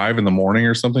like 5 a.m.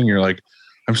 or something. You're like,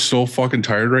 I'm so fucking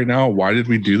tired right now. Why did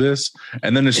we do this?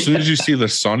 And then as soon as you see the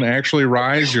sun actually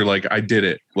rise, you're like, I did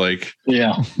it. Like,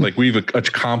 like we've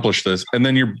accomplished this. And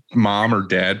then your mom or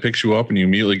dad picks you up and you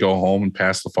immediately go home and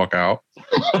pass the fuck out.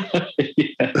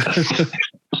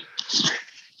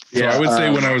 So I would say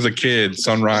when I was a kid,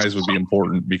 sunrise would be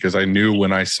important because I knew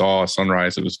when I saw a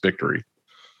sunrise, it was victory.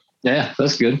 Yeah,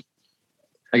 that's good.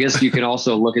 I guess you can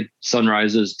also look at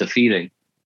sunrise as defeating.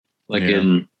 Like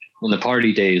in the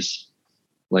party days,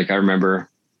 like I remember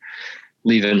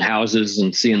leaving houses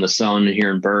and seeing the sun and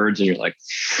hearing birds and you're like,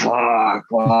 fuck,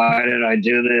 why did I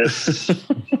do this?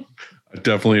 I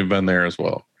definitely have been there as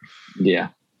well. Yeah.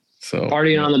 So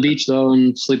partying on the beach though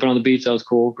and sleeping on the beach, that was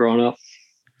cool growing up.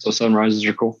 So sunrises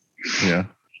are cool.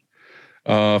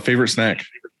 Yeah. Favorite snack?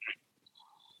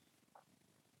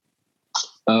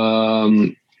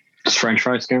 Does French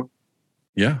fries count?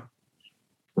 Yeah.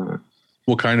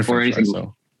 What kind of French fries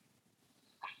though?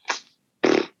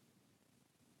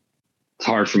 It's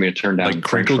hard for me to turn down. Like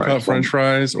crinkle cut French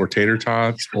fries or tater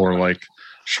tots or like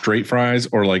straight fries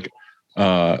or like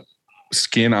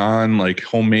skin on like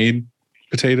homemade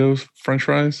potatoes French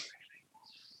fries.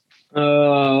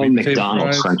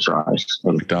 McDonald's French fries.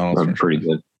 McDonald's are pretty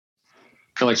good.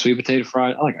 I like sweet potato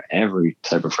fries. I like every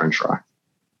type of French fry.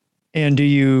 And do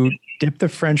you dip the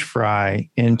French fry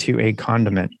into a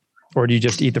condiment or do you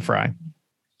just eat the fry?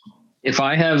 If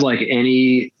I have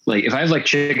if I have like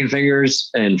chicken fingers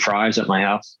and fries at my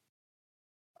house,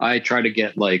 I try to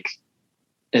get like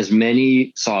as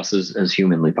many sauces as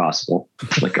humanly possible,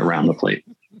 like around the plate.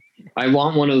 I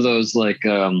want one of those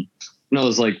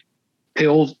those like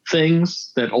pill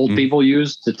things that old people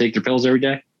use to take their pills every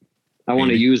day. I want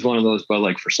to use one of those, but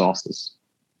like for sauces.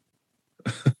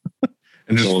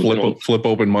 And just flip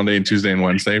open Monday and Tuesday and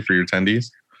Wednesday for your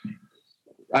tendies.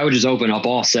 I would just open up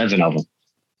all 7 of them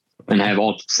and have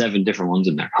all 7 different ones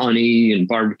in there. Honey and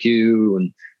barbecue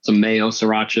and some mayo,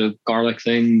 sriracha, garlic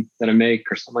thing that I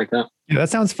make or something like that. Yeah, that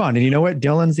sounds fun. And you know what?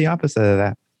 Dylan's the opposite of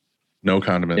that. No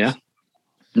condiments. Yeah.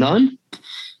 None?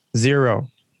 0.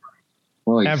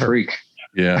 Oh, you Ever. freak.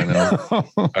 Yeah, I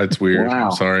know. It's weird. Wow.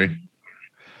 I'm sorry.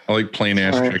 I like plain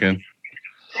ass chicken.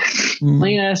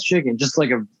 Plain ass chicken,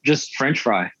 just French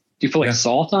fry. Do you put like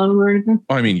salt on them or anything?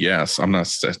 Oh, I mean, yes. I'm not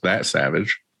that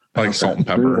savage. I like salt and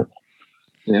pepper.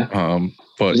 Yeah.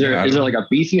 But is there like a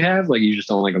beef you have? Like you just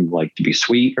don't like them like to be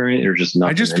sweet or anything, or just nothing?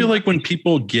 I just feel like when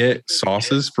people get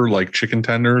sauces for like chicken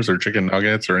tenders or chicken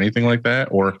nuggets or anything like that,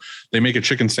 or they make a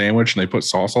chicken sandwich and they put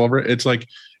sauce all over it, it's like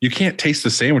you can't taste the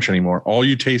sandwich anymore. All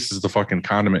you taste is the fucking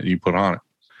condiment you put on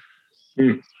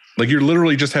it. Like you're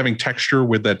literally just having texture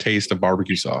with that taste of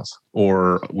barbecue sauce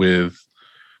or with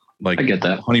like I get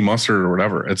that. honey mustard or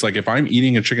whatever. It's like if I'm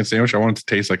eating a chicken sandwich, I want it to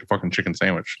taste like a fucking chicken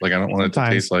sandwich. Like I don't want it to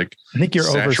taste like I think you're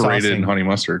saturated oversaucing in honey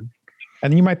mustard. I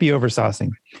think you might be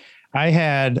oversaucing. I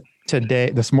had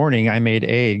this morning, I made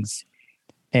eggs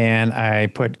and I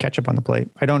put ketchup on the plate.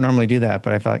 I don't normally do that,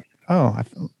 but I felt like,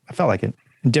 I felt like it.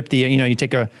 Dip you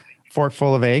take a fork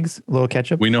full of eggs, a little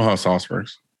ketchup. We know how sauce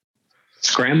works.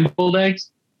 Scrambled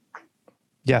eggs?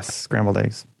 Yes, scrambled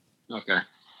eggs. Okay.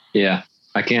 Yeah.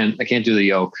 I can't do the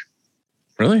yolk.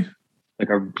 Really? Like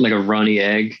a runny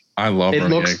egg. I love it.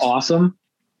 runny Looks eggs. Awesome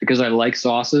because I like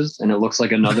sauces and it looks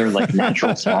like another like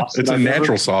natural sauce. It's a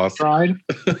natural sauce. Tried.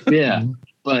 Yeah.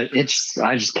 But I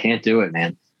just can't do it,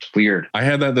 man. It's weird. I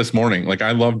had that this morning. Like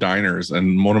I love diners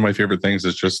and one of my favorite things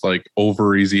is just like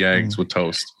over easy eggs with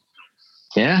toast.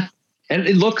 Yeah. And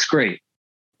it looks great.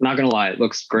 I'm not going to lie. It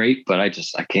looks great, but I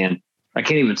can't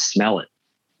even smell it.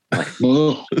 Like,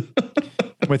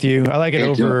 with you. I like it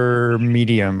over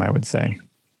medium, I would say.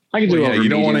 I can do it. You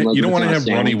don't want to have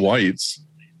runny whites.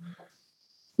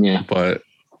 Yeah. But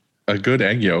a good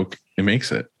egg yolk, it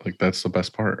makes it. Like that's the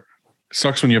best part. It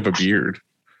sucks when you have a beard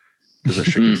because the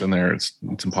shit gets in there. It's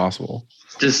impossible.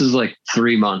 This is like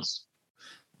 3 months.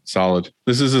 Solid.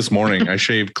 This morning. I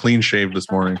clean shaved this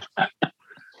morning.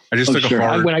 I just took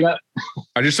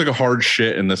a hard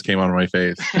shit and this came out of my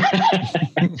face.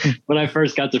 When I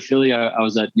first got to Philly, I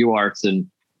was at UArts and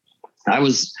I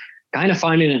was kind of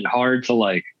finding it hard to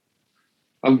like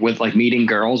with like meeting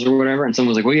girls or whatever. And someone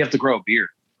was like, well, you have to grow a beard.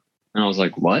 And I was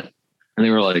like, what? And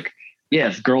they were like, yeah,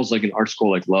 if girls like in art school,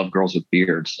 like love girls with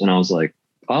beards. And I was like,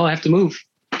 oh, I have to move.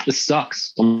 This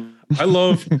sucks. I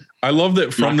love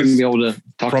that from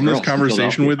this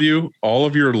conversation with you, all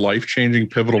of your life-changing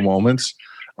pivotal moments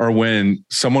are when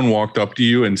someone walked up to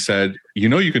you and said, you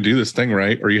know, you could do this thing,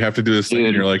 right? Or you have to do this thing.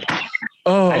 And you're like,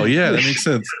 oh yeah, that makes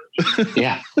sense.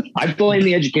 Yeah. I blame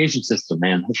the education system,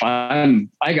 man.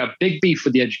 I got big beef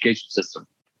with the education system.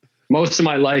 Most of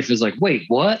my life is like, wait,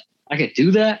 what? I could do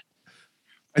that?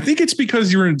 I think it's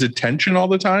because you're in detention all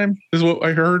the time is what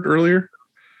I heard earlier.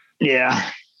 Yeah.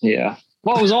 Yeah.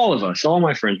 Well, it was all of us. All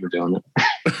my friends were doing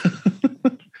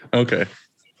it. Okay.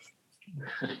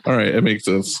 All right. It makes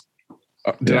sense.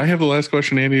 Did I have the last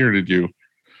question, Andy, or did you?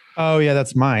 Oh, yeah,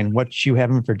 that's mine. What you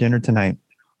having for dinner tonight?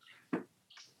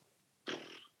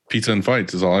 Pizza and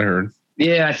fights is all I heard.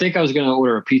 Yeah, I think I was going to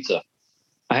order a pizza.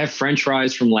 I have French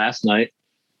fries from last night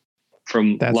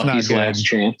from Lucky's Last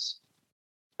Chance.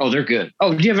 Oh, they're good.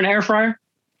 Oh, do you have an air fryer?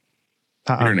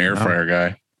 You're an air fryer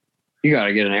guy. You got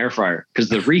to get an air fryer because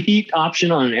the reheat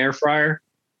option on an air fryer,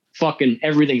 fucking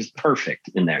everything's perfect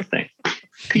in that thing.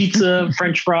 Pizza,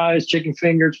 French fries, chicken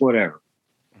fingers, whatever.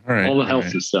 All right. All the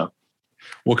healthy stuff.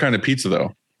 What kind of pizza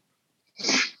though?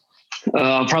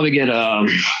 I'll probably get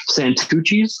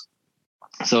Santucci's.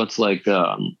 So it's like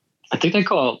I think they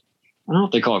call it, I don't know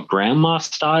if they call it grandma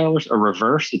style or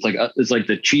reverse. It's like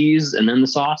the cheese and then the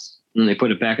sauce, and then they put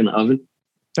it back in the oven.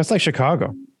 That's like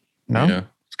Chicago. No? Yeah.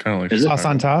 It's kind of like sauce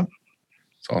on top.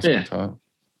 Sauce on top.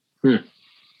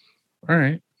 All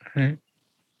right.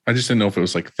 I just didn't know if it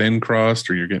was like thin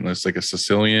crust or you're getting this like a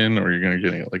Sicilian or you're going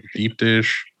to get like a deep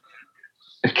dish.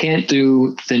 I can't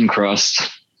do thin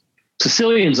crust.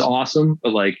 Sicilian's awesome,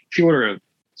 but like if you order a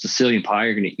Sicilian pie,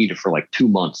 you're going to eat it for like 2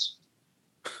 months.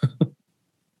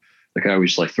 Like I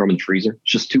always like throw them in the freezer.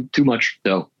 It's just too much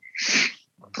dough.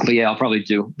 But yeah, I'll probably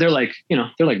do. They're like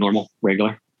normal,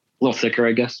 regular, a little thicker,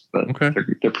 I guess. But okay,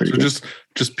 they're pretty good.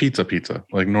 Just pizza,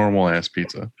 like normal ass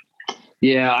pizza.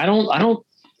 Yeah, I don't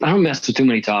I don't mess with too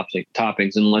many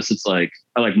toppings unless it's like,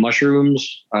 I like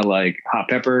mushrooms, I like hot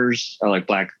peppers, I like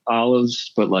black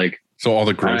olives, but like. So all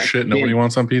the gross shit nobody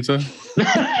wants on pizza?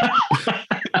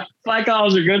 Black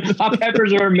olives are good. Hot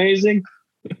peppers are amazing.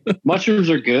 Mushrooms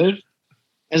are good.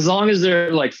 As long as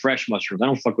they're like fresh mushrooms. I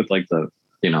don't fuck with like the,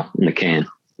 in the can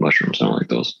mushrooms. I don't like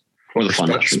those. Or the fun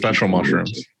mushrooms. Special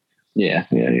mushrooms. Yeah.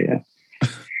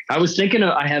 I was thinking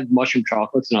I have mushroom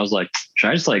chocolates and I was like, should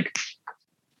I just like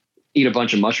eat a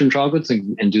bunch of mushroom chocolates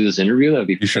and do this interview? That'd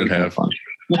be You should have. fun.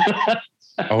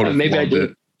 I would have Maybe I loved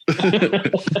did. it.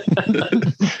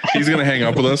 He's gonna hang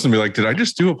up with us and be like, did I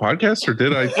just do a podcast or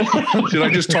did I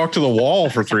just talk to the wall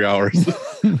for 3 hours?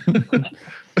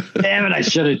 Damn it, I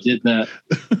should have did that.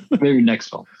 Maybe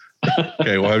next one.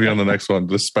 Okay, we'll have you on the next one,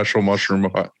 the special mushroom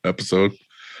episode.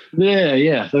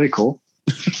 Yeah, that'd be cool.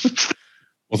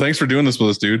 Well, thanks for doing this with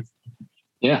us, dude.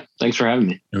 Yeah, thanks for having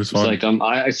me. It was fun. It's like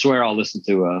I swear I'll listen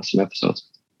to some episodes.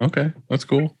 Okay, that's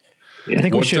cool. Yeah. I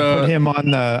think we should put him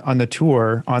on the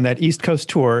tour, on that East Coast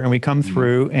tour, and we come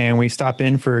through and we stop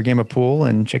in for a game of pool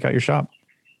and check out your shop.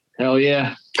 Hell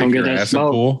yeah. Come get that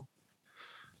smoke. Pool.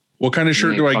 What kind of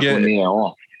shirt do I get?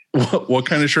 What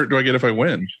kind of shirt do I get if I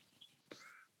win?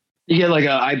 You get like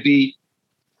I beat.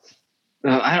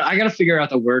 I got to figure out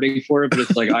the wording for it, but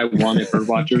it's like I won at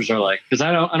Birdwatchers, or like, because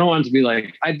I don't want it to be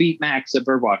like I beat Max at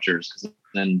Birdwatchers, because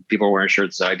then people are wearing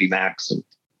shirts that I beat Max, and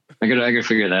I gotta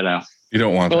figure that out. You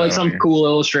don't want but like some cool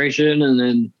illustration, and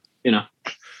then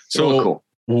so cool.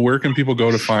 Well, where can people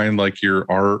go to find like your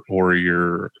art or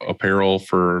your apparel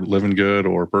for Living Good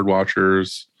or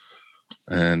Birdwatchers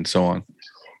and so on?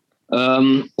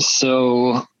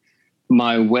 So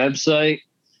my website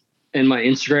and my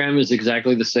Instagram is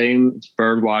exactly the same. It's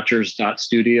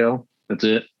birdwatchers.studio. That's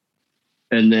it.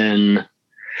 And then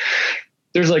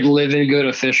there's like Living Good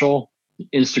official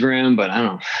Instagram, but I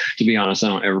don't, to be honest, I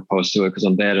don't ever post to it because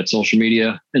I'm bad at social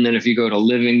media. And then if you go to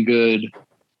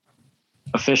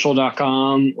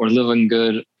livinggoodofficial.com or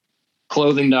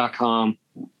livinggoodclothing.com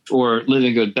or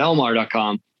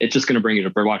livinggoodbelmar.com, it's just going to bring you to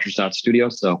birdwatchers.studio.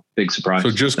 So big surprise. So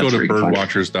just go to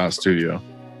birdwatchers.studio.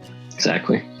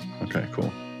 Exactly. Okay, cool.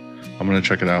 I'm going to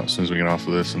check it out as soon as we get off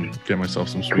of this and get myself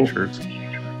some sweet shirts.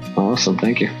 Awesome.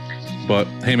 Thank you. But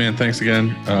hey, man, thanks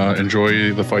again.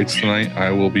 Enjoy the fights tonight. I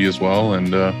will be as well.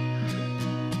 And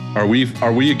are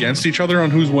we against each other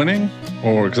on who's winning?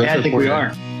 Or yeah, I think we are.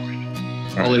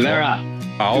 Right, Oliveira.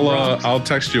 Well, I'll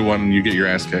text you when you get your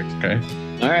ass kicked. Okay.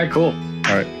 All right. Cool.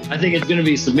 All right. I think it's going to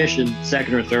be submission,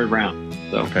 second or third round.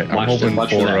 So okay. I'm hoping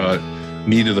for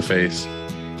knee to the face.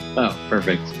 Oh,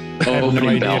 perfect.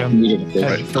 Opening bell.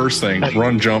 Right. First thing,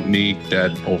 run, jump, knee,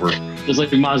 dead, over. Just like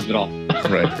Masvidal.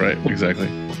 Right. Exactly.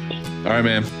 All right,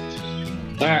 man.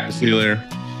 All right. See you later.